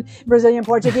hell in Brazilian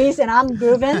Portuguese and I'm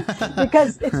grooving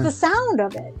because it's the sound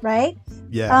of it, right?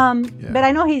 Yeah. But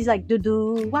I know he's like,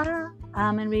 do-do-wah,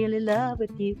 I'm in really love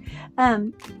with you.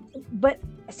 But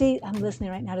see, I'm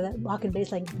listening right now to that walking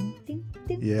bass, like,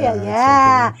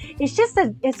 yeah. So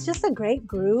it's just a great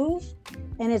groove,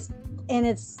 and it's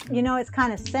it's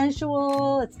kind of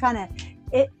sensual. It's kind of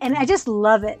and I just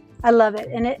love it. I love it,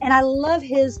 and I love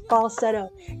his falsetto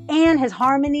and his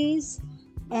harmonies.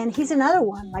 And he's another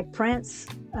one like Prince,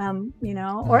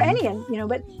 or any of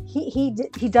but he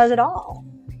does it all.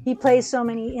 He plays so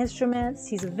many instruments.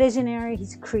 He's a visionary.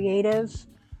 He's creative.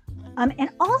 And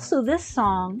also, this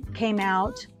song came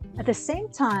out at the same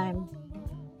time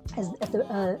as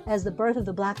the birth of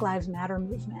the Black Lives Matter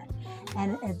movement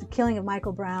and as the killing of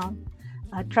Michael Brown,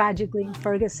 tragically in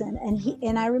Ferguson.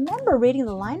 And I remember reading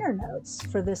the liner notes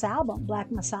for this album, Black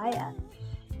Messiah,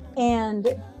 and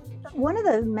one of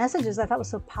the messages I thought was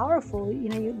so powerful,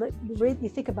 you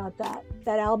think about that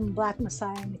album Black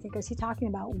Messiah, and you think, is he talking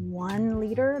about one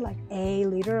leader, like a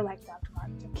leader, like Dr.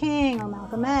 Martin Luther King or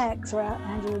Malcolm X or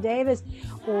Angela Davis,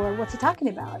 or what's he talking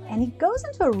about? And he goes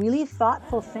into a really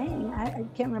thoughtful thing. I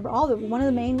can't remember one of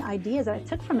the main ideas that I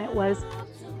took from it was,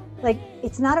 like,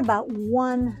 it's not about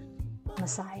one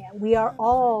Messiah. We are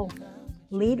all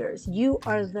leaders. You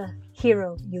are the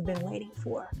hero you've been waiting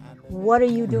for. What are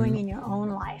you doing in your own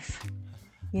life,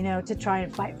 to try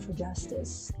and fight for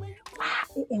justice?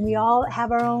 And we all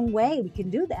have our own way. We can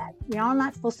do that. We are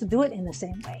not supposed to do it in the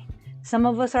same way. Some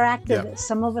of us are activists. Yeah.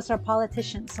 Some of us are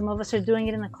politicians. Some of us are doing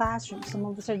it in the classroom. Some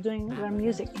of us are doing it in our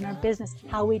music, in our business,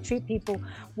 how we treat people,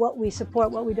 what we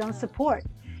support, what we don't support.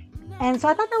 And so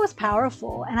I thought that was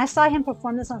powerful. And I saw him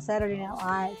perform this on Saturday Night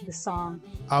Live, the song.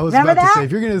 I was about to say,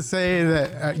 if you're going to say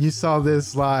that you saw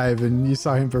this live and you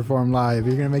saw him perform live,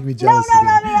 you're going to make me jealous. No.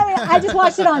 I just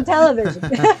watched it on television.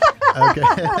 Okay.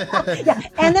 Yeah.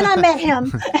 And then I met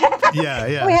him.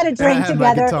 Yeah. We had a drink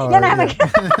together.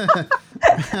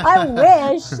 I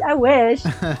wish.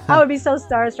 I would be so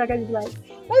starstruck. I'd be like,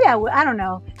 maybe I don't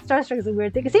know. Starstruck is a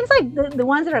weird thing. It seems like the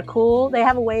ones that are cool, they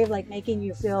have a way of like making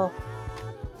you feel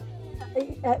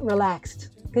relaxed,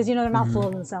 because they're not full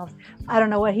of themselves. I don't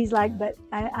know what he's like, but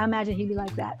I imagine he'd be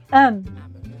like that.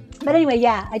 But anyway,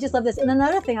 yeah, I just love this. And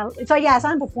another thing, I saw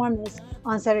him perform this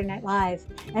on Saturday Night Live,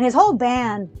 and his whole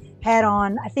band had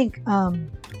on, I think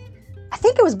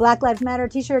it was Black Lives Matter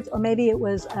t-shirts, or maybe it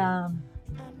was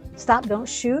Stop Don't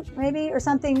Shoot, maybe, or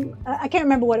something. I can't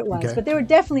remember what it was, okay. But they were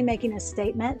definitely making a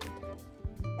statement,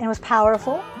 and it was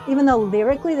powerful, even though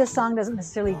lyrically this song doesn't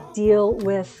necessarily deal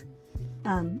with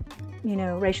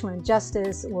racial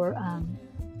injustice or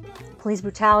police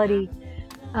brutality,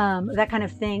 that kind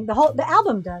of thing. The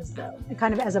album does, though,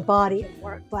 kind of as a body of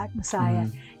work, Black Messiah.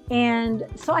 And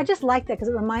so I just like that, because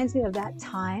it reminds me of that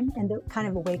time and the kind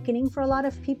of awakening for a lot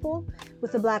of people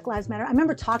with the Black Lives Matter. I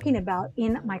remember talking about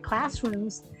in my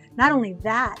classrooms, not only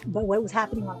that, but what was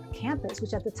happening on the campus,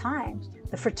 which at the time,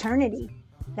 the fraternity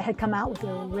that had come out with a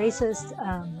racist,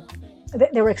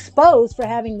 they were exposed for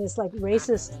having this like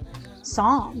racist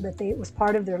song that it was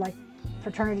part of their like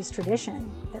fraternity's tradition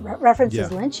that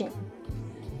references lynching,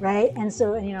 right? And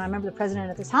so, I remember the president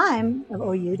at the time of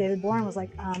OU, David Boren, was like,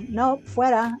 "No,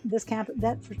 fuera, this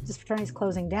fraternity's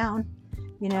closing down.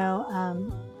 Y'all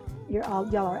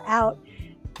are out."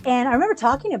 And I remember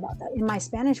talking about that in my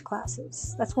Spanish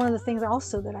classes. That's one of the things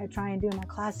also that I try and do in my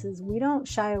classes. We don't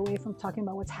shy away from talking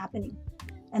about what's happening.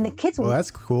 And the kids. Well,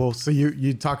 that's cool. So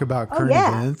you talk about current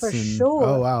events. For sure.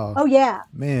 Oh, wow. Oh, yeah.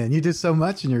 Man, you did so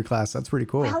much in your class. That's pretty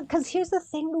cool. Well, because here's the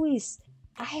thing, Luis.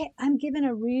 I'm given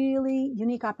a really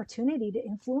unique opportunity to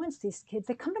influence these kids.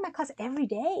 They come to my class every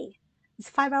day. It's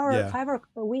 5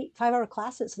 hour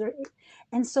classes.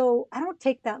 And so I don't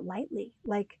take that lightly.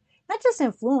 Like, not just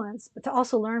influence, but to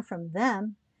also learn from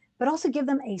them, but also give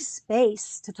them a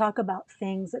space to talk about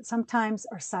things that sometimes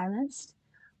are silenced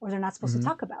or they're not supposed to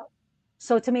talk about.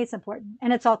 So to me, it's important,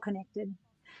 and it's all connected.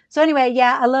 So anyway,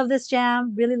 yeah, I love this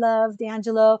jam. Really love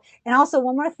D'Angelo. And also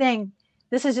one more thing.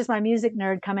 This is just my music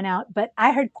nerd coming out, but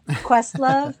I heard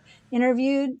Questlove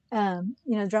interviewed,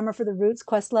 drummer for The Roots,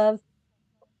 Questlove,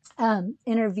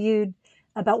 interviewed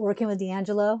about working with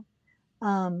D'Angelo.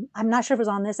 I'm not sure if it was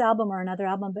on this album or another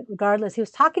album, but regardless, he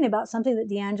was talking about something that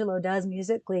D'Angelo does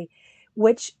musically,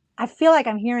 which I feel like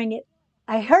I'm hearing it.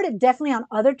 I heard it definitely on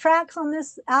other tracks on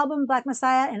this album, Black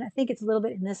Messiah, and I think it's a little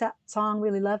bit in this song,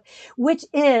 Really Love, which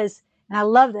is, and I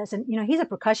love this, and he's a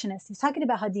percussionist. He's talking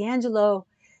about how D'Angelo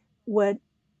would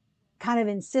kind of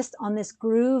insist on this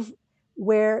groove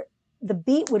where the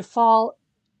beat would fall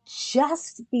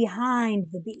just behind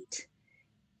the beat.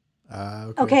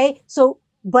 Okay, so,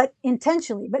 but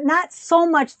intentionally, but not so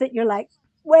much that you're like,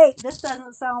 wait, this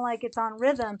doesn't sound like it's on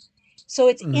rhythm. So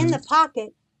it's in the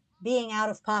pocket, being out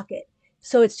of pocket.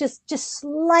 So it's just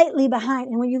slightly behind.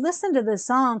 And when you listen to the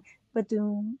song, but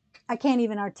I can't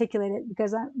even articulate it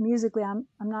because musically I'm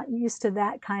not used to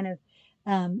that kind of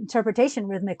interpretation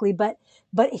rhythmically, but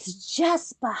it's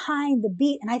just behind the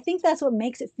beat. And I think that's what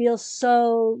makes it feel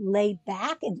so laid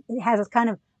back, and it has a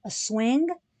kind of a swing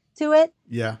to it.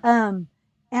 Yeah. And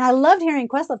I loved hearing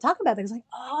Questlove talk about that. It's like,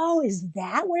 oh, is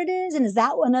that what it is? And is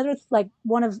that another, like,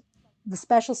 one of the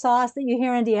special sauce that you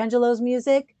hear in D'Angelo's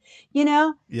music,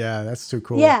 Yeah, that's too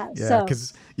cool. Yeah.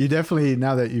 Because you definitely,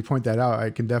 now that you point that out, I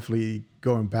can definitely,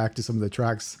 going back to some of the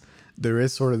tracks, there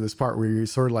is sort of this part where you're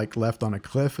sort of like left on a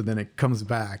cliff and then it comes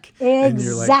back. Exactly. And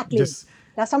you're like, that's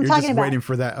what I'm talking about. Waiting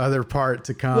for that other part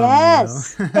to come.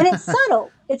 Yes. And it's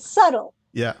subtle. It's subtle.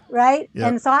 Yeah. Right. Yeah.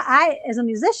 And so I as a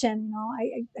musician,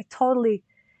 I totally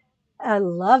I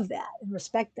love that and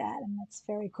respect that. And that's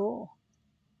very cool.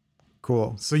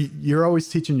 Cool. So you're always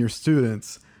teaching your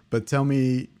students, but tell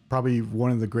me probably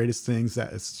one of the greatest things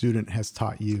that a student has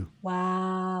taught you.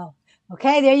 Wow.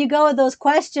 Okay, there you go with those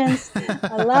questions.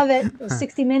 I love it. Those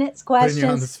 60 minutes Putting you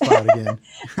on the questions. spot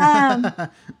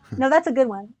again. No, that's a good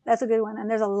one. That's a good one. And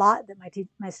there's a lot that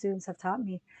my students have taught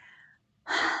me.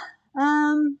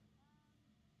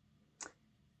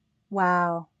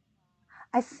 Wow.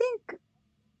 I think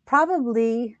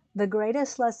probably the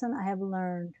greatest lesson I have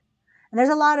learned, and there's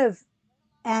a lot of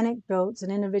anecdotes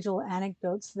and individual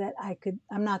anecdotes that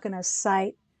I'm not going to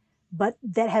cite, but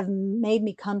that have made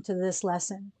me come to this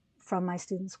lesson from my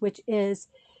students, which is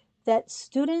that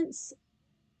students,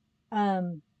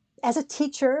 as a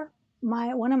teacher,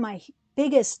 one of my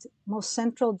biggest, most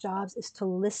central jobs is to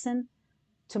listen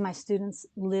to my students'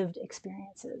 lived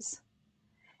experiences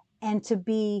and to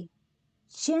be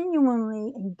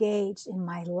genuinely engaged in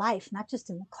my life, not just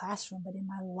in the classroom, but in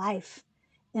my life,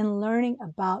 in learning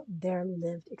about their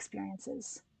lived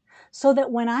experiences. So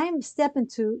that when I step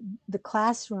into the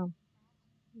classroom,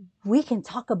 we can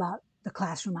talk about the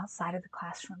classroom outside of the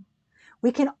classroom.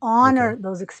 We can honor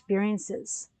those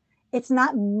experiences. It's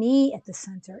not me at the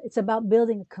center. It's about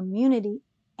building a community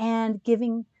and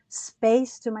giving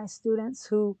space to my students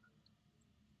who,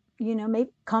 may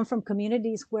come from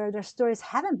communities where their stories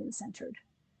haven't been centered.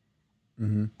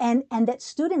 Mm-hmm. And that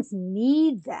students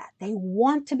need that. They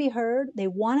want to be heard. They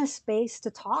want a space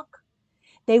to talk.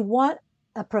 They want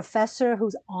a professor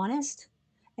who's honest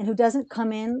and who doesn't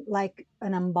come in like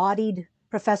an embodied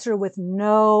professor with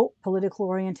no political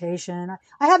orientation.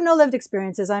 I have no lived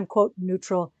experiences. I'm, quote,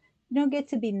 neutral. You don't get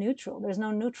to be neutral. There's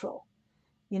no neutral.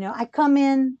 I come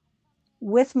in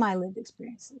with my lived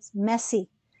experiences, messy.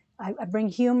 I bring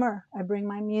humor. I bring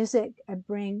my music. I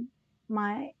bring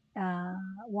my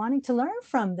wanting to learn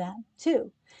from them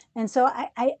too. And so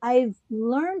I've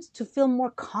learned to feel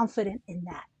more confident in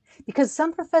that, because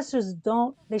some professors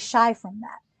they shy from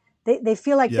that. They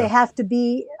feel like they have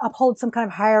to uphold some kind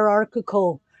of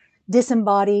hierarchical,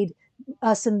 disembodied,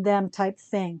 us and them type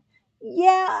thing.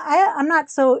 Yeah, I'm not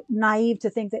so naive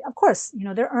to think that, of course,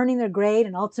 they're earning their grade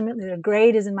and ultimately their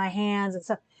grade is in my hands and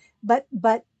stuff. But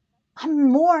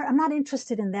I'm not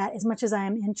interested in that as much as I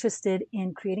am interested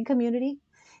in creating community,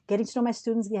 getting to know my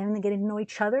students, getting to know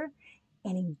each other,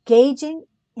 and engaging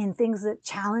in things that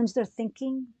challenge their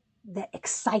thinking, that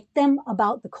excite them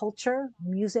about the culture,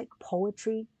 music,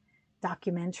 poetry,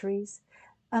 documentaries.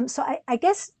 So I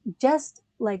guess just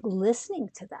like listening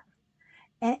to them.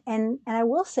 And I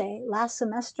will say, last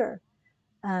semester,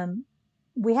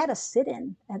 we had a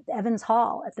sit-in at Evans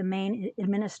Hall at the main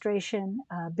administration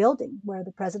building where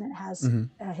the president has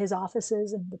his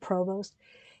offices and the provost.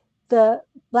 The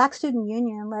Black Student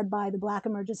Union, led by the Black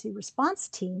Emergency Response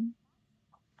Team,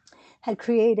 had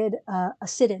created a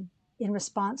sit-in in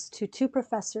response to two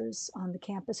professors on the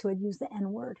campus who had used the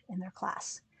N-word in their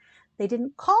class. They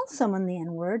didn't call someone the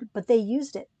N-word, but they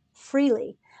used it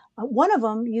freely. One of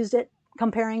them used it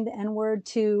comparing the N-word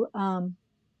to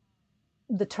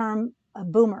the term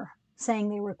boomer, saying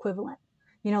they were equivalent.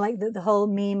 Like the whole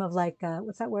meme of like,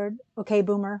 what's that word? Okay,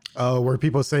 boomer. Oh, where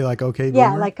people say like, okay, boomer?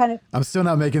 Yeah, like kind of. I'm still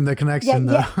not making the connection.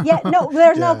 Yeah. No,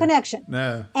 there's no connection.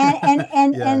 No.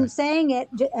 And saying it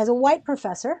as a white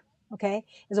professor, okay,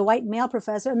 as a white male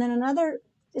professor, and then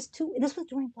this was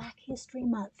during Black History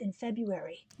Month in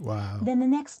February. Wow. Then the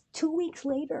next 2 weeks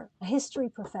later, a history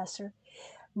professor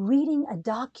reading a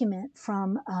document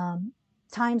from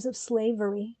times of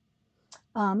slavery,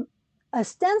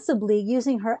 ostensibly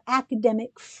using her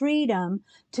academic freedom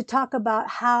to talk about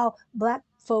how Black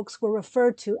folks were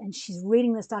referred to, and she's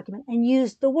reading this document and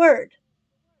used the word.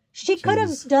 She could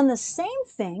have done the same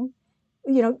thing,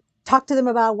 talk to them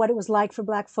about what it was like for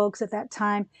Black folks at that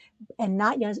time and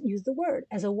not use the word.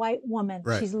 As a white woman,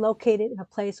 she's located in a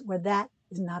place where that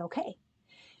is not okay.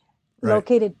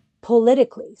 Located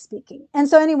politically speaking. And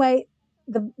so anyway,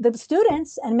 the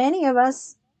students and many of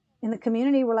us in the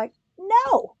community were like,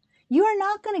 no, you are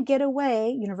not going to get away,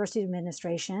 university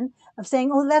administration, of saying,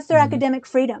 oh, that's their academic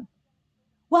freedom.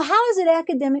 Well, how is it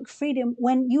academic freedom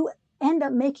when you end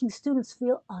up making students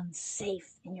feel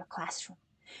unsafe in your classroom,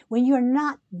 when you're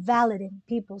not validating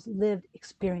people's lived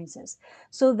experiences?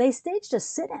 So they staged a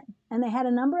sit-in, and they had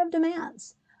a number of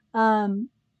demands.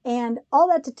 And all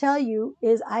that to tell you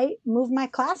is I moved my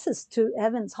classes to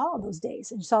Evans Hall those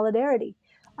days in solidarity.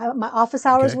 My office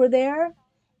hours were there.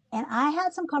 And I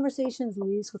had some conversations,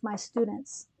 Luis, with my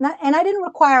students. And I didn't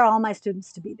require all my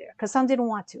students to be there because some didn't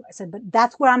want to. I said, but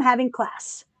that's where I'm having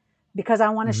class because I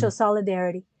want to show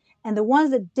solidarity. And the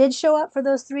ones that did show up for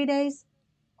those 3 days,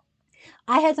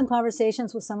 I had some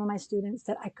conversations with some of my students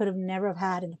that I could have never have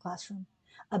had in the classroom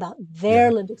about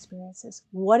their lived experiences,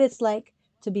 what it's like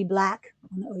to be Black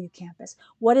on the OU campus,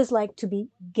 what it's like to be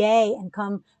gay and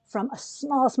come from a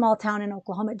small town in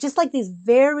Oklahoma, just like these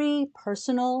very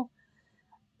personal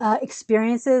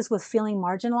experiences with feeling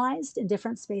marginalized in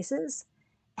different spaces.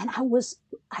 And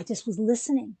I just was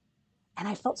listening, and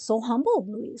I felt so humbled,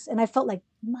 Luis. And I felt like,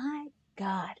 my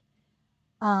God,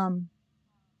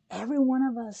 every one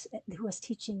of us who is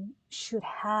teaching should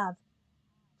have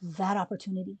that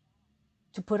opportunity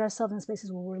to put ourselves in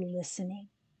spaces where we're listening.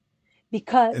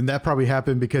 And that probably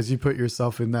happened because you put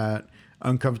yourself in that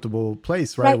uncomfortable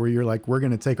place, right? Where you're like, we're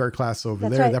going to take our class over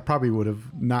there. Right. That probably would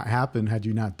have not happened had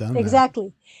you not done that.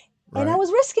 Exactly. Right. And I was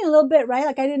risking a little bit, right?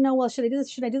 Like I didn't know, well, should I do this?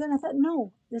 Should I do that? And I thought,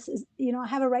 no, this is, I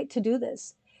have a right to do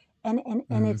this. And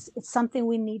it's something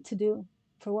we need to do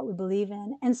for what we believe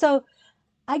in. And so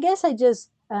I guess I just,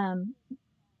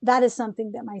 that is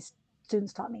something that my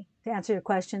students taught me, to answer your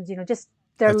questions, just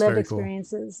their lived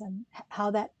experiences and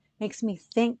how that makes me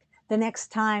think the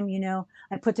next time,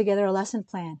 I put together a lesson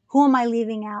plan. Who am I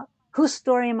leaving out? Whose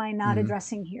story am I not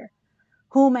addressing here?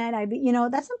 Who might I be?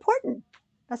 That's important.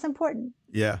 That's important.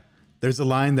 Yeah. There's a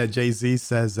line that Jay-Z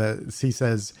says that he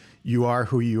says, you are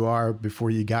who you are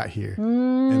before you got here.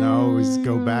 And I always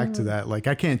go back to that. Like,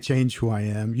 I can't change who I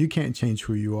am. You can't change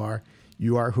who you are.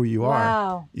 You are who you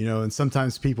are. And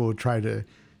sometimes people try to,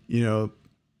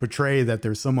 portray that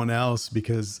there's someone else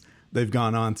because they've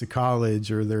gone on to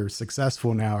college or they're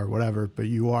successful now or whatever, but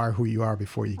you are who you are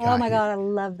before you got here. Oh my God, I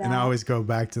love that. And I always go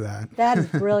back to that. That is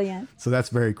brilliant. So that's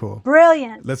very cool.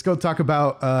 Brilliant. Let's go talk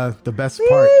about the best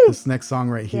part, this next song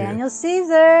right here. Daniel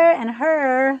Caesar and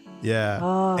Her. Yeah.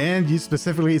 Oh. And you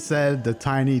specifically said the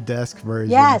Tiny Desk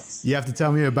version. Yes. You have to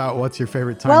tell me about what's your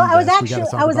favorite Tiny Desk.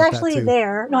 Well, I was actually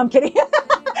there. No, I'm kidding.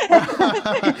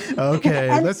 Okay.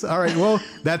 All right. Well,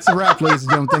 that's a wrap, ladies and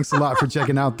gentlemen. Thanks a lot for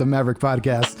checking out the Maverick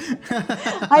Podcast.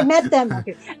 I met them.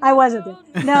 Okay. I wasn't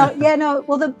there. No.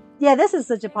 Well, this is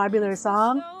such a popular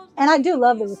song, and I do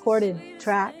love the recorded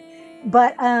track.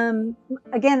 But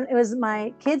again, it was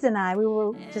my kids and I. We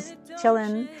were just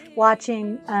chilling,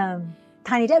 watching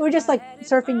Tiny Desk. We were just like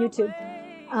surfing YouTube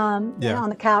on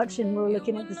the couch, and we were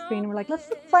looking at the screen. And we're like,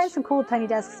 let's find some cool Tiny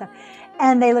Desk stuff.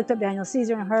 And they looked up Daniel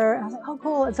Caesar and Her, and I was like, oh,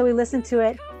 cool. And so we listened to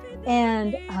it,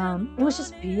 and it was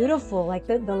just beautiful. Like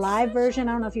the live version,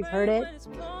 I don't know if you've heard it,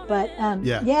 but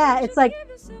it's like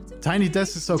Tiny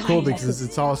Desk is so cool because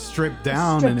it's all stripped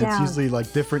down, it's usually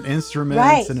like different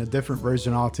instruments and a different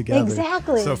version altogether.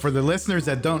 Exactly. So for the listeners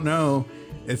that don't know,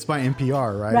 it's by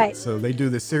NPR, right? Right. So they do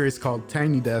this series called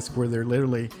Tiny Desk where they're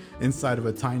literally inside of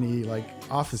a tiny like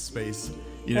office space,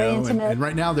 and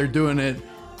right now they're doing it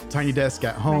Tiny Desk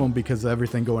at home because of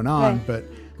everything going on. Right. But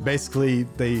basically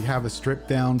they have a stripped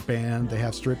down band, they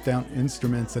have stripped down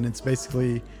instruments, and it's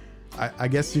basically, I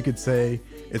guess you could say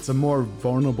it's a more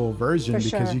vulnerable version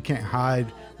because you can't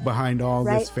hide behind all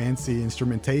this fancy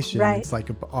instrumentation. Right. It's like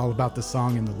all about the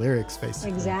song and the lyrics,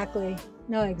 basically. Exactly.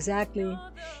 No, exactly.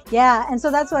 Yeah. And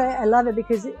so that's why I love it,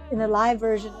 because in the live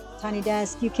version of Tiny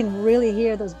Desk, you can really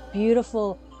hear those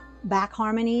beautiful back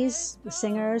harmonies, the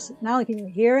singers. Not only can you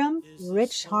hear them,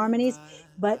 rich harmonies,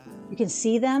 but you can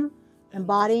see them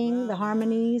embodying the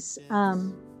harmonies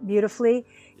beautifully.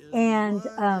 And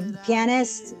the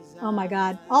pianist, oh my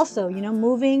God, also,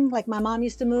 moving like my mom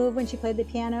used to move when she played the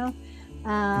piano.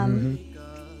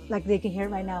 Like they can hear it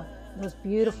right now. Those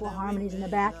beautiful harmonies in the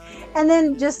back. And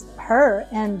then just Her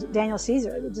and Daniel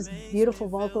Caesar, just beautiful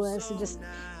vocalists, and just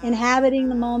inhabiting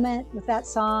the moment with that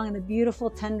song and the beautiful,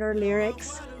 tender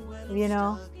lyrics.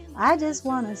 I just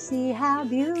want to see how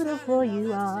beautiful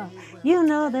you are. You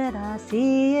know that I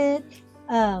see it.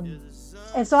 And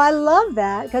so I love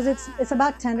that because it's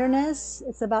about tenderness.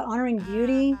 It's about honoring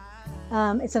beauty.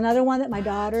 It's another one that my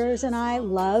daughters and I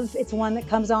love. It's one that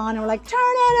comes on and we're like, turn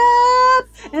it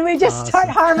up! And we just start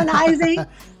harmonizing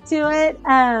to it.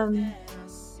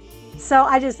 So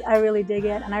I really dig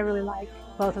it, and I really like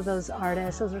both of those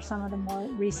artists. Those are some of the more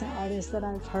recent artists that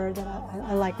I've heard that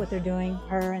I like what they're doing,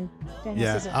 Her and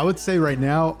Daniel Caesar. I would say right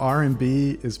now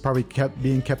R&B is probably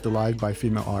being kept alive by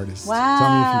female artists. Wow. Tell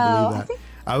me if you believe that.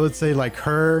 I would say like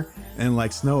Her and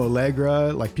like Snow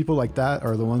Allegra, like people like that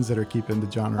are the ones that are keeping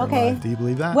the genre alive. Do you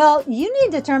believe that? Well, you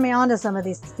need to turn me on to some of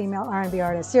these female R&B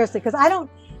artists, seriously, because I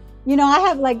don't,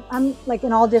 I'm like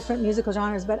in all different musical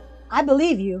genres, but I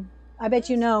believe you. I bet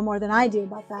you know more than I do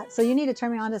about that. So you need to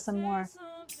turn me on to some more.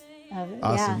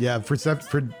 Awesome. Yeah.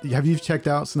 Have you checked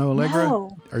out Snow Allegra?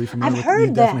 No. Are you familiar with it?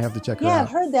 You definitely have to check her out. Yeah, I've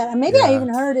heard that. And maybe I even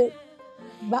heard it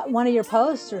about one of your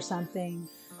posts or something.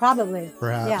 Probably.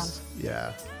 Perhaps.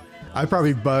 Yeah. I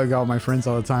probably bug all my friends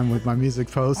all the time with my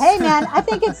music posts. Hey man, I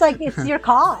think it's your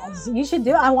cause. You should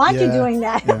do. I want you doing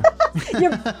that.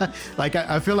 Yeah. Like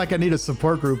I feel like I need a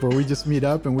support group where we just meet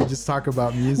up and we just talk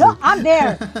about music. No, I'm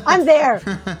there. I'm there.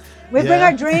 We bring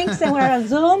our drinks and we're on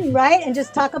Zoom, right? And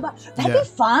just talk about. That'd be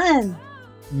fun.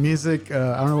 Music,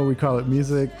 I don't know what we call it.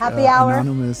 Music happy hour.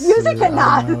 Anonymous. Music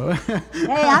anonymous. Hey,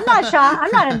 I'm not shy.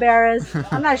 I'm not embarrassed.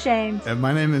 I'm not ashamed. And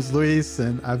my name is Luis,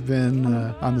 and I've been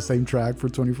on the same track for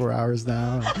 24 hours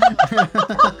now.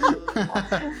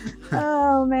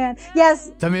 Oh man,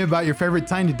 yes. Tell me about your favorite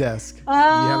Tiny Desk. Do you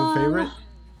have a favorite?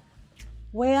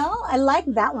 Well, I like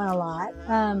that one a lot.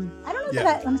 I don't know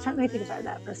if let me think about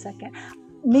that for a second.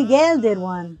 Miguel did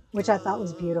one, which I thought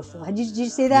was beautiful. Did you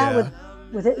see that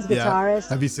with his guitarist?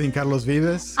 Have you seen Carlos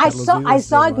Vives? I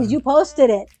saw it because you posted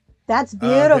it. That's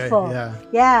beautiful.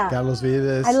 Yeah. Carlos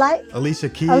Vives. I like Alicia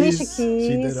Keys. She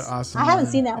did an awesome I haven't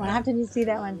seen that one. I have to see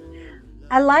that one.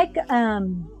 I like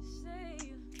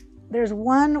there's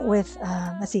one with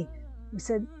let's see. You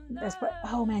said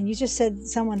oh man, you just said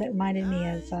someone that reminded me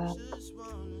of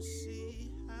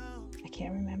I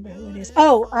can't remember who it is.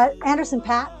 Oh, Anderson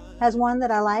 .Paak has one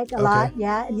that I like a lot.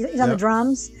 Yeah, he's on the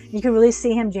drums. You can really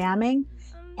see him jamming,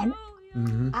 and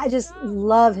I just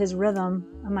love his rhythm.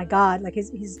 Oh my God, like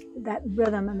he's that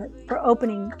rhythm and the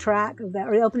opening track of that,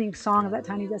 or the opening song of that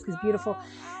Tiny Desk is beautiful.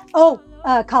 Oh,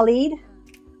 Khalid.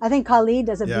 I think Khalid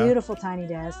does a beautiful Tiny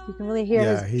Desk. You can really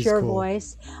hear his pure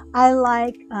voice. I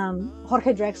like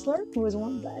Jorge Drexler, who was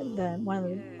one of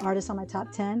the artists on my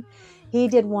top 10. He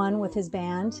did one with his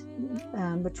band,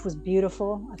 which was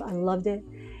beautiful. I loved it.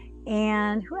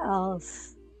 And who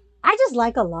else? I just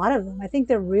like a lot of them. I think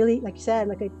they're really, like you said,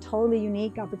 like a totally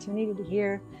unique opportunity to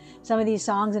hear some of these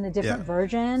songs in a different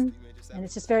version. And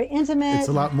it's just very intimate. It's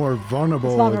a lot more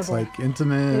vulnerable. It's like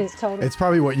intimate. It is totally. It's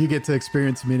probably what you get to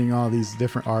experience meeting all these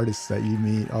different artists that you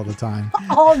meet all the time.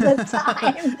 All the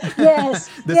time.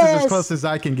 Yes. This is as close as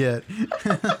I can get.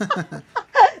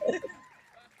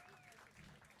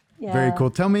 Very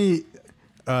cool. Tell me,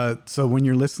 so when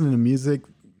you're listening to music,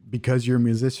 because you're a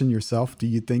musician yourself, do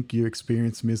you think you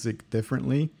experience music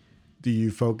differently? Do you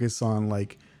focus on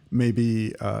like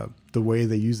maybe the way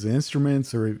they use the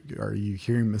instruments, or are you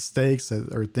hearing mistakes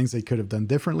or things they could have done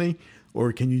differently?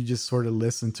 Or can you just sort of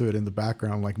listen to it in the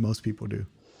background like most people do?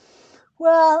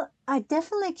 Well, I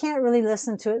definitely can't really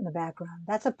listen to it in the background.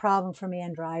 That's a problem for me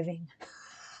in driving.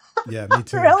 Yeah, me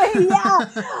too. Really?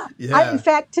 Yeah. In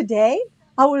fact, today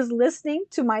I was listening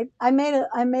to I made a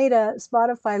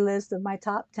Spotify list of my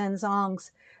top 10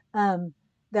 songs that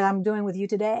I'm doing with you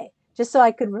today, just so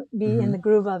I could be in the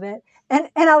groove of it. And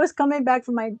I was coming back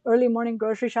from my early morning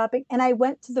grocery shopping, and I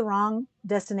went to the wrong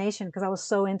destination because I was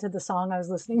so into the song I was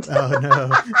listening to. Oh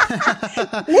no!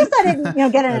 At least I didn't,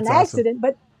 get in an accident. Awesome.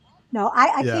 But no,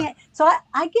 I can't. So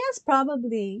I guess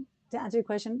probably to answer your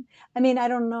question, I mean, I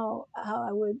don't know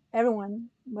how everyone,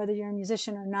 whether you're a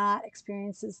musician or not,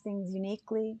 experiences things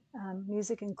uniquely,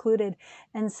 music included.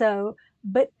 And so,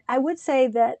 but I would say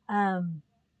that I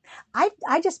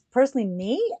just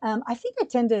personally, I think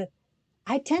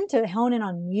I tend to hone in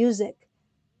on music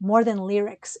more than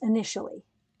lyrics initially.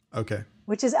 Okay.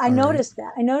 Which is, I noticed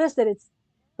that it's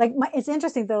like, it's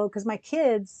interesting though, because my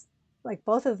kids, like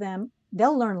both of them,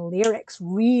 they'll learn lyrics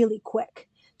really quick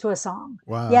to a song.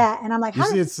 Wow. Yeah. And I'm like,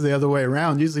 usually it's the other way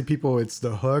around. Usually people, it's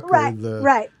the hook or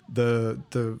the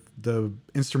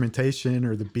instrumentation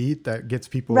or the beat that gets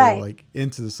people like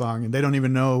into the song, and they don't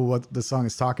even know what the song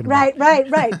is talking about. Right.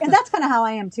 And that's kind of how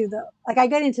I am too, though. Like I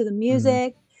get into the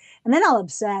music and then I'll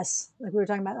obsess. Like we were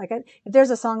talking about, like if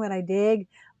there's a song that I dig,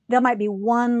 there might be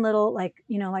one little, like,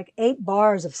 like 8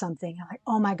 bars of something. I'm like,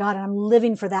 oh my God. And I'm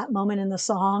living for that moment in the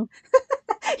song.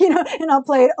 And I'll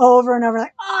play it over and over,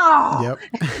 like, oh, yep.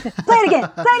 play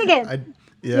it again.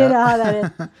 You know how that is.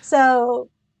 So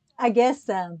I guess,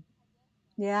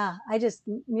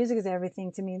 music is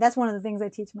everything to me. That's one of the things I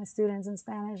teach my students in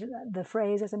Spanish, the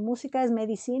phrase, I say, música es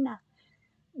medicina.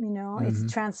 It's a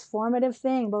transformative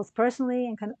thing, both personally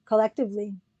and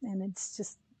collectively. And it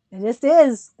just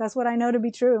is. That's what I know to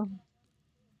be true.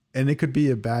 And it could be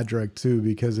a bad drug too,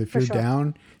 because if you're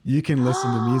down, you can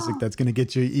listen to music that's going to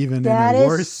get you even in a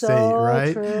worse state,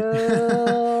 right?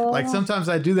 True. Like sometimes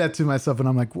I do that to myself and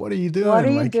I'm like, what are you doing? What are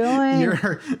you doing?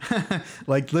 You're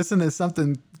like, listen to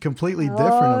something completely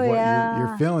different of what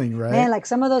you're feeling, right? Man, like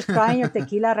some of those crying your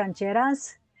tequila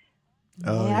rancheras.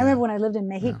 I remember when I lived in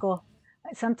Mexico,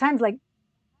 sometimes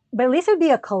but at least it would be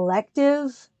a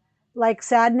collective like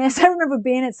sadness. I remember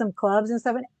being at some clubs and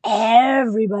stuff, and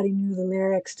everybody knew the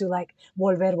lyrics to like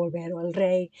Volver, Volver, El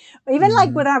Rey. Even like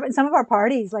Hmm. with some of our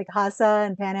parties, like Hasa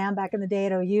and Pan Am back in the day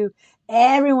at OU,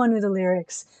 everyone knew the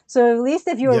lyrics. So at least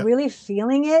if you were Yep. really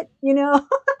feeling it,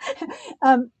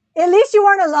 at least you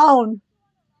weren't alone,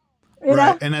 you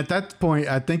Right. know? And at that point,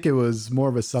 I think it was more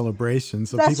of a celebration.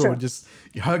 So That's people would true. just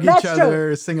hug each That's true.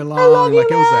 other, sing I love along, like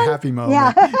it was a you, happy man.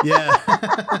 moment. Yeah. Yeah.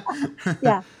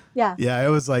 Yeah. Yeah. Yeah. It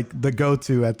was like the go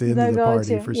to at the end The of the party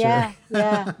go-to. for sure. Yeah.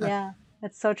 Yeah. Yeah.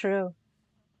 That's so true.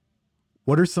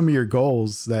 What are some of your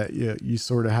goals that you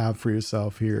sort of have for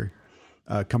yourself here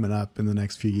coming up in the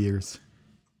next few years?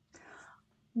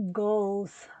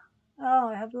 Goals. Oh,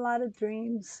 I have a lot of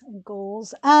dreams and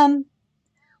goals. Well,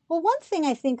 one thing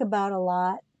I think about a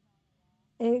lot,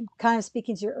 it kind of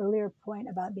speaking to your earlier point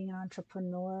about being an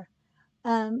entrepreneur,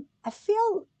 I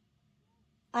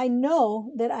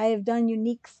know that I have done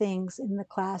unique things in the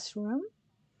classroom.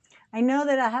 I know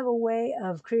that I have a way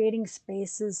of creating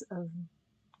spaces of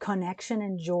connection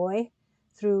and joy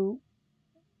through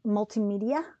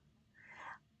multimedia.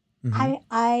 Hmm.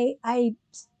 I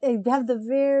have the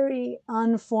very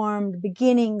unformed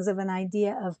beginnings of an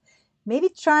idea of maybe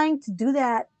trying to do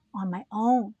that on my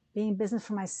own, being in business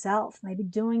for myself, maybe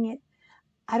doing it.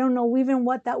 I don't know even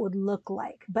what that would look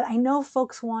like, but I know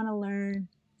folks want to learn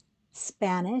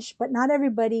Spanish, but not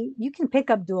everybody. You can pick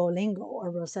up Duolingo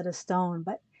or Rosetta Stone,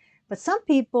 but some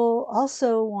people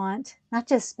also want not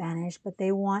just Spanish, but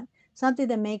they want something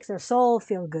that makes their soul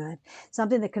feel good,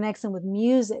 something that connects them with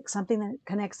music, something that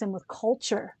connects them with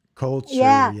culture. Culture.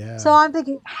 Yeah. So Yeah. I'm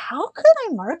thinking, how could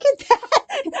I market that?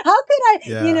 How could I,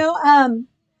 Yeah.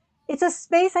 it's a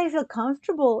space I feel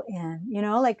comfortable in,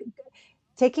 like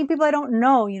taking people I don't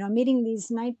know, meeting these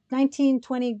 19,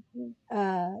 20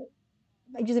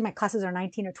 usually my classes are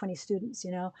 19 or 20 students,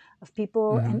 of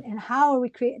people, Hmm. and how are we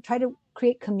try to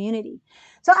create community.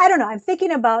 So I don't know. I'm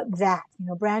thinking about that,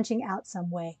 branching out some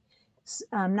way,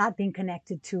 not being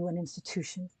connected to an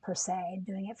institution per se,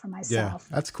 doing it for Yeah. myself.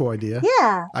 That's a cool idea.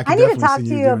 Yeah, I I could need to definitely see talk to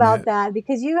you you doing about that. that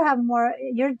because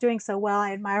you're doing so well.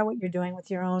 I admire what you're doing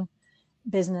with your own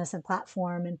business and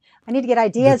platform, and I need to get The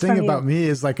ideas thing from you. about me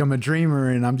is like I'm a dreamer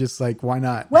and I'm just like, why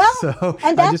not? Well, So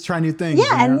and I just that's try new yeah, things, you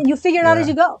know? and you figure it out as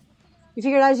Yeah. you go. You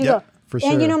figure it out as you go. Yep. For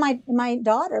And sure. my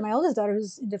daughter, my oldest daughter,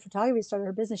 who's into photography, started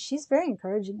her business. She's very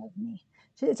encouraging of me.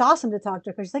 It's awesome to talk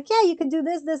to her. She's like, "Yeah, you could do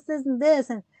this, this, this, and this,"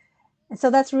 and so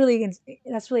that's really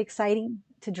exciting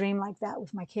to dream like that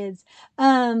with my kids.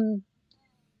 Um,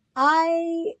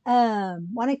 I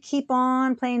want to keep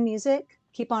on playing music,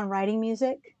 keep on writing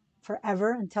music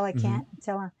forever until I Hmm. can't,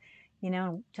 until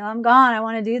I'm gone. I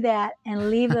want to do that and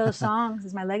leave those songs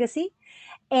as my legacy.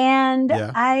 And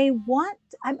Yeah.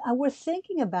 we're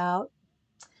thinking about,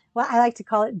 well, I like to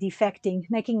call it defecting,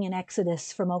 making an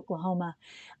exodus from Oklahoma.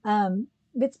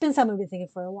 It's been something we've been thinking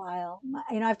for a while.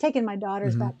 I've taken my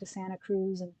daughters Hmm. back to Santa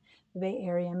Cruz and the Bay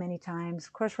Area many times.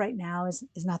 Of course, right now is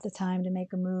not the time to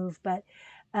make a move, but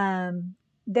um,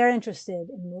 they're interested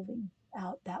in moving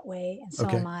out that way, and so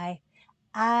am Okay. I.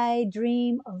 I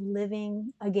dream of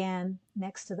living again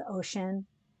next to the ocean.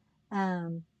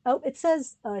 It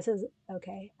says,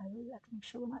 okay. I have to make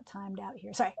sure we're not timed out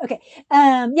here. Sorry. Okay.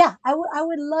 Yeah, I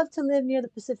would love to live near the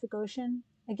Pacific Ocean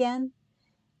again.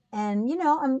 And,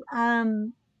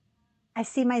 I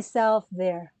see myself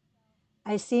there.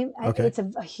 Okay. It's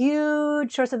a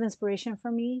huge source of inspiration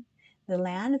for me. The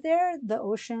land there, the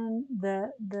ocean,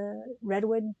 the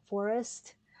redwood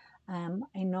forest.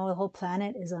 I know the whole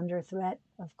planet is under threat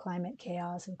of climate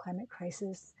chaos and climate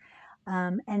crisis.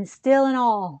 And still in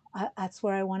all, that's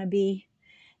where I want to be.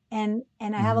 And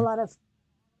I have a Hmm. lot of,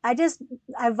 I just,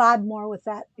 I vibe more with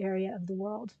that area of the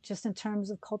world, just in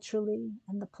terms of culturally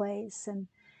and the place. And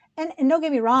don't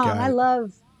get me wrong, Got I it.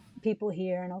 love people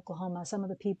here in Oklahoma, some of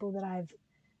the people that I've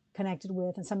connected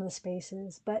with and some of the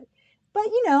spaces. But I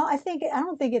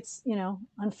don't think it's,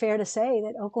 unfair to say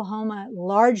that Oklahoma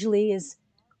largely is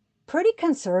pretty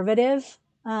conservative.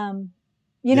 Um,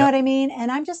 you know what Yep. I mean?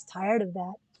 And I'm just tired of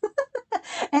that.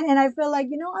 And I feel like,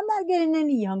 I'm not getting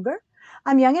any younger.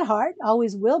 I'm young at heart,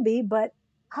 always will be, but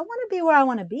I want to be where I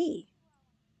want to be.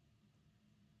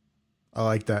 I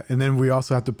like that. And then we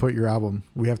also have to put your album.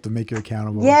 We have to make you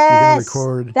accountable. We're gonna Yes,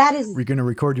 record. that is We're gonna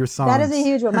record your that is a songs.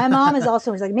 huge one. My mom is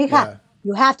also she's like, Mija, Yeah.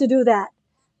 you have to do that.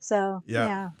 So Yeah.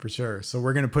 yeah, For sure. So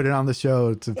we're gonna put it on the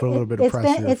show to put a little bit of pressure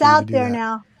it's for you to out do there that.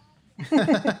 now.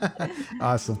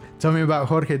 Awesome. Tell me about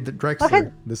Jorge Okay,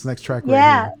 Drexler. This next track right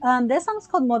yeah, here. this song's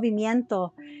called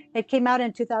Movimiento. It came out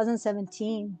in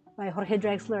 2017 by Jorge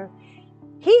Drexler.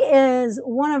 He is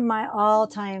one of my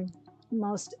all-time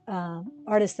most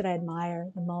artists that I admire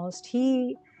the most.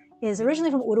 He is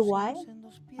originally from Uruguay.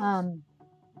 Um,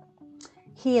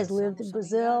 he has lived in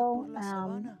Brazil.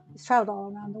 He's traveled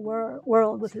all around the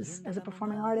world with as a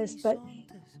performing artist, but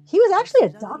he was actually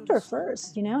a doctor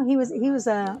first. He was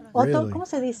a Really? ¿cómo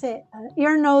se dice?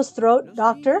 Ear, nose, throat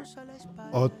doctor.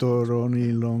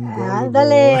 Otorrinolaryngologo.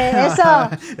 Ándale, eso.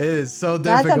 It is so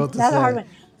difficult to That's say. a hard one.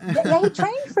 Yeah, he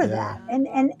trained for that, and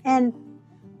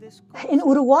in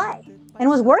Uruguay, and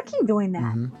was working doing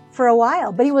that for a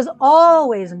while. But he was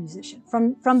always a musician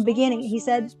from beginning. He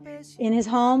said in his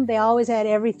home they always had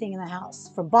everything in the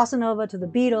house, from bossa nova to the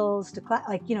Beatles to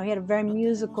he had a very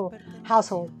musical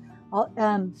household.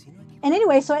 And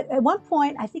anyway, so at one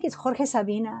point, I think it's Jorge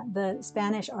Sabina, the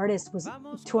Spanish artist, was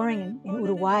touring in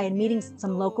Uruguay and meeting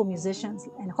some local musicians.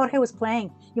 And Jorge was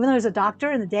playing, even though he was a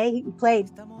doctor in the day, he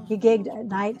played, he gigged at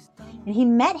night. And he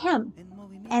met him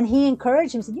and he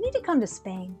encouraged him, said, "You need to come to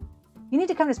Spain. You need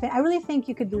to come to Spain. I really think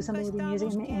you could do something with your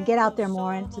music and get out there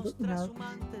more into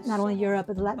not only Europe,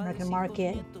 but the Latin American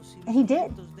market." And he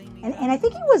did. And I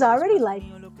think he was already like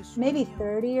maybe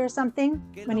 30 or something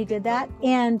when he did that.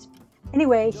 And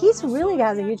anyway, he's really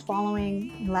has a huge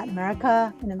following in Latin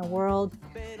America and in the world.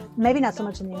 Maybe not so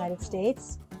much in the United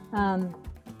States.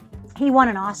 He won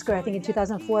an Oscar, I think, in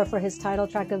 2004 for his title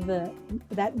track of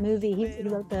that movie. He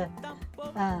wrote the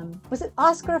was it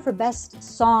Oscar for Best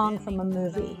Song from a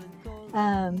Movie?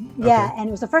 Yeah, and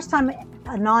it was the first time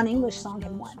a non-English song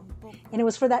had won. And it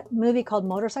was for that movie called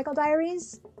Motorcycle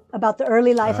Diaries, about the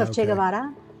early life of Che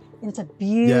Guevara. And it's a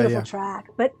beautiful track.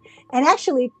 And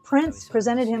actually, Prince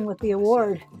presented him with the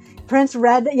award. Prince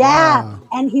read,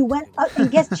 and he went up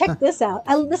and check this out.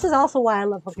 This is also why I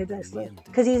love Jorge Drexler,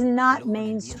 because he's not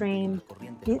mainstream.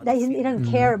 He doesn't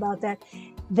care about that.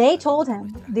 They told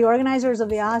him, the organizers of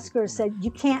the Oscars said,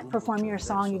 "You can't perform your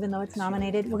song even though it's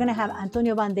nominated. We're going to have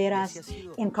Antonio Banderas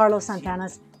and Carlos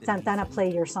Santana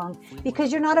play your song because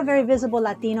you're not a very visible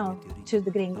Latino to the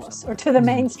gringos or to the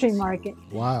mainstream market."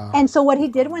 Wow. And so what he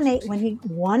did when he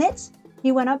won it,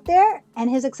 he went up there and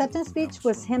his acceptance speech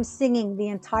was him singing the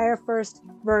entire first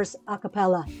verse a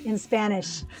cappella in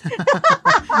Spanish.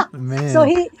 Man. So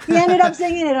he ended up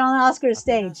singing it on the Oscar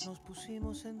stage.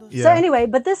 Yeah. So anyway,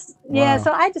 but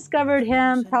so I discovered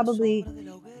him probably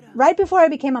right before I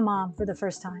became a mom for the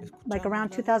first time, like around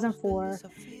 2004.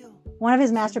 One of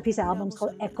his masterpiece albums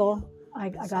called Echo, I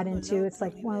got into. It's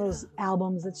like one of those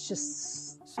albums that's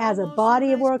just as a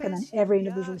body of work, and then every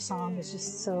individual song is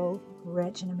just so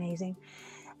rich and amazing.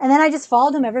 And then I just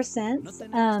followed him ever since.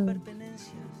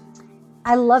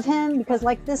 I love him because,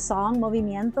 like this song,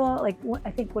 Movimiento, like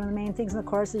I think one of the main things in the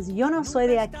chorus is "Yo no soy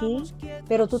de aquí,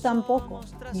 pero tú tampoco.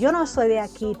 Yo no soy de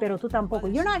aquí, pero tú tampoco."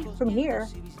 You're not from here,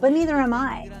 but neither am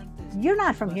I. You're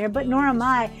not from here, but nor am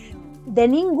I. De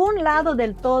ningún lado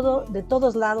del todo, de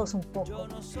todos lados un poco.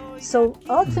 So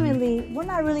ultimately, we're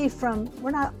not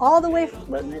all the way,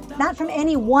 not from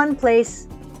any one place,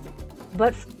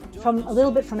 but from a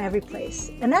little bit from every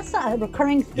place. And that's a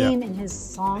recurring theme in his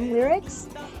song lyrics,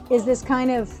 is this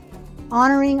kind of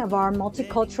honoring of our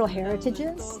multicultural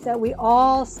heritages that we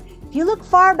all, if you look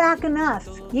far back enough,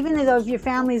 even though if your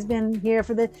family's been here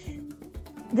for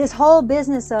this whole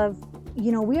business of,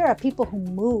 we are a people who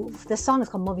move. This song is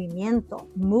called Movimiento,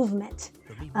 movement.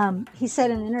 He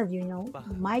said in an interview,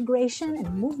 migration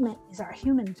and movement is our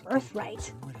human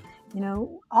birthright.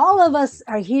 All of us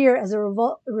are here as a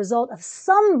result of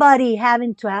somebody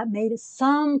having to have made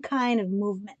some kind of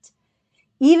movement.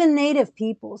 Even native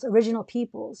peoples, original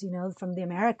peoples, from the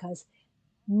Americas,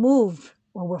 moved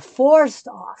or were forced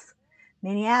off.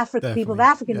 Many people of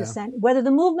African descent, whether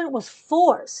the movement was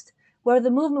forced, whether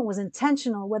the movement was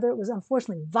intentional, whether it was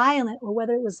unfortunately violent, or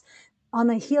whether it was on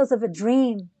the heels of a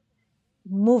dream,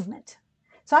 movement.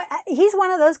 So he's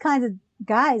one of those kinds of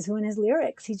guys who in his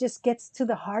lyrics, he just gets to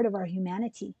the heart of our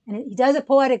humanity, and he does it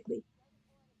poetically.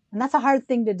 And that's a hard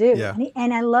thing to do. Yeah.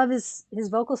 And I love his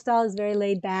vocal style is very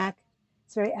laid back.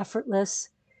 It's very effortless.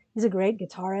 He's a great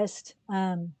guitarist.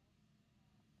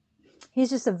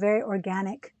 He's just a very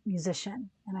organic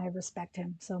musician, and I respect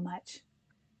him so much.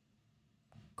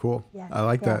 Cool. Yeah, I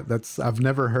like that. I've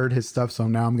never heard his stuff, so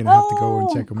now I'm gonna have to go and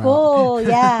check him out. Cool.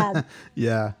 Yeah.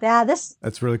 Yeah.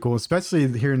 That's really cool, especially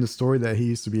hearing the story that he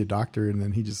used to be a doctor and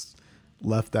then he just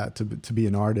left that to be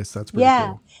an artist. That's pretty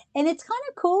cool. And it's kind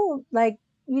of cool. Like,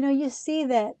 you see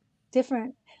that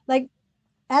different, like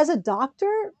as a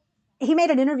doctor, he made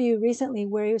an interview recently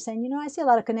where he was saying, I see a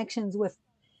lot of connections with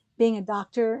being a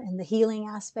doctor and the healing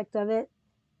aspect of it,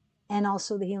 and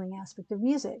also the healing aspect of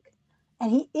music. And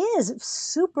he is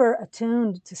super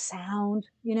attuned to sound,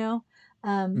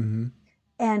 and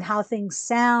how things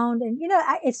sound. And,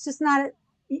 it's just not,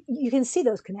 you can see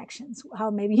those connections. How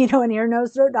maybe, an ear,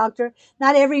 nose, throat doctor,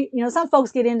 not every, some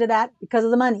folks get into that because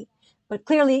of the money, but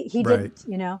clearly he Right.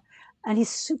 didn't, and he's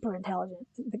super intelligent.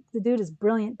 The dude is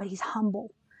brilliant, but he's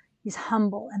humble. He's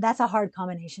humble. And that's a hard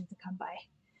combination to come by.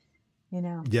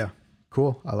 Yeah.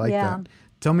 Cool. I like Yeah. that.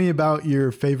 Tell me about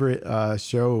your favorite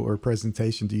show or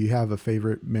presentation. Do you have a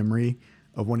favorite memory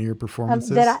of one of your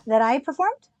performances? That I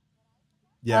performed?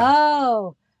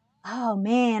 Yeah. Oh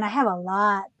man, I have a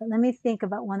lot, but let me think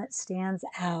about one that stands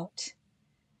out.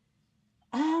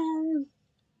 Let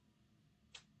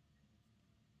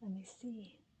me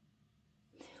see.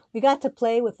 We got to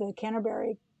play with the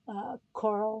Canterbury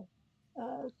Choral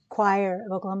Choir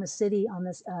of Oklahoma City on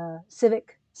this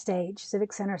Civic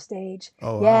Center stage.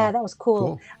 Oh, wow. Yeah, that was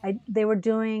cool. Cool. They were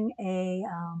doing a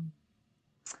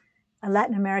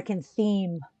Latin American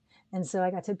theme. And so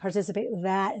I got to participate with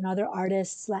that and other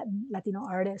artists, Latino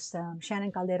artists.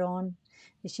 Shannon Calderon,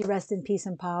 she rest in peace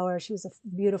and power. She was a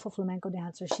beautiful flamenco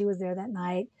dancer. She was there that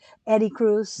night. Eddie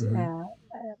Cruz,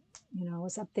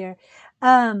 was up there.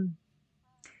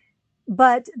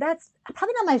 But that's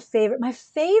probably not my favorite. My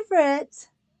favorite,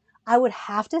 I would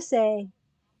have to say,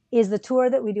 is the tour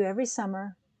that we do every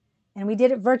summer. And we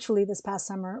did it virtually this past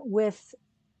summer with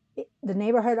the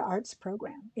Neighborhood Arts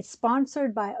Program. It's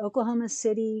sponsored by Oklahoma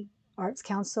City Arts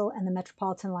Council and the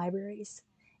Metropolitan Libraries.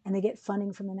 And they get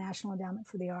funding from the National Endowment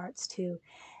for the Arts too.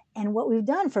 And what we've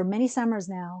done for many summers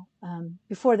now,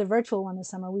 before the virtual one this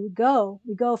summer, we go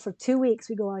for 2 weeks.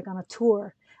 We go like on a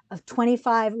tour of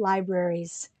 25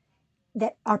 libraries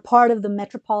that are part of the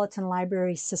Metropolitan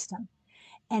Library system.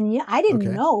 And I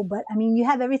didn't know, but I mean, you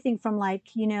have everything from like,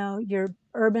 your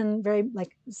urban, very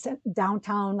like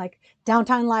downtown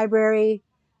library,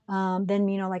 then,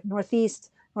 like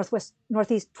Northeast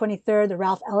 23rd, the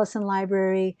Ralph Ellison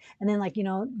Library, and then like,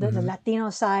 the Latino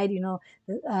side, in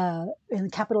the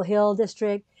Capitol Hill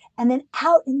district, and then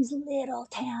out in these little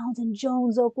towns in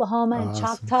Jones, Oklahoma, and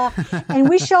Choctaw. And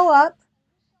we show up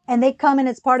and they come and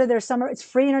it's part of their summer. It's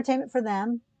free entertainment for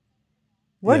them.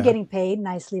 We're getting paid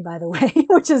nicely, by the way,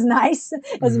 which is nice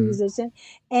as a musician.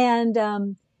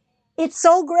 And it's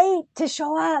so great to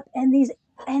show up and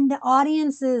the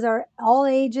audiences are all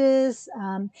ages,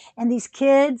 and these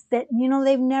kids that,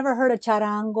 they've never heard of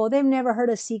charango, they've never heard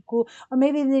of siku, or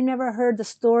maybe they've never heard the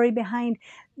story behind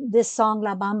this song,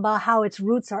 La Bamba, how its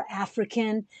roots are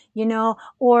African,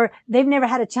 or they've never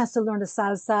had a chance to learn the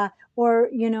salsa, or,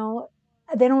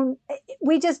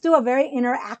 we just do a very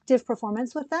interactive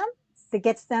performance with them that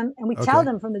gets them, and we tell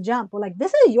them from the jump, we're like,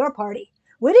 this is your party.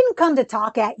 We didn't come to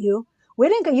talk at you.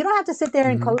 You don't have to sit there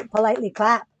and politely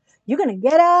clap. You're going to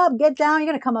get up, get down. You're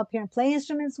going to come up here and play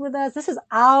instruments with us. This is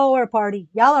our party.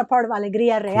 Y'all are part of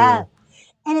Alegría Real. Cool.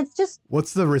 And it's just...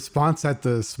 What's the response at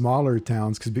the smaller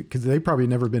towns? Because they've probably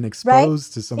never been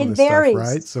exposed to some of this stuff,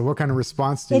 right? So what kind of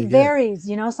response do you get? It varies.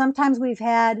 Sometimes we've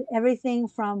had everything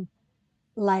from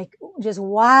like just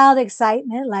wild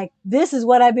excitement, like this is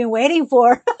what I've been waiting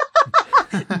for.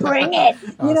 Bring it.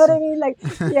 Awesome. You know what I mean? Like,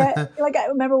 yeah. Like I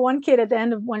remember one kid at the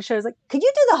end of one show was like, could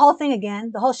you do the whole thing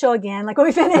again? The whole show again? Like when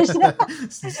we finished.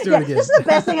 This is the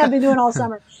best thing I've been doing all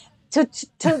summer. But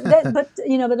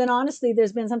then honestly,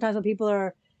 there's been sometimes when people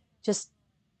are just,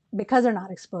 because they're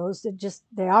not exposed,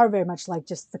 they are very much like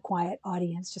just the quiet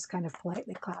audience, just kind of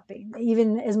politely clapping.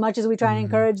 Even as much as we try and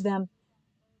encourage them,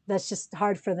 that's just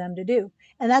hard for them to do.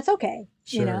 And that's okay,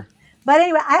 But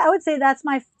anyway, I would say that's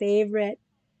my favorite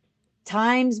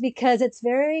times, because it's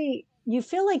you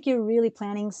feel like you're really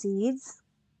planting seeds,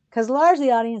 because largely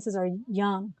audiences are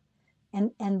young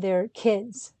and they're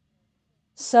kids.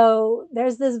 So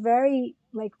there's this very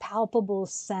like palpable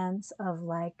sense of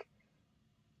like,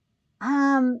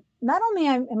 not only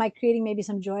am I creating maybe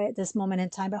some joy at this moment in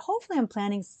time, but hopefully I'm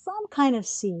planting some kind of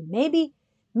seed. Maybe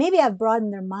I've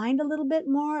broadened their mind a little bit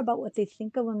more about what they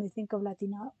think of when they think of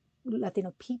Latino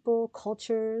people,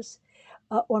 cultures.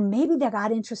 Or maybe they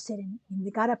got interested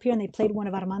they got up here and they played one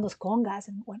of Armando's congas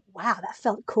and went, wow, that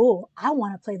felt cool. I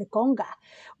want to play the conga.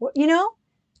 Or,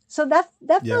 so that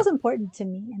feels important to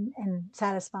me and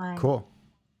satisfying. Cool.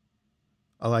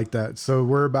 I like that. So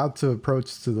we're about to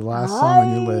approach to the last song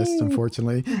on your list,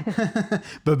 unfortunately.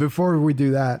 But before we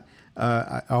do that,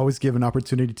 I always give an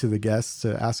opportunity to the guests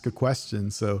to ask a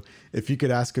question. So if you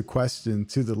could ask a question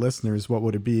to the listeners, what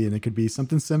would it be? And it could be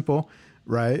something simple,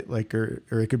 right? Like, or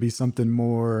it could be something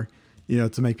more,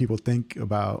 to make people think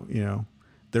about,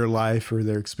 their life or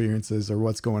their experiences or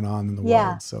what's going on in the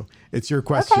world. So it's your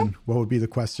question. Okay. What would be the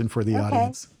question for the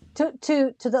audience? To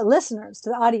the listeners,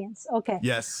 to the audience. Okay.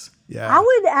 Yes. Yeah. I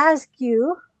would ask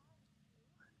you,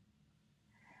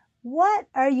 what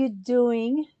are you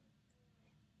doing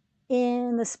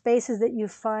in the spaces that you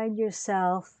find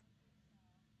yourself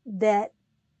that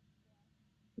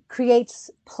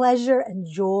creates pleasure and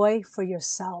joy for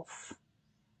yourself,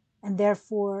 and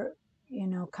therefore,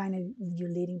 kind of you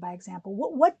leading by example.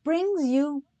 What brings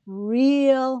you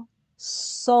real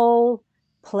soul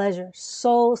pleasure,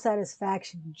 soul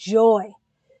satisfaction, joy,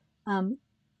 and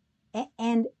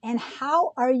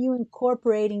how are you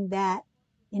incorporating that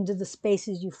into the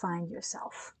spaces you find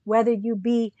yourself, whether you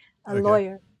be a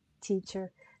lawyer,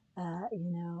 teacher, a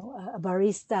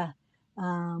barista,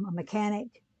 a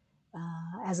mechanic,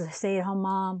 as a stay-at-home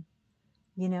mom,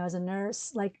 as a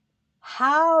nurse. Like,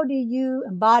 how do you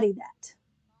embody that?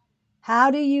 How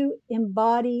do you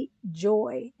embody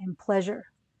joy and pleasure?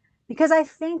 Because I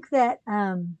think that,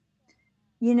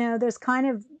 there's kind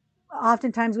of,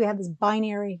 oftentimes we have this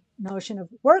binary notion of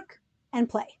work and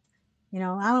play. I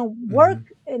don't work,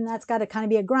 and that's got to kind of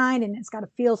be a grind, and it's got to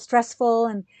feel stressful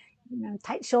and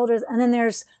tight shoulders. And then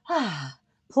there's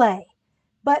play.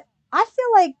 But I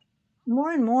feel like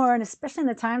more and more, and especially in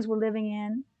the times we're living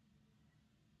in,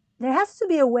 there has to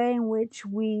be a way in which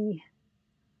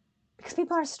because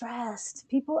people are stressed,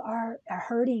 people are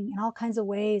hurting in all kinds of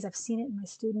ways. I've seen it in my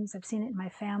students, I've seen it in my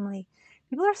family.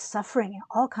 People are suffering in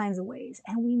all kinds of ways,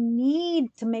 and we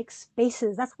need to make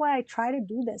spaces. That's why I try to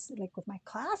do this, like with my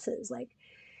classes, like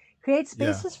create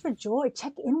spaces for joy.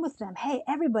 Check in with them. Hey,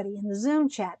 everybody in the Zoom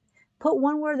chat, put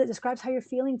one word that describes how you're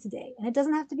feeling today. And it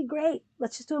doesn't have to be great.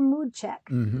 Let's just do a mood check.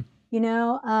 I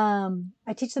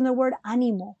teach them the word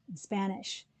ánimo in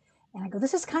Spanish. And I go,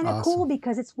 this is kind of cool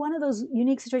because it's one of those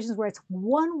unique situations where it's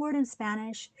one word in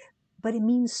Spanish, but it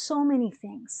means so many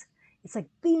things. It's like,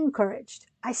 be encouraged.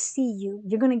 I see you.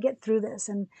 You're going to get through this.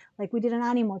 And like we did an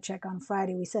ánimo check on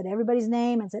Friday. We said everybody's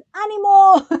name and said,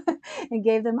 ánimo, and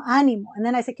gave them ánimo. And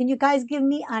then I said, can you guys give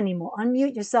me ánimo?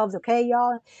 Unmute yourselves, okay,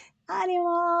 y'all?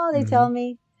 Ánimo, they tell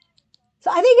me. So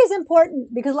I think it's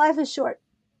important because life is short.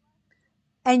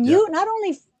 And you not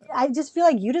only, I just feel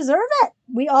like you deserve it.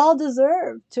 We all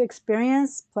deserve to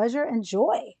experience pleasure and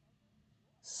joy.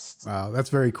 Wow, that's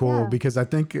very cool because I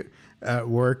think at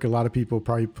work, a lot of people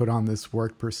probably put on this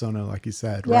work persona, like you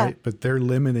said, right? But they're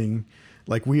limiting,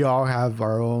 like we all have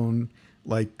our own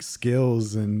like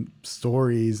skills and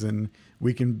stories, and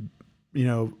we can,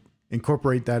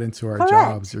 incorporate that into our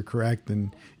jobs. You're correct.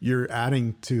 And you're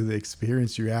adding to the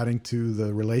experience, you're adding to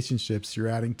the relationships, you're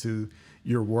adding to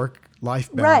your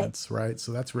work-life balance, right?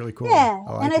 So that's really cool. Yeah,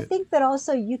 I think that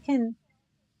also you can,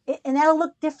 and that'll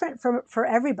look different for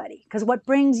everybody, because what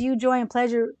brings you joy and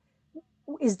pleasure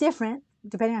is different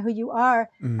depending on who you are.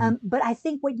 But I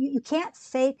think what you can't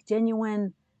fake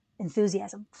genuine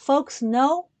enthusiasm. Folks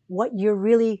know what you're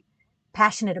really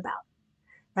passionate about,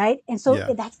 right? And so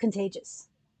that's contagious,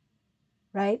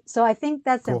 right? So I think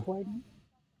that's important.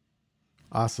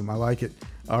 Awesome. I like it.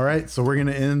 All right. So we're going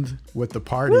to end with the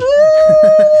party.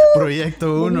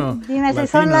 Proyecto Uno. Dime si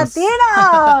son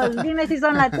Latinos. Dime si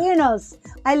son Latinos.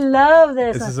 I love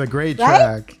this. This is a great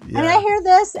track. Yeah. I mean, I hear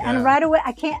this and right away,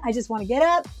 I just want to get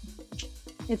up.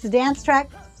 It's a dance track.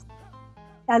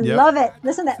 I love it.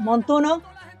 Listen to that. Montuno.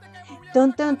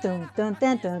 Dun, dun, dun, dun,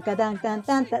 dun, dun, dun, dun, dun,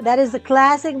 dun. That is the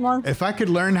classic Montuno. If I could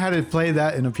learn how to play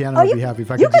that in a piano, I'd be happy.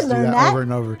 If I could just do that over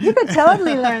and over. You could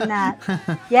totally learn that.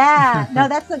 Yeah. No,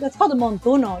 that's called a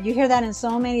montuno. You hear that in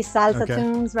so many salsa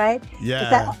tunes, right?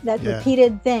 Yeah. It's that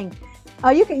repeated thing. Oh,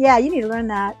 you need to learn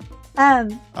that.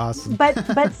 Awesome.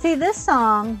 But see, this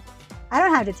song, I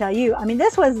don't have to tell you. I mean,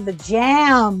 this was the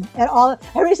jam at all.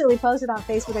 I recently posted on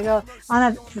Facebook. I go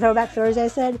on a Throwback Thursday. I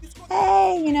said,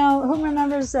 "Hey, who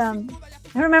remembers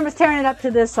tearing it up to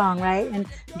this song, right?" And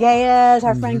Gaius,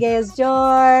 our friend Gaius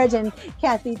George, and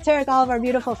Kathy Turk, all of our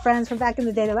beautiful friends from back in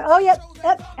the day. They're like, "Oh, yep,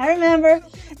 I remember."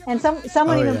 And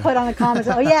someone even put on the comments,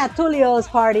 "Oh yeah, Tulio's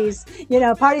parties.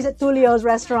 Parties at Tulio's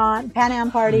restaurant, Pan Am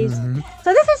parties."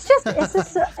 So this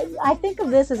is I think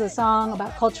of this as a song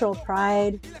about cultural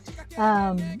pride.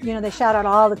 They shout out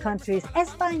all the countries: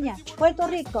 España, Puerto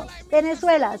Rico,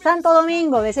 Venezuela, Santo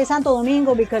Domingo. They say Santo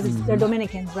Domingo because they're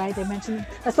Dominicans, right? They mention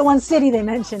that's the one city they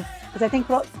mention, because I think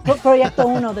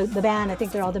Proyecto Uno, the band, I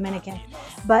think they're all Dominican.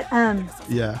 But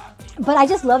but I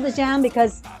just love the jam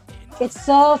because it's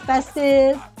so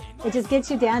festive. It just gets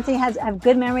you dancing. I have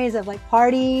good memories of like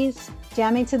parties,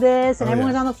 jamming to this, and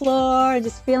everyone's on the floor and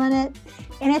just feeling it.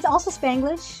 And it's also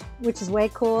Spanglish, which is way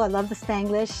cool. I love the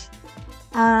Spanglish.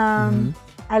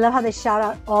 I love how they shout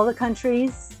out all the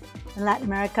countries in Latin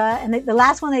America. And the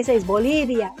last one they say is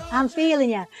Bolivia. I'm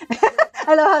feeling ya.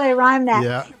 I love how they rhyme that.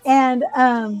 Yeah.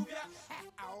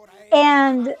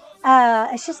 And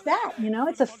it's just that,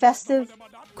 it's a festive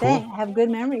thing. I have good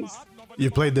memories.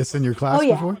 You played this in your class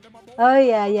before? Oh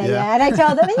yeah. And I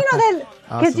tell them, then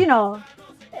because Awesome.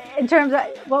 In terms of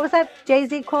what was that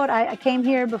Jay-Z quote? I came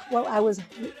here before I was.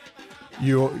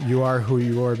 You are who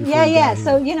you are before Yeah, you yeah. got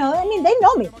So here. they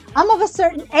know me. I'm of a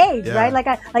certain age, Yeah. right?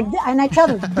 And I tell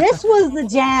them this was the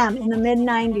jam in the mid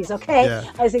 '90s. Okay, Yeah.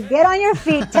 I said, get on your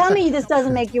feet. Tell me this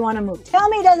doesn't make you want to move. Tell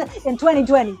me it doesn't in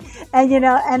 2020. And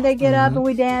and they get up and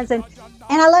we dance and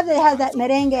I love that it has that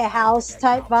merengue house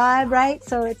type vibe, right?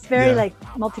 So it's very Yeah.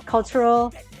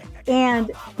 multicultural.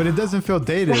 And But it doesn't feel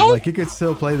dated. Right? Like you could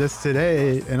still play this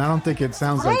today, and I don't think it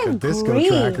sounds like I a disco agree.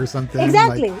 track or something.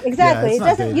 Exactly, Like, exactly. yeah, it's It not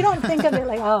doesn't. dated. You don't think of it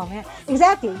like, oh man.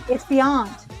 Exactly. It's beyond.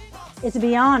 It's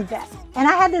beyond that. And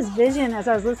I had this vision as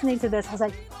I was listening to this. I was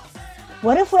like,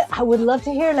 what if I would love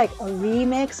to hear like a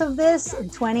remix of this in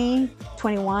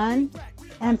 2021?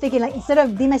 And I'm thinking like instead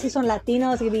of Dime si son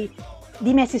Latinos, it could be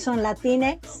Dime si son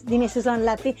Latinx, Dime si son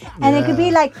Latin, and it could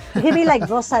be like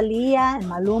Rosalia and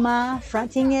Maluma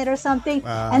fronting it or something,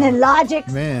 and then Logic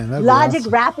Man, that'd be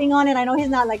awesome. rapping on it. I know he's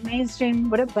not like mainstream,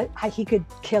 but he could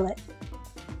kill it.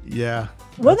 Yeah.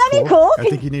 Wouldn't That's that be cool? I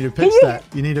think you need to pitch that.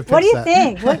 You need to pitch What do you that.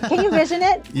 think? Can you vision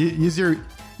it? Use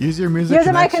your music Use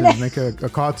my connections. Make a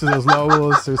call to those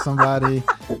Lobos or somebody.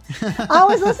 I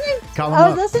was listening. Call 'em I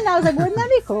was up. listening. I was like, wouldn't that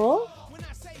be cool?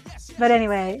 But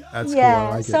anyway, That's cool. I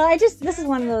like so it. this is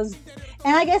one of those,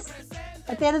 and I guess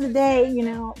at the end of the day,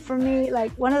 for me,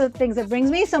 like one of the things that brings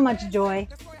me so much joy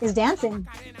is dancing.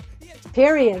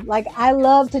 Period. Like I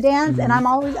love to dance, and I'm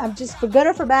just for good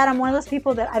or for bad. I'm one of those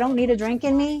people that I don't need a drink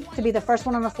in me to be the first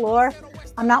one on the floor.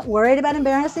 I'm not worried about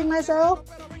embarrassing myself,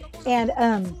 and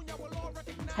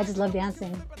I just love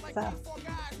dancing. So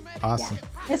Awesome.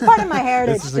 it's part of my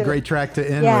heritage. This is a too. great track to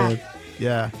end Yeah. with.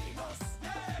 Yeah.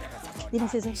 Dime,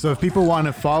 Susan. So if people want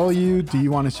to follow you, do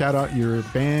you want to shout out your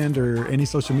band or any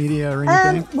social media or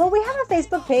anything? Well, we have a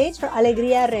Facebook page for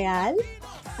Alegría Real.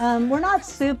 We're not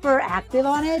super active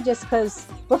on it just because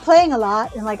we're playing a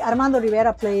lot, and like Armando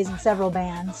Rivera plays in several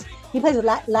bands. He plays with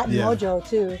Latin Yeah. Mojo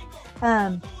too.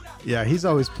 Yeah, he's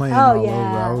always playing Oh all over.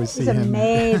 yeah, I always see he's him.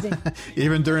 amazing.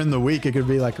 Even during the week, it could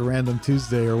be like a random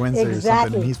Tuesday or Wednesday or something,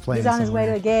 Exactly. and he's playing. He's on his way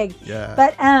to a somewhere. gig. Yeah.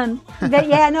 But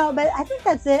but I think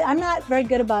that's it. I'm not very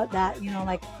good about that,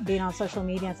 like being on social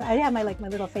media. So I have my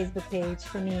little Facebook page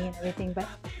for me and everything, but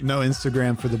No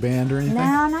Instagram for the band or anything?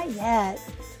 no, not yet.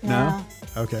 No?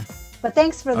 Okay. But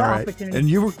thanks for the All right. opportunity. And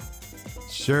you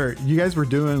guys were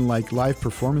doing like live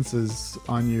performances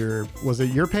on was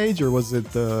it your page or was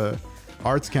it the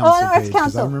Arts Council Arts page? 'Cause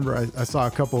Council. I remember I saw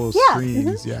a couple of Yeah,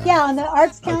 streams. mhm. Yeah, on the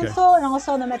Arts Okay. Council and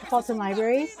also on the Metropolitan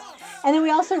Libraries. And then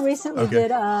we also recently Okay.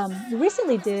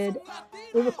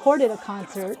 we recorded a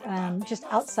concert just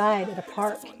outside at a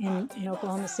park in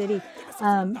Oklahoma City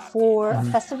for a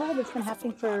festival that's been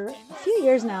happening for a few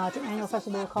years now. It's an annual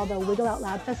festival called the Wiggle Out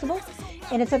Loud Festival.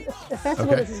 And it's a festival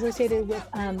Okay. that's associated with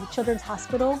the Children's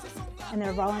Hospital and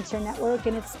their volunteer network.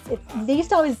 And they used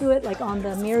to always do it like on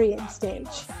the Myriad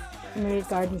stage. The Myriad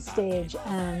Garden stage.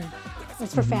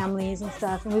 It's for families and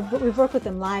stuff. And we've worked with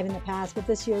them live in the past, but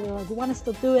this year they're like, we want to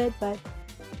still do it, but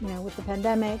with the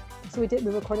pandemic. So we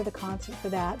recorded a concert for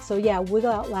that. So yeah,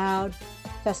 Wiggle Out Loud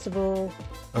Festival.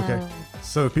 Okay.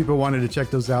 So if people wanted to check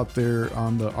those out there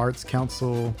on the Arts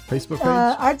Council Facebook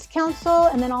page? Arts Council,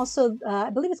 and then also I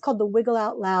believe it's called the Wiggle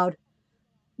Out Loud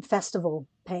Festival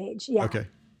page. Yeah. Okay.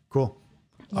 Cool.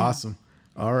 Awesome.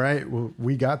 All right. Well,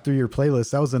 we got through your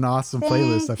playlist. That was an awesome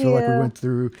playlist. I feel like we you. went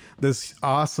through this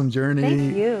awesome journey.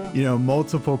 Thank you.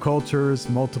 Multiple cultures,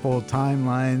 multiple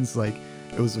timelines. Like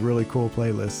it was a really cool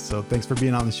playlist. So thanks for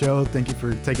being on the show. Thank you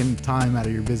for taking time out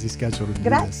of your busy schedule to do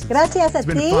this. Gracias a It's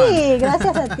been ti. fun.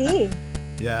 Gracias a ti.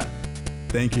 Yeah.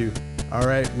 Thank you. All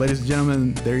right, ladies and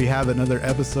gentlemen, there you have another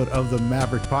episode of the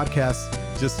Maverick Podcast.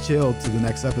 Just chill to the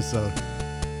next episode.